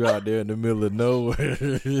 Now you out there in the middle of nowhere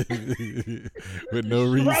with no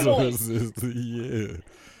resources. Yeah.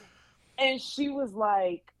 And she was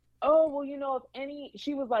like, oh, well,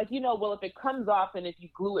 she was like, well, if it comes off and if you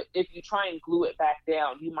try and glue it back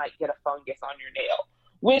down, you might get a fungus on your nail,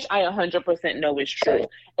 which I 100% know is true.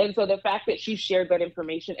 And so the fact that she shared that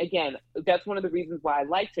information, again, that's one of the reasons why I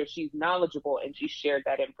liked her. She's knowledgeable and she shared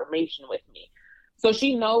that information with me. So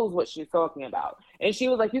she knows what she's talking about. And she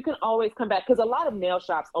was like, you can always come back. Because a lot of nail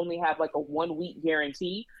shops only have like a 1-week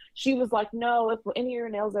guarantee. She was like, no, if any of your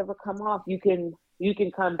nails ever come off, you can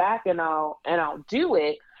come back and I'll do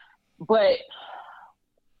it. But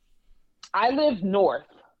I live north.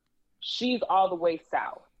 She's all the way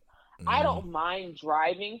south. I don't mind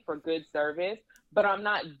driving for good service, but I'm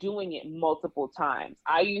not doing it multiple times.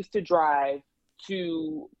 I used to drive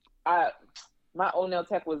to my old nail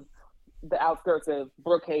tech was the outskirts of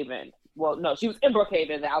Brookhaven. Well, no, she was in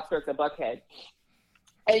Brookhaven, the outskirts of Buckhead.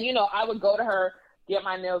 And, I would go to her, get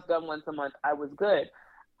my nails done once a month. I was good.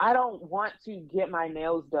 I don't want to get my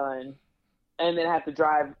nails done and then have to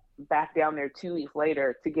drive back down there 2 weeks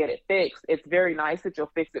later to get it fixed. It's very nice that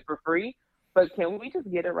you'll fix it for free, but can we just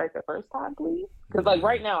get it right the first time, please? Because, like,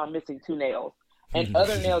 right now I'm missing 2 nails. And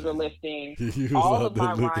other nails are lifting. All of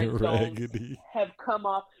my rhinestones have come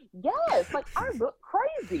off. Yes, like I look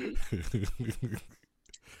crazy.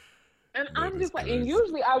 And I'm just like, and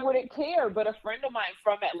usually I wouldn't care, but a friend of mine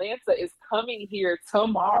from Atlanta is coming here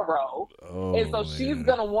tomorrow. And so she's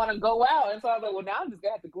going to want to go out. And so I was like, well, now I'm just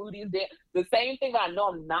going to have to glue these down. The same thing I know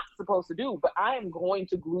I'm not supposed to do, but I am going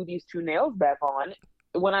to glue these 2 nails back on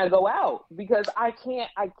when I go out because I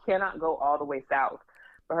cannot go all the way south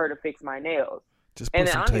for her to fix my nails. Just put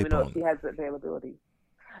some tape on. I don't even know if she has the availability.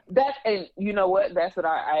 And you know what? That's what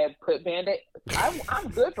I have put Band-Aid. I'm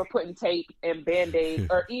good for putting tape and Band-Aid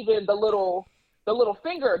or even the little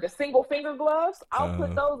finger, the single finger gloves. I'll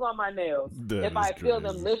put those on my nails if I feel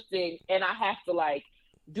them lifting and I have to like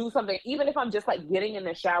do something, even if I'm just like getting in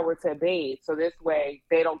the shower to bathe. So this way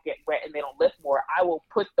they don't get wet and they don't lift more. I will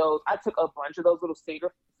put those. I took a bunch of those little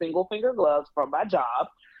single finger gloves from my job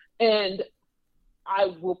and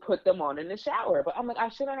I will put them on in the shower. But I'm like, I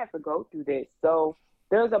shouldn't have to go through this. So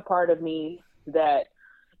there's a part of me that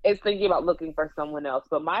is thinking about looking for someone else.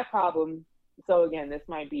 But my problem, so again, this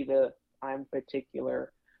might be the I'm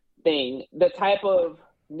particular thing. The type of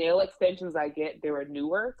nail extensions I get, they're a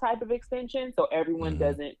newer type of extension. So everyone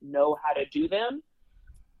doesn't know how to do them.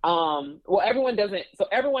 Everyone does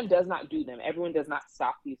not do them. Everyone does not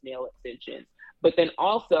stock these nail extensions. But then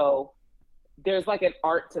also, there's like an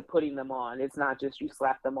art to putting them on. It's not just you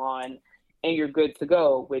slap them on and you're good to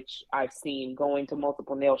go, which I've seen going to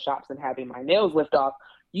multiple nail shops and having my nails lift off.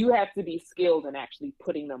 You have to be skilled in actually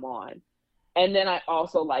putting them on. And then I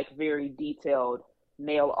also like very detailed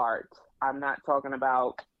nail art. I'm not talking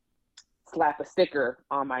about slap a sticker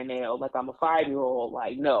on my nail like I'm a 5-year-old.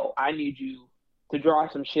 Like, no, I need you to draw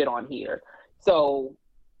some shit on here. So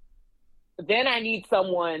then I need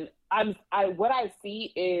someone. What I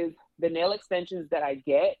see is the nail extensions that I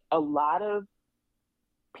get, a lot of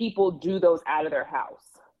people do those out of their house.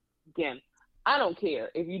 Again, I don't care.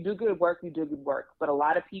 If you do good work, you do good work. But a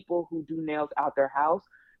lot of people who do nails out their house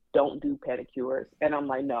don't do pedicures. And I'm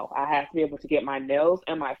like, no, I have to be able to get my nails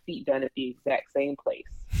and my feet done at the exact same place.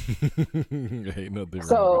 Ain't nothing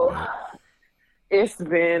so wrong with that. It's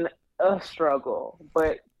been a struggle.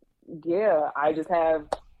 But yeah, I just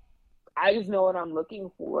know what I'm looking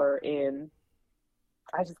for and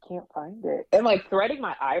I just can't find it. And like threading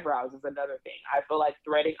my eyebrows is another thing. I feel like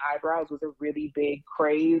threading eyebrows was a really big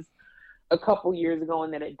craze a couple years ago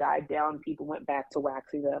and then it died down. People went back to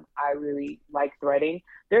waxing them. I really like threading.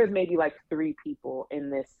 There's maybe like 3 people in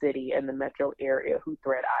this city in the metro area who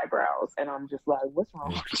thread eyebrows. And I'm just like, what's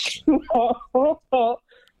wrong with you?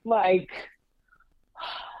 Like,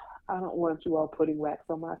 I don't want you all putting wax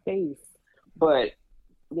on my face. But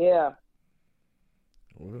yeah.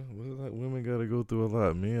 Well, like women got to go through a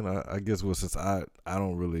lot, man. I guess since I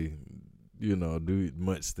don't really, do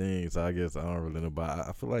much things, I guess I don't really know. But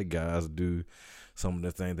I feel like guys do some of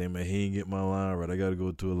the things. They may, he ain't get my line right. I got to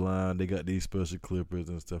go to a line. They got these special clippers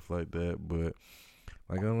and stuff like that. But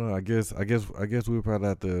Like, I don't know. I guess we'll probably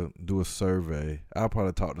have to do a survey. I'll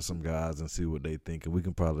probably talk to some guys and see what they think, and we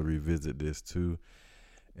can probably revisit this too.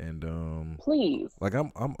 And Please. like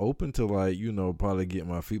I'm open to, like, probably get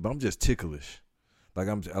my feet, but I'm just ticklish. Like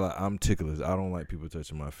I'm ticklish. I don't like people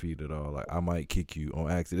touching my feet at all. Like I might kick you on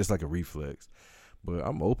accident. It's like a reflex. But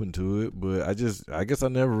I'm open to it. But I guess I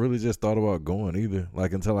never really just thought about going either.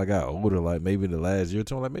 Like until I got older, like maybe the last year or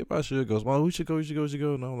two, I'm like, maybe I should go. Well, we should go.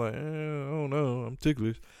 And I'm like, I don't know. I'm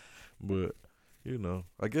ticklish. But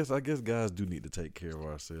I guess guys do need to take care of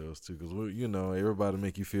ourselves too, because everybody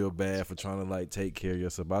make you feel bad for trying to like take care of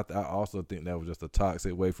yourself. But I also think that was just a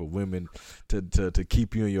toxic way for women to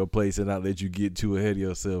keep you in your place and not let you get too ahead of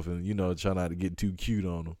yourself, and try not to get too cute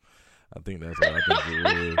on them. I think that's what I think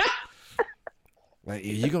it was. Like,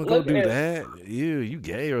 you gonna go do that? You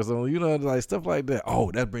gay or something? Like stuff like that.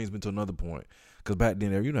 Oh, that brings me to another point. Because back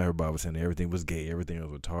then, everybody was saying everything was gay, everything was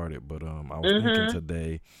retarded. But I was thinking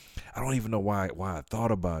today, I don't even know why I thought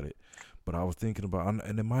about it, but I was thinking about,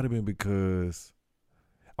 and it might have been because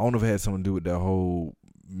I don't know if it had something to do with that whole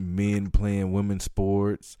men playing women's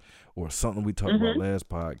sports or something we talked about last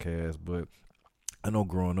podcast. But I know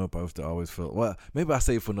growing up, I used to always feel, well, maybe I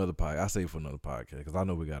say it for another podcast because I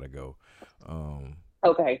know we gotta go.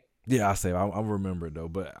 Okay. Yeah, I'm remembering though,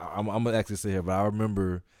 but I'm gonna actually say it. But I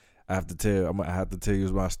remember. I have to tell you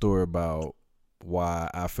my story about why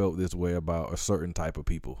I felt this way about a certain type of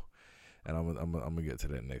people, and I'm gonna get to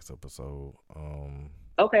that next episode.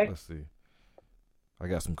 Okay. Let's see. I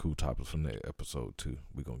got some cool topics from that episode too.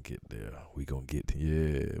 We gonna get there. We gonna get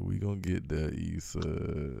there,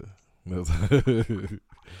 Issa. But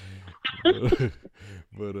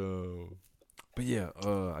yeah.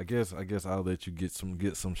 I guess I'll let you get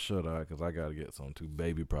some shut eye because I gotta get some too.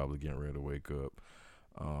 Baby probably getting ready to wake up.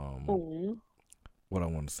 What I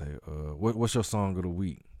want to say, what's your song of the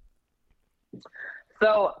week?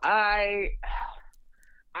 So I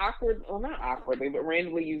not awkwardly, but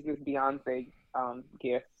randomly used this Beyonce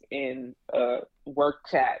gift in a work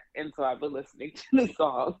chat, and so I've been listening to the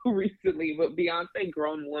song recently. But Beyonce,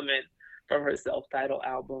 "Grown Woman" from her self-titled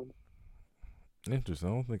album. Interesting.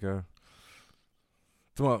 I don't think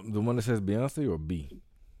the one that says Beyonce or B.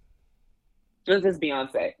 This is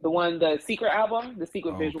Beyonce. The Secret album, the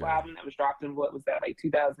Secret visual album that was dropped in, what was that, like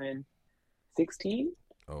 2016?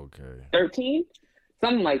 Okay. 13?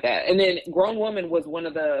 Something like that. And then Grown Woman was one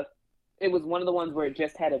of the ones where it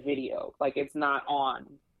just had a video. Like it's not on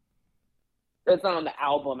the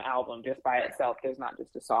album just by itself. There's not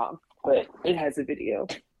just a song, but it has a video.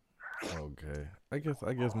 Okay. I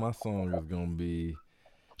guess my song is gonna be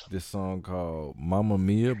this song called "Mamma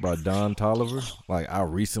Mia" by Don Toliver. Like I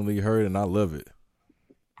recently heard it and I love it.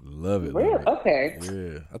 Really? Love it. Okay.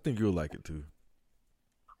 Yeah, I think you'll like it too.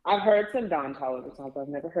 I've heard some Don Toliver songs. I've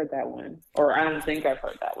never heard that one, or I don't think I've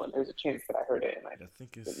heard that one. There's a chance that I heard it, and I didn't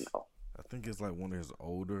know. I think it's like one of his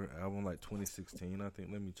older albums, like 2016. I think.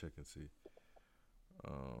 Let me check and see.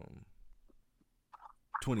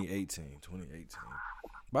 2018.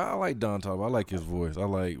 But I like Don Toliver. I like his voice. I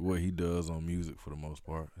like what he does on music for the most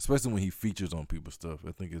part, especially when he features on people's stuff.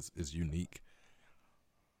 I think it's unique.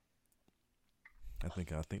 I think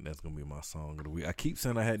that's gonna be my song of the week. I keep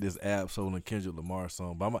saying I had this Ab-Soul and Kendrick Lamar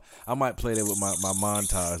song, but I might play that with my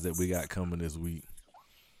montage that we got coming this week.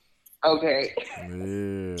 Okay.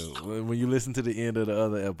 Yeah. When you listen to the end of the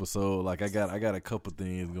other episode, like I got a couple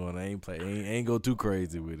things going. I ain't go too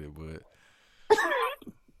crazy with it, but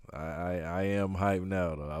I am hyped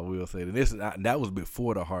now though. I will say that that was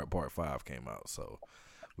before the Heart Part 5 came out, so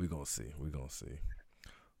we gonna see.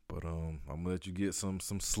 But I'm gonna let you get some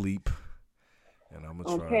sleep, and I'm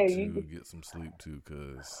gonna try to get some sleep too,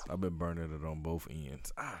 cause I've been burning it on both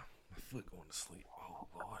ends. My foot going to sleep. Oh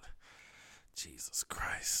Lord, Jesus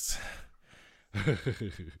Christ.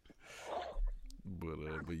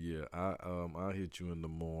 But yeah, I'll hit you in the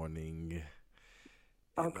morning.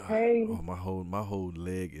 Okay. My whole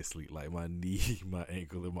leg is asleep, like my knee, my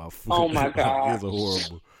ankle, and my foot. Oh my God, it's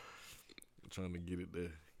horrible. I'm trying to get it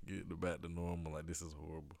back to normal. Like this is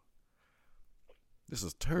horrible. This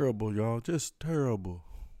is terrible, y'all. Just terrible.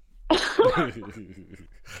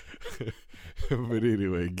 But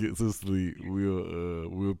anyway, get some sleep.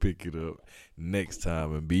 We'll pick it up next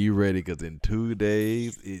time, and be ready because in 2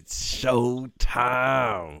 days it's show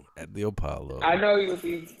time at the Apollo. I know you'll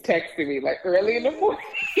be texting me like early in the morning.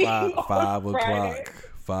 5 o'clock.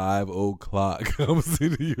 5 o'clock. I'm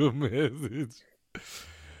sending you a message.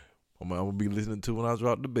 I'm gonna be listening to when I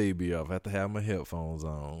drop the baby off. I have to have my headphones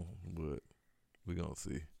on, but we're gonna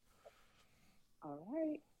see. All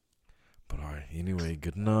right. But all right. Anyway,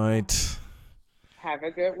 good night. Have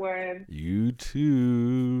a good one. You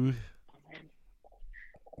too.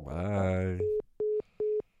 Bye.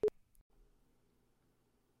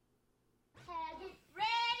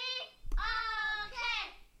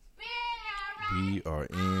 We are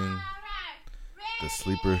in the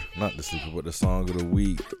sleeper, not the sleeper, but the song of the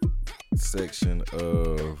week section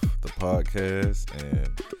of the podcast, and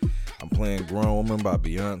I'm playing Grown Woman by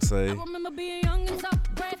Beyonce.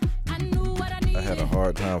 I had a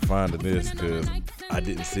hard time finding this because I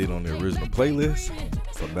didn't see it on the original playlist,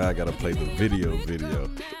 so now I gotta play the video.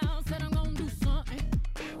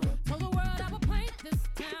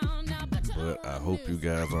 But I hope you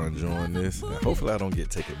guys are enjoying this, and hopefully I don't get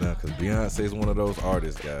taken down, because Beyonce is one of those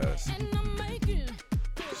artists, guys.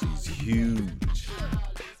 She's huge,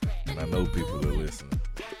 and I know people are listening.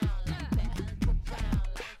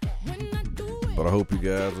 But I hope you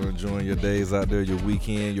guys are enjoying your days out there, your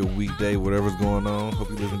weekend, your weekday, whatever's going on. Hope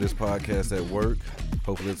you listen to this podcast at work.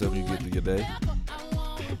 Hopefully it's helping you get through your day.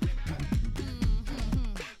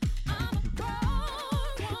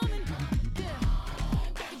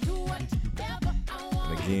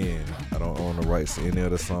 And again, I don't own the rights to any of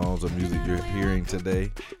the songs or music you're hearing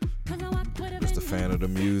today. Just a fan of the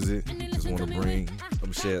music. Just want to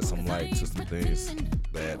shed some light to some things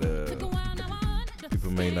that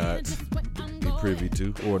people may not be privy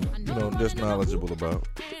to, or just knowledgeable about.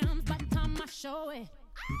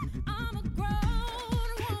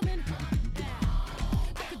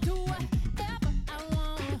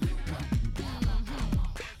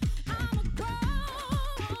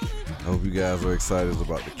 I hope you guys are excited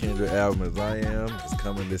about the Kendrick album as I am. It's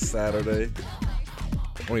coming this Friday,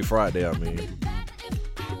 I mean.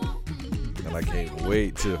 And I can't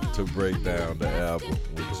wait to break down the album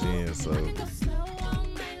with Jen, so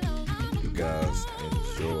you guys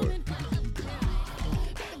enjoy.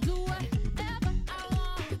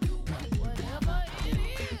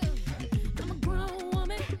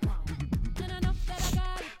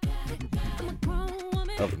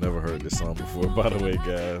 I've never heard this song before, by the way,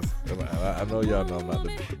 guys. I know y'all know I'm not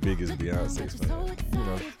the biggest Beyonce fan,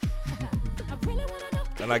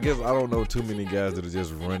 And I guess I don't know too many guys that are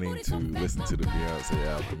just running to listen to the Beyonce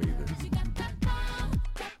album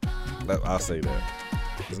either. I'll say that.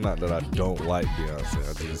 It's not that I don't like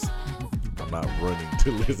Beyonce. I'm not running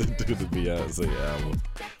to listen to the Beyonce album.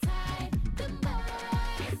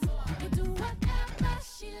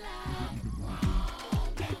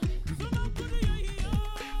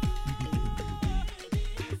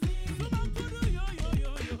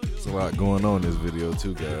 There's a lot going on in this video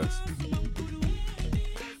too, guys.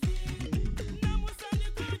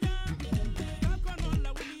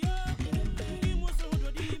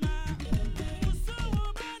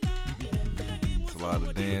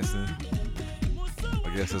 Dancing. I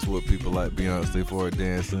guess that's what people like Beyonce for,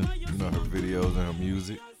 dancing. Her videos and her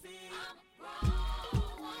music.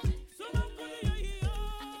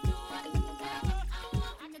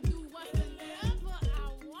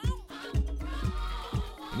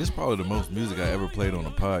 And this is probably the most music I ever played on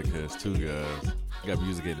a podcast too, guys. You got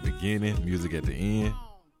music at the beginning, music at the end.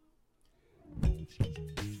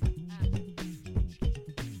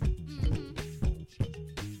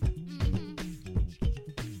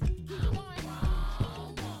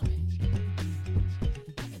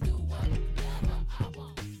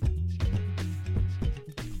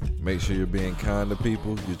 Make sure you're being kind to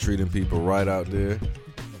people. You're treating people right out there.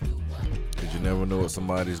 Because you never know what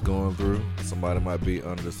somebody's going through. Somebody might be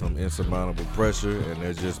under some insurmountable pressure and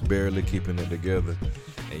they're just barely keeping it together.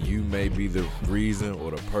 And you may be the reason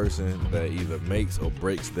or the person that either makes or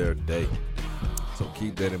breaks their day. So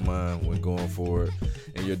keep that in mind when going forward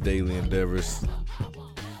in your daily endeavors.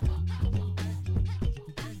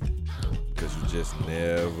 Because you just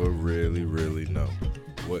never really know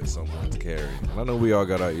what someone's carrying. And I know we all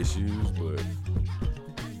got our issues, but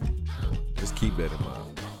just keep that in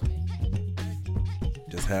mind.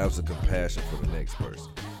 Just have some compassion for the next person.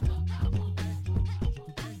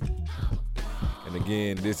 And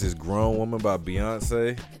again, this is Grown Woman by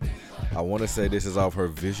Beyonce. I want to say this is off her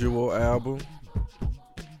visual album.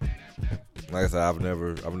 Like I said, I've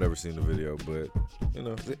never seen the video, but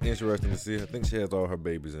it's interesting to see. I think she has all her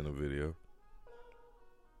babies in the video.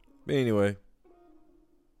 But anyway,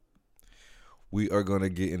 we are going to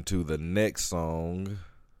get into the next song.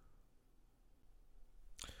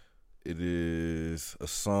 It is a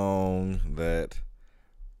song that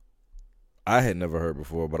I had never heard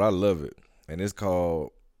before, but I love it. And it's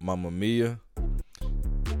called Mamma Mia.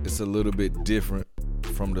 It's a little bit different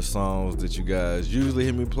from the songs that you guys usually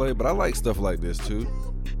hear me play, but I like stuff like this too.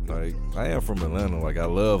 Like, I am from Atlanta. Like, I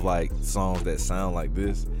love like songs that sound like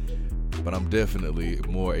this, but I'm definitely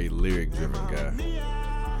more a lyric driven guy.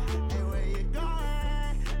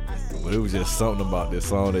 But it was just something about this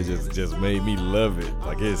song that just made me love it.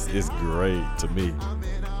 Like it's great to me.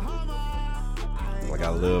 Like I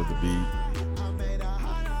love the beat.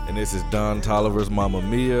 And this is Don Toliver's Mamma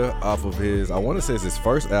Mia off of his, I want to say it's his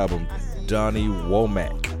first album, Donnie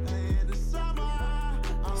Womack.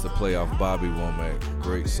 It's a play off Bobby Womack,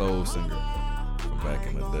 great soul singer from back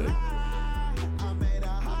in the day.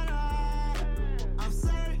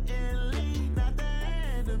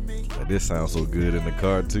 And this sounds so good in the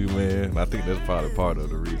car too, man. I think that's probably part of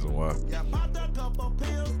the reason why.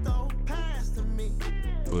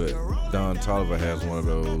 But Don Toliver has one of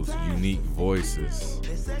those unique voices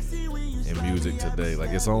in music today.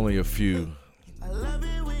 Like it's only a few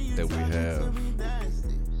that we have.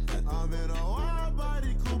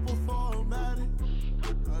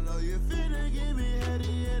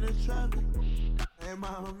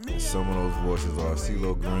 Some of those voices are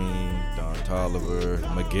CeeLo Green, Don Toliver,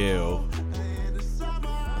 Miguel.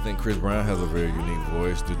 I think Chris Brown has a very unique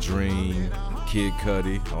voice. The Dream, Kid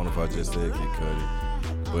Cudi. I don't know if I just said Kid Cudi.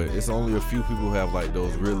 But it's only a few people who have like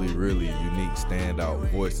those really, really unique standout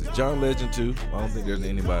voices. John Legend too. I don't think there's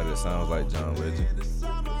anybody that sounds like John Legend.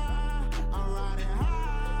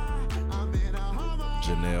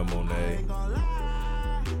 Janelle Monáe.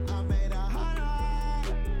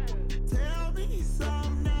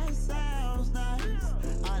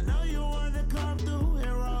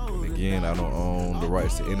 Again, I don't own the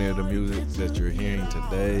rights to any of the music that you're hearing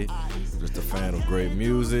today. Just a fan of great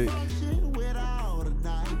music.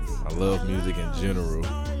 I love music in general,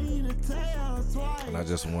 and I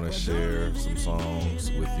just want to share some songs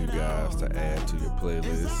with you guys to add to your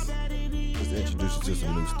playlist, just to introduce you to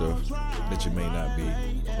some new stuff that you may not be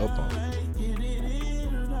up on.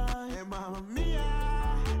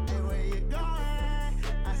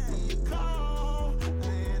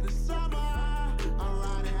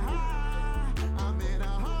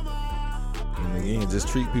 And again, just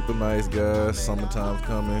treat people nice, guys. Summertime's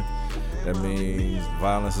coming. That means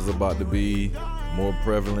violence is about to be more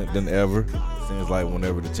prevalent than ever. Seems like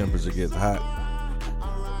whenever the temperature gets hot,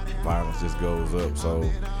 violence just goes up. So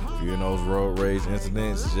if you're in those road rage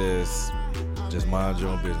incidents, just mind your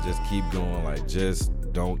own business. Just keep going. Like, just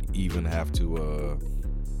don't even have to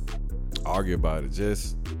argue about it.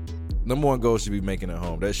 Just number one goal should be making it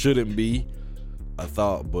home. That shouldn't be a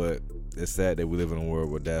thought, but it's sad that we live in a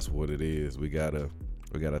world where that's what it is. We gotta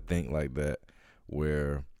think like that,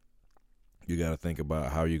 where you got to think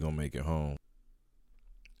about how you're going to make it home,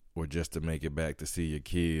 or just to make it back to see your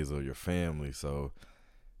kids or your family. So,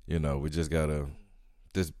 we just got to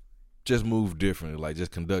just move differently. Like, just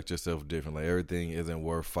conduct yourself differently. Like, everything isn't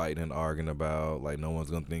worth fighting and arguing about. Like, no one's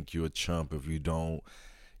going to think you're a chump if you don't,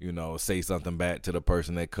 say something back to the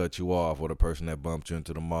person that cut you off or the person that bumped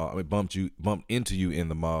into you in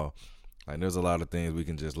the mall. Like, there's a lot of things we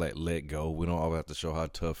can just let go. We don't always have to show how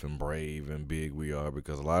tough and brave and big we are,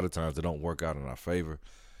 because a lot of times it don't work out in our favor,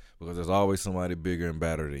 because there's always somebody bigger and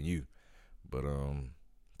badder than you. But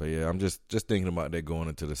yeah, I'm just thinking about that going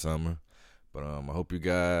into the summer. But I hope you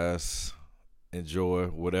guys enjoy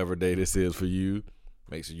whatever day this is for you.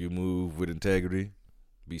 Make sure you move with integrity.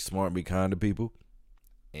 Be smart, be kind to people.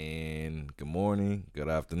 And good morning, good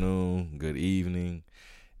afternoon, good evening,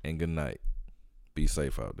 and good night. Be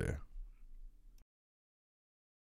safe out there.